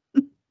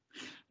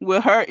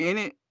with her in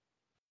it,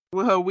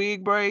 with her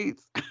wig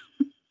braids,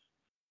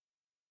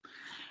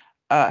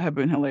 have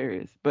been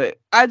hilarious. But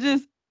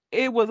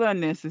it was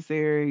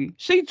unnecessary.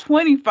 She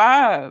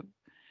 25.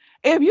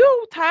 If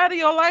you tired of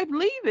your life,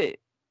 leave it.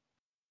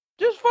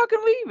 Just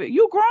fucking leave it.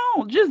 You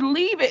grown. Just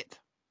leave it.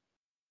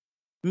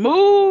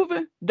 Move.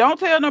 Don't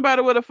tell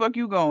nobody where the fuck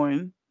you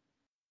going,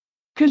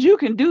 because you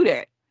can do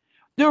that.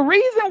 The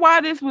reason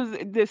why this was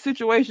the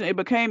situation it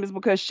became is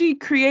because she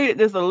created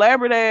this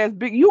elaborate ass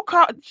big.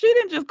 She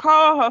didn't just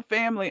call her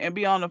family and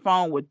be on the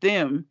phone with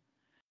them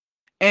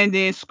and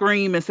then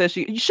scream and say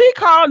she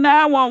called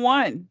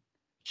 911.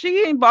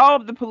 She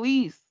involved the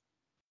police.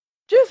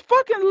 Just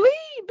fucking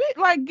leave, bitch.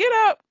 Like, get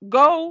up,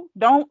 go.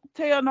 Don't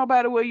tell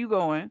nobody where you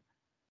going.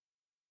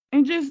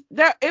 And just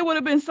that, it would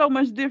have been so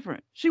much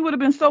different. She would have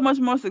been so much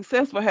more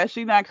successful had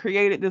she not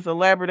created this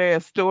elaborate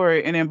ass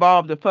story and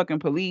involved the fucking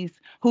police,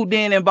 who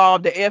then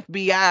involved the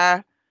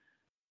FBI.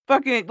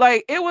 Fucking,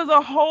 like, it was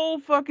a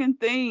whole fucking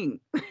thing.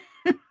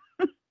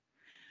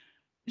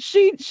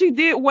 She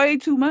did way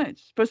too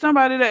much for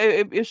somebody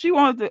that if she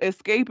wanted to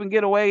escape and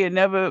get away and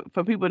never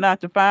for people not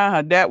to find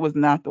her, that was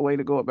not the way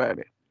to go about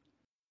it.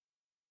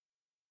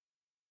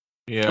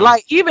 Yeah.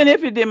 Like, even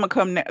if it didn't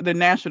become the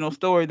national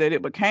story that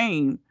it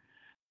became,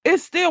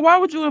 it's still, why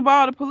would you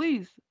involve the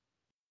police?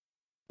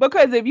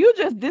 Because if you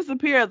just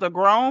disappear as a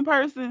grown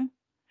person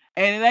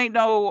and it ain't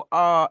no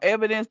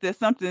evidence that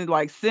something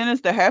like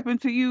sinister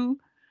happened to you,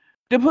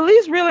 the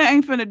police really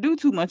ain't finna do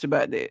too much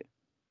about that.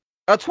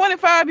 A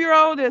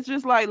 25-year-old that's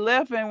just like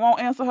left and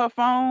won't answer her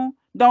phone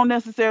don't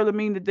necessarily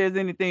mean that there's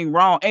anything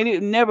wrong. And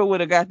it never would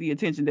have got the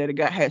attention that it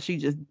got had she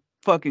just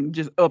fucking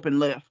just up and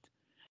left.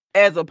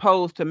 As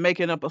opposed to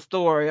making up a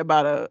story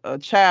about a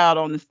child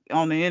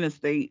on the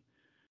interstate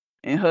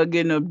and her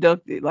getting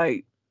abducted.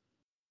 Like,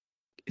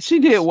 she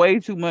did way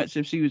too much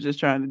if she was just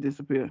trying to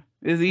disappear.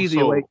 It's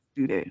easier way to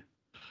do that.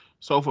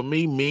 So for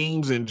me,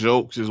 memes and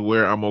jokes is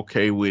where I'm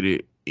okay with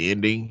it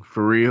ending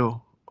for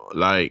real.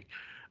 Like,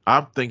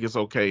 I think it's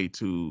okay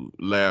to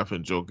laugh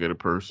and joke at a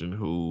person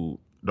who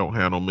don't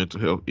have no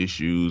mental health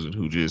issues and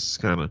who just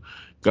kind of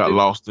got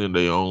lost in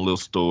their own little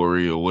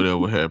story or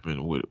whatever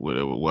happened with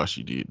whatever why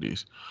she did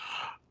this.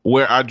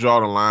 Where I draw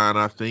the line,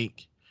 I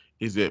think,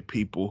 is that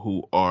people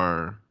who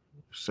are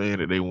saying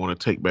that they want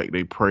to take back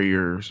their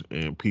prayers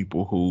and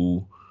people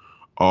who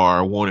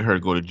are wanting her to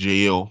go to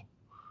jail,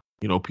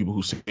 you know, people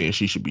who saying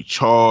she should be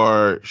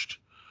charged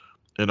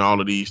and all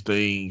of these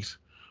things.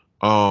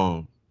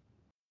 I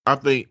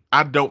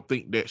don't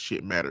think that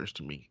shit matters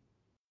to me.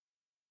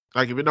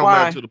 Like, if it don't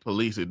matter to the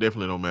police, it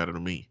definitely don't matter to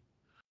me.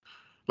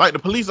 Like, the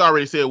police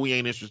already said we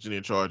ain't interested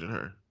in charging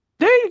her.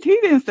 He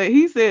didn't say.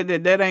 He said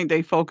that ain't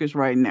their focus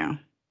right now.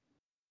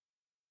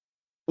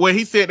 Well,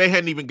 he said they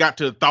hadn't even got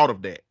to the thought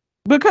of that.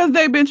 Because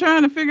they've been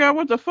trying to figure out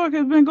what the fuck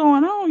has been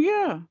going on,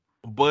 yeah.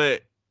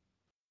 But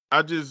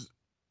I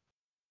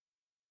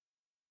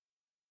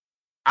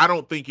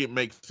don't think it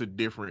makes a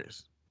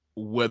difference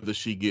whether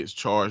she gets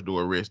charged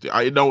or arrested.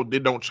 It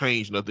don't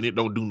change nothing. It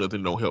don't do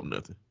nothing. Don't help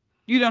nothing.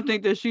 You don't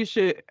think that she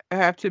should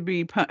have to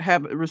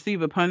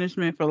receive a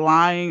punishment for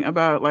lying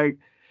about, like,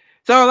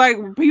 so like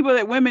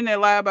women that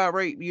lie about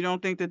rape, you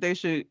don't think that they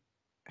should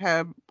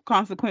have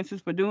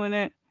consequences for doing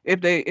that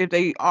if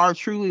they are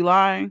truly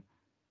lying?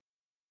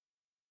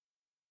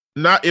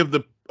 Not if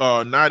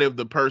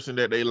the person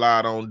that they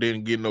lied on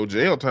didn't get no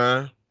jail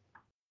time.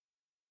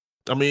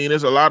 I mean,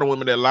 there's a lot of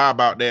women that lie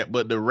about that,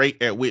 but the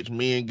rate at which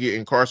men get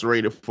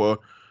incarcerated for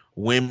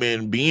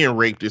women being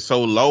raped is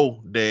so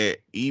low that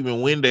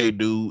even when they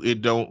do,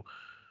 it don't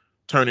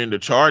turn into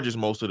charges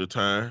most of the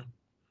time.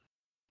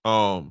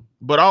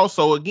 But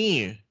also,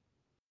 again,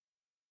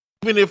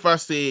 even if I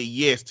said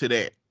yes to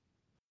that,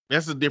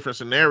 that's a different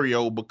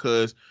scenario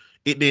because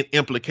it didn't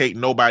implicate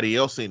nobody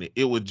else in it.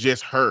 It was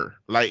just her.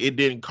 Like, it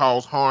didn't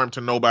cause harm to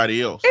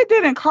nobody else. It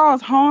didn't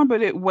cause harm,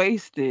 but it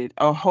wasted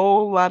a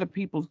whole lot of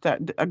people's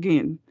time.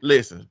 Again,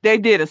 listen, they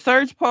did a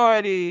search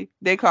party.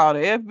 They called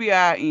the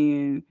FBI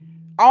in.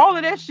 All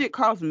of that shit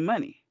costs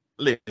money.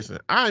 Listen,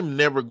 I'm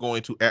never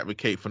going to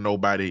advocate for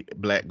nobody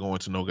black going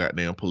to no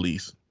goddamn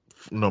police.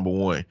 Number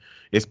one,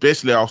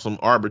 especially off some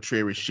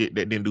arbitrary shit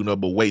that didn't do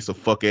nothing but waste a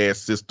fuck ass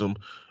system,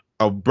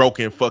 a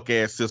broken fuck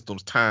ass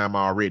system's time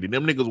already.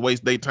 Them niggas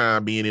waste their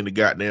time being in the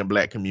goddamn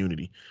black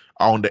community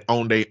on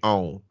their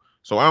own.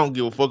 So I don't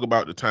give a fuck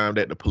about the time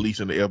that the police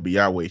and the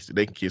FBI wasted.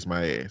 They can kiss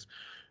my ass.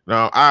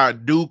 Now, I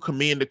do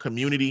commend the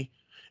community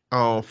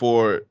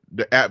for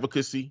the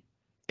advocacy,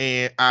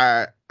 and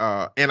I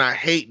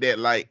hate that,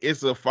 like,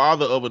 it's a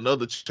father of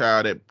another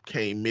child that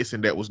came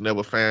missing that was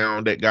never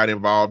found that got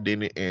involved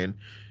in it and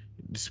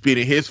spit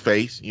in his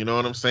face. You know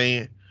what I'm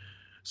saying?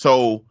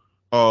 So,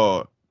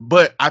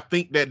 but I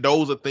think that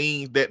those are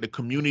things that the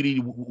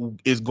community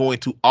is going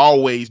to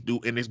always do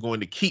and is going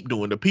to keep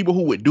doing. The people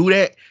who would do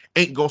that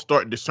ain't going to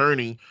start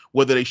discerning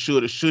whether they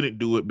should or shouldn't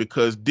do it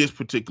because this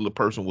particular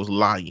person was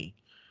lying.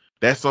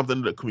 That's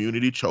something the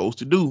community chose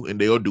to do,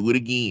 and they'll do it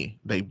again.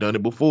 They've done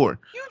it before.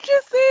 You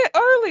just said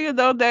earlier,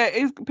 though, that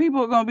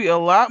people are going to be a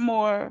lot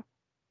more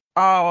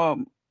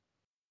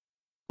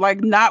like,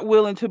 not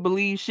willing to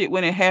believe shit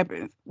when it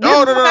happens.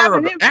 No. The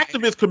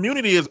activist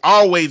community is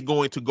always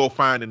going to go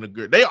find in the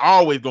good. They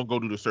always gonna go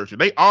do the searching.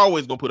 They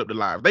always gonna put up the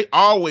lives. They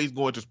always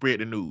going to spread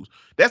the news.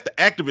 That's the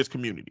activist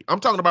community. I'm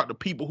talking about the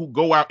people who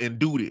go out and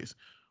do this.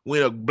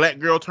 When a black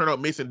girl turn up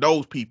missing,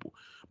 those people.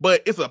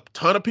 But it's a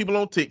ton of people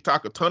on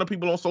TikTok, a ton of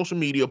people on social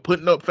media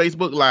putting up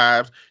Facebook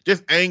lives,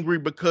 just angry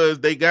because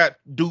they got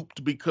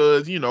duped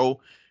because, you know,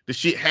 the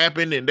shit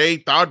happened and they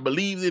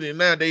believed it, and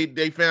now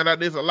they found out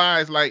there's a lie.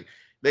 It's like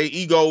their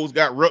egos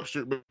got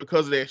ruptured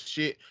because of that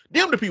shit.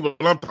 Them the people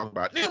I'm talking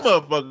about. Them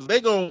motherfuckers,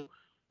 they gon'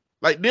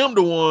 like them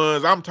the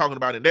ones I'm talking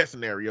about in that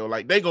scenario.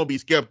 Like, they gonna be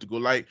skeptical.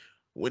 Like,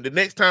 When the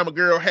next time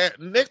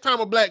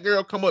a black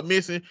girl come up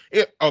missing,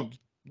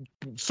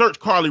 search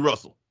Carly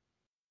Russell.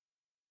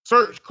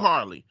 Search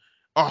Carly.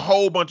 A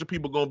whole bunch of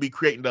people gonna be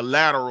creating the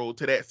lateral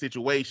to that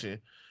situation.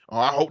 Oh,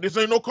 I hope this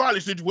ain't no Carly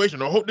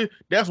situation. I hope this.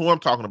 That's what I'm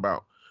talking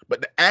about.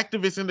 But the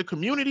activists in the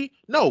community,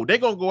 no, they're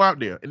gonna go out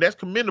there, and that's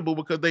commendable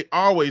because they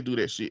always do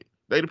that shit.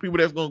 They the people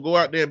that's gonna go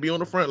out there and be on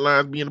the front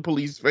lines, be in the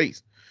police's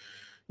face,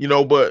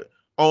 But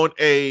on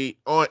a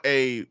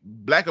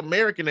Black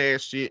American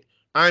ass shit,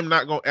 I'm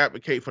not gonna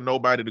advocate for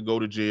nobody to go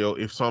to jail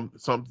if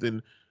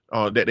something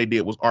that they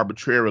did was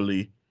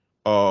arbitrary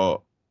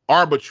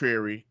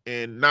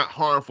and not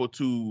harmful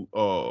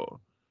to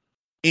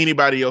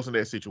anybody else in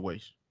that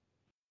situation.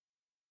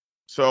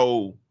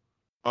 So,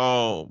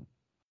 but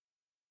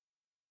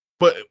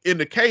in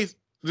the case,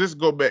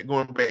 going back,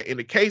 in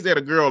the case that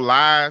a girl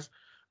lies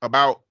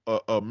about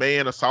a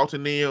man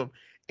assaulting them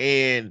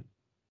and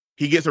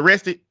he gets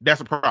arrested,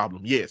 that's a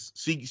problem. Yes,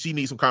 she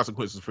needs some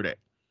consequences for that.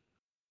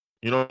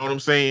 You know what I'm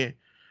saying?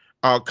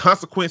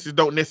 Consequences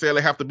don't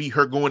necessarily have to be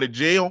her going to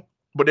jail,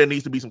 but there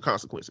needs to be some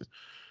consequences.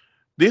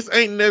 This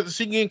ain't necessarily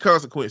she getting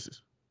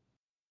consequences.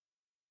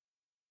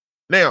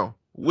 Now,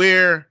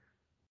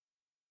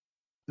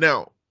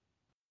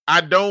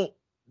 I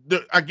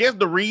guess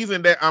the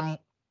reason that I'm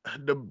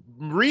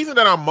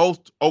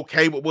most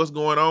okay with what's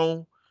going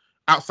on,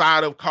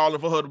 outside of calling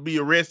for her to be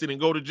arrested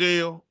and go to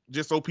jail,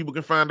 just so people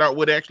can find out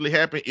what actually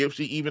happened, if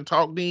she even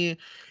talked in,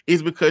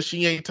 is because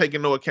she ain't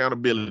taking no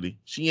accountability.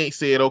 She ain't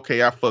said,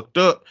 okay, I fucked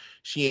up.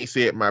 She ain't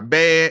said my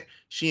bad.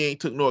 She ain't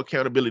took no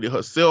accountability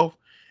herself.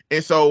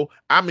 And so,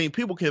 I mean,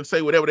 people can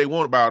say whatever they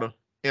want about her,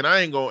 and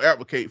I ain't gonna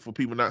advocate for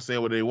people not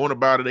saying what they want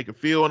about her. They can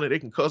feel on it. They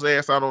can cuss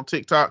ass out on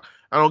TikTok.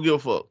 I don't give a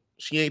fuck.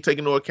 She ain't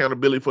taking no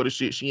accountability for the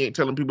shit. She ain't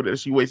telling people that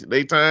she wasted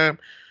their time.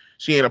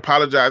 She ain't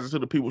apologizing to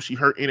the people she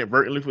hurt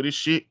inadvertently for this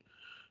shit.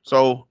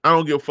 So I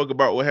don't give a fuck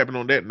about what happened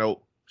on that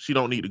note. She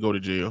don't need to go to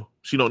jail.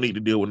 She don't need to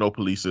deal with no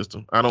police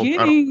system.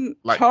 Getting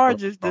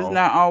charges does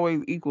not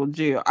always equal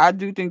jail. I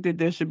do think that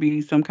there should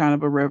be some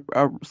kind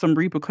of some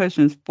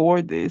repercussions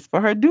for this,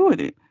 for her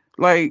doing it.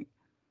 Like,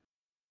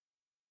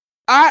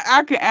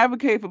 I can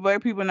advocate for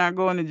Black people not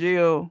going to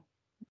jail,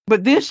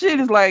 but this shit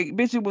is like,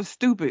 bitch, it was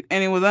stupid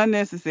and it was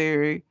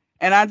unnecessary,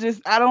 and I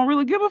don't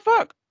really give a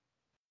fuck.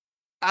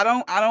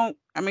 I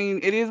mean,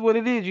 it is what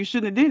it is. You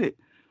shouldn't have did it.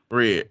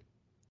 Red.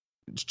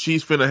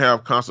 She's finna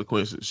have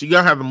consequences. She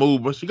gotta have to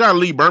move, but she gotta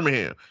leave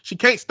Birmingham. She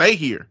can't stay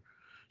here.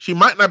 She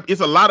might not.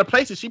 It's a lot of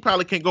places she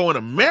probably can't go in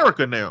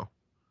America now.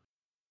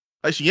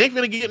 Like, she ain't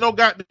finna get no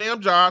goddamn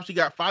job. She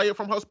got fired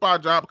from her spa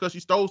job because she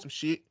stole some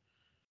shit.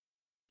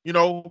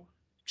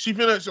 She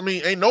finna. I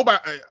mean, ain't nobody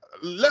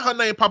let her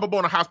name pop up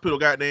on a hospital.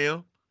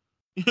 Goddamn.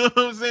 You know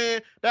what I'm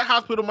saying? That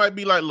hospital might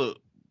be like, look,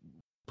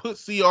 put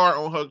CR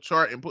on her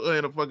chart and put her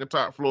in the fucking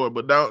top floor,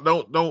 but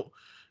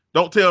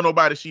don't tell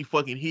nobody she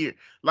fucking here.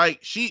 Like,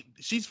 she's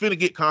finna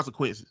get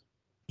consequences.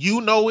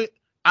 You know it.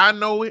 I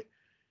know it.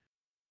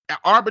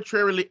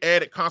 Arbitrarily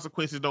added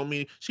consequences don't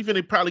mean she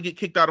finna probably get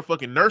kicked out of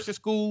fucking nursing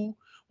school.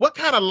 What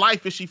kind of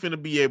life is she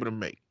finna be able to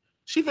make?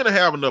 She finna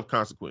have enough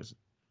consequences.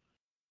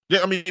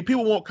 I mean,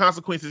 people want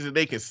consequences that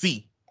they can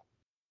see.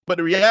 But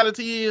the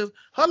reality is,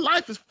 her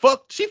life is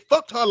fucked. She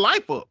fucked her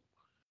life up.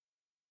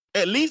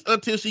 At least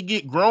until she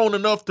get grown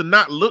enough to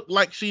not look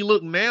like she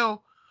look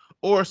now,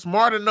 or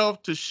smart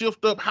enough to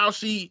shift up how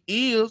she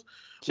is.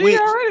 She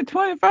already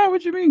 25.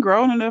 What you mean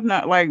grown enough?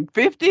 Not like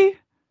 50?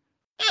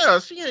 Yeah,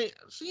 she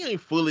ain't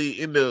fully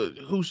into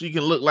who she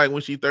can look like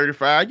when she's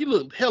 35. You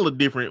look hella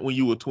different when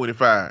you were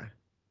 25.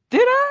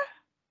 Did I?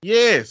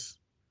 Yes.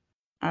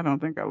 I don't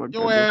think I looked.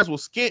 Your ass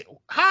was skin.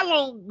 How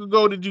long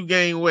ago did you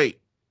gain weight?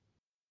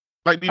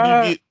 Like, did you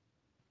get?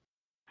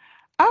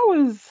 I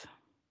was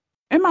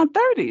in my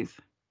 30s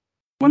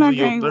when I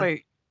gained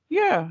weight.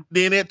 Yeah.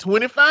 Then at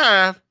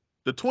 25,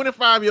 the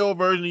 25-year-old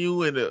version of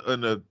you and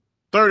the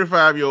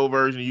 35-year-old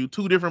version of you,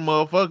 two different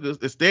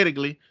motherfuckers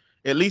aesthetically,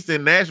 at least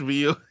in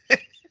Nashville.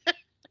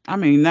 I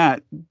mean,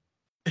 not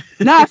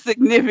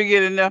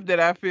significant enough that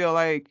I feel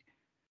like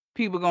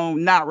people gonna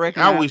not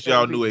recognize. I wish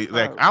y'all knew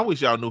exactly. I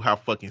wish y'all knew how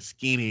fucking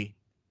skinny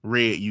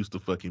Red used to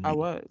fucking be. I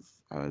was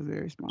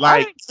very small. Like,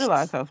 I didn't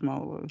realize how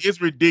small it was.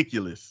 It's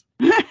ridiculous.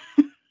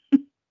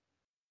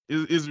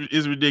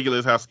 It's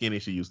ridiculous how skinny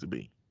she used to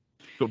be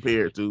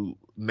compared to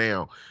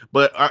now.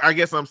 But I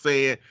guess I'm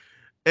saying,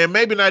 and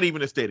maybe not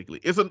even aesthetically,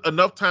 it's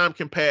enough time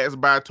can pass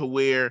by to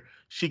where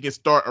she can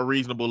start a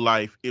reasonable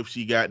life if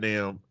she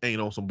goddamn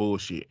ain't on some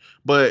bullshit.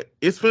 But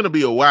it's finna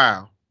be a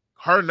while.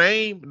 Her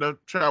name done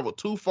traveled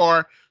too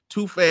far,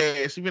 too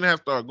fast. She finna have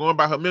to start going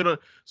by her middle.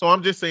 So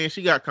I'm just saying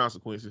she got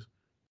consequences.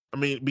 I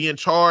mean, being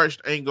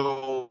charged and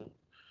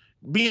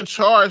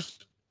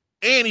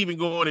even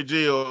going to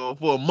jail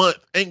for a month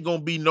ain't gonna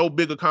be no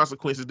bigger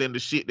consequences than the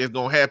shit that's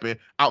gonna happen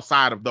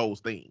outside of those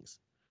things.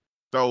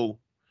 So,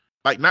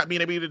 like, not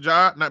being able to get a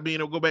job, not being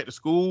able to go back to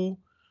school,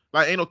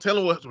 like, ain't no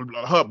telling what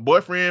her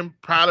boyfriend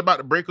probably about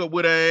to break up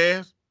with her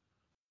ass.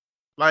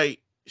 Like,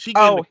 he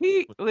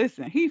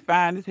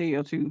fine as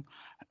hell too.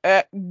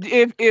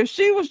 if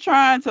she was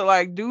trying to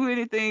like do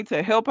anything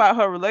to help out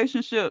her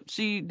relationship,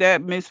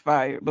 that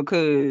misfired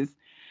because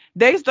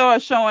they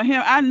started showing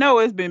him. I know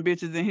it's been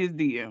bitches in his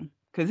DM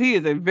because he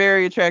is a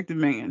very attractive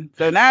man.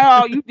 So now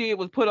all you did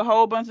was put a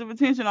whole bunch of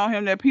attention on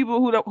him that people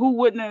who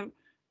wouldn't have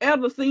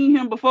ever seen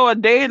him before a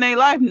day in their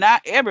life.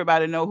 Not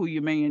everybody know who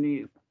your man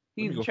is.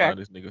 He's Let me go find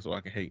this nigga so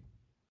I can hate.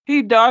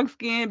 He dark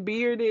skinned,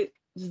 bearded,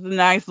 just a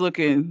nice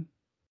looking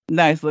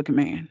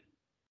man.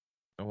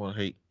 I want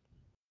to hate.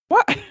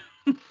 What?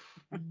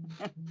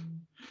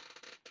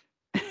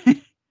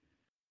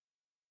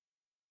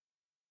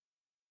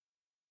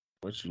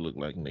 What you look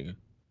like, nigga?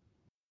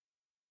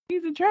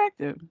 He's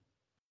attractive.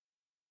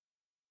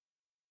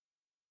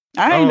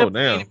 I ain't never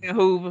seen him in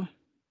Hoover.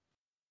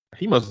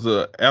 He must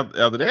have,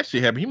 after that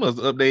shit happened, he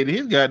must have updated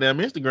his goddamn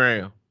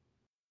Instagram.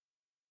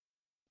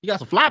 He got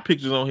some fly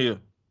pictures on here.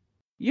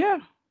 Yeah.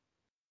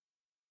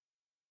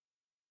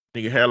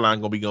 Nigga hairline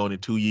gonna be gone in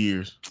 2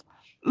 years.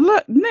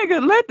 Look,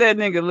 nigga, let that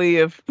nigga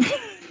live.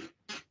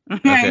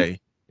 Okay.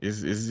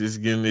 It's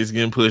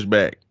getting pushed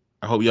back.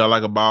 I hope y'all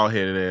like a bald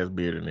headed ass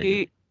bearded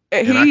nigga.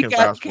 He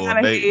got kind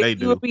of they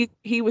do.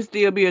 He would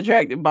still be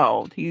attractive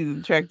bald. He's an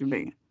attractive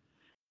man.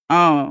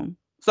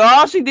 So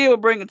all she did was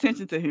bring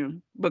attention to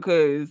him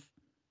because,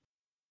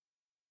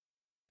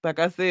 like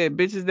I said,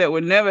 bitches that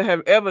would never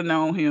have ever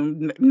known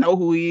him know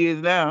who he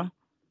is now.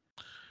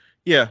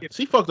 Yeah,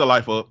 she fucked her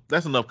life up.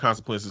 That's enough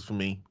consequences for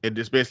me, and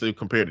especially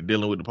compared to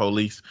dealing with the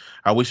police.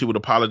 I wish she would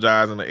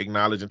apologize and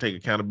acknowledge and take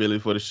accountability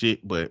for the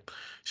shit, but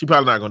she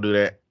probably not gonna do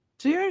that.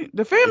 She ain't.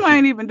 The family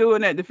ain't even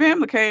doing that. The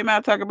family came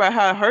out talking about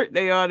how hurt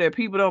they are that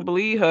people don't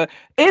believe her.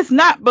 It's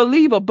not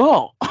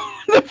believable.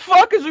 The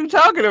fuck is you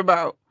talking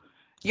about?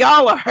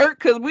 Y'all are hurt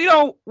because we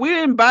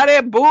didn't buy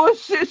that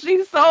bullshit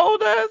she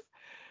sold us.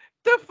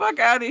 The fuck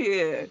out of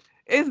here.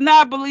 It's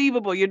not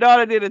believable. Your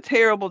daughter did a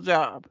terrible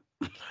job.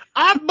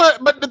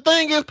 But the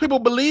thing is, people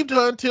believed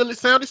her until it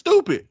sounded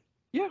stupid.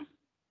 Yeah.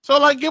 So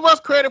like, give us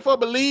credit for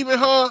believing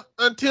her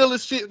until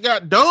this shit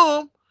got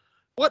dumb.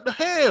 What the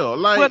hell?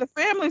 Like, well, the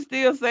family's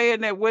still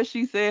saying that what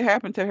she said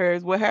happened to her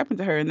is what happened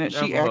to her, and that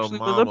she actually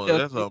was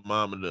abducted. That's her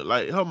mama.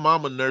 Like, her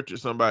mama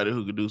nurtured somebody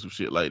who could do some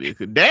shit like this.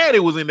 Cause Daddy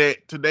was in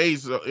that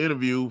today's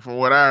interview, from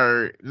what I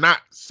heard, not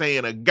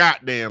saying a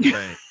goddamn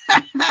thing.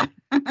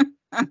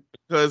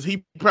 Because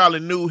he probably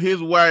knew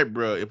his wife,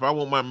 bro. If I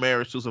want my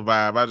marriage to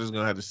survive, I just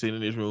gonna have to sit in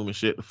this room and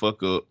shut the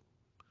fuck up.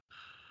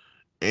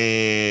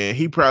 And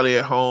he probably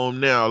at home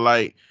now,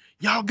 like,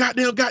 y'all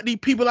goddamn got these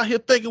people out here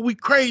thinking we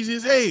crazy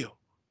as hell.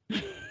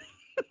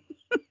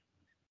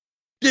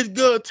 This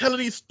girl telling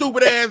these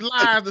stupid ass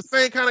lies, the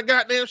same kind of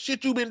goddamn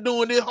shit you been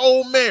doing this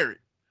whole marriage.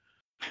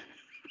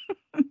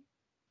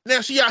 Now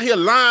she out here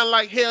lying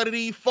like hell to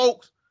these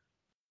folks,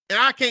 and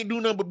I can't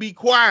do nothing but be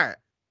quiet.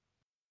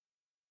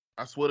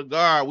 I swear to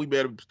God, we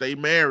better stay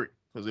married.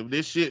 Because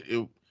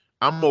if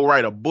I'm gonna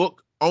write a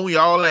book on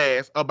y'all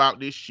ass about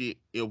this shit.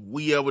 If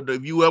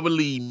you ever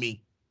leave me,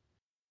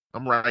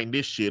 I'm writing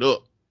this shit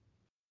up.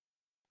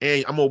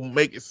 And I'm gonna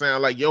make it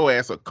sound like your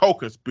ass a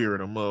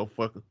co-conspirator,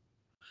 motherfucker.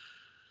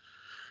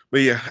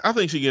 But yeah, I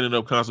think she getting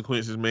enough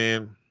consequences,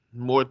 man.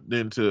 More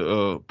than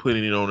to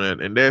putting it on that.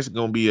 And that's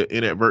gonna be an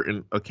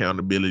inadvertent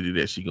accountability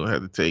that she gonna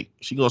have to take.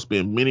 She gonna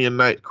spend many a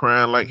night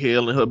crying like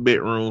hell in her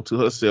bedroom to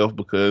herself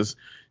because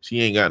she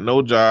ain't got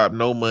no job,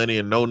 no money,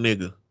 and no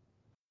nigga.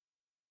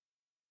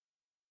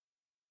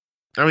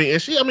 I mean,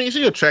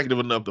 she attractive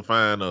enough to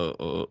find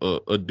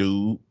a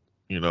dude,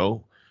 you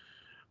know.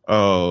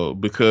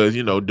 Because,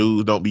 you know,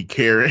 dudes don't be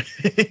caring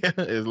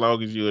as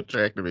long as you're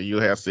attractive and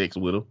you'll have sex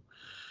with them.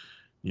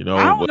 You know,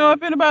 I don't know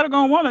if anybody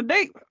gonna want to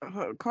date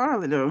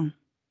Carly though.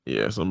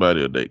 Yeah,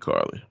 somebody will date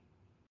Carly.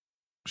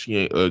 She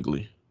ain't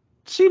ugly.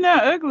 She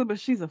not ugly, but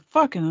she's a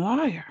fucking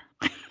liar.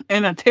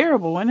 And a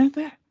terrible one at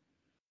that.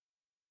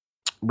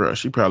 Bruh,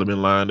 she probably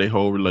been lying their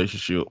whole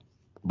relationship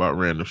about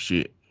random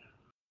shit.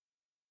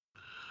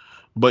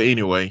 But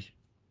anyway,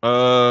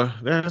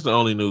 that's the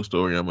only news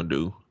story I'm gonna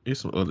do. There's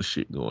some other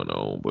shit going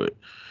on, but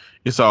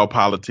it's all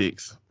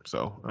politics,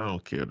 so I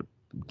don't care to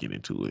get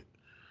into it.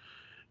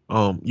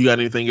 You got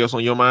anything else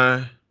on your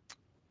mind?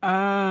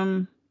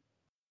 No,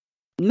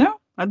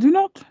 I do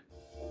not.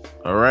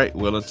 All right.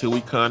 Well, until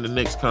we come to the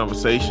next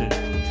conversation,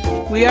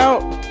 we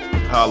out.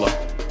 Holla.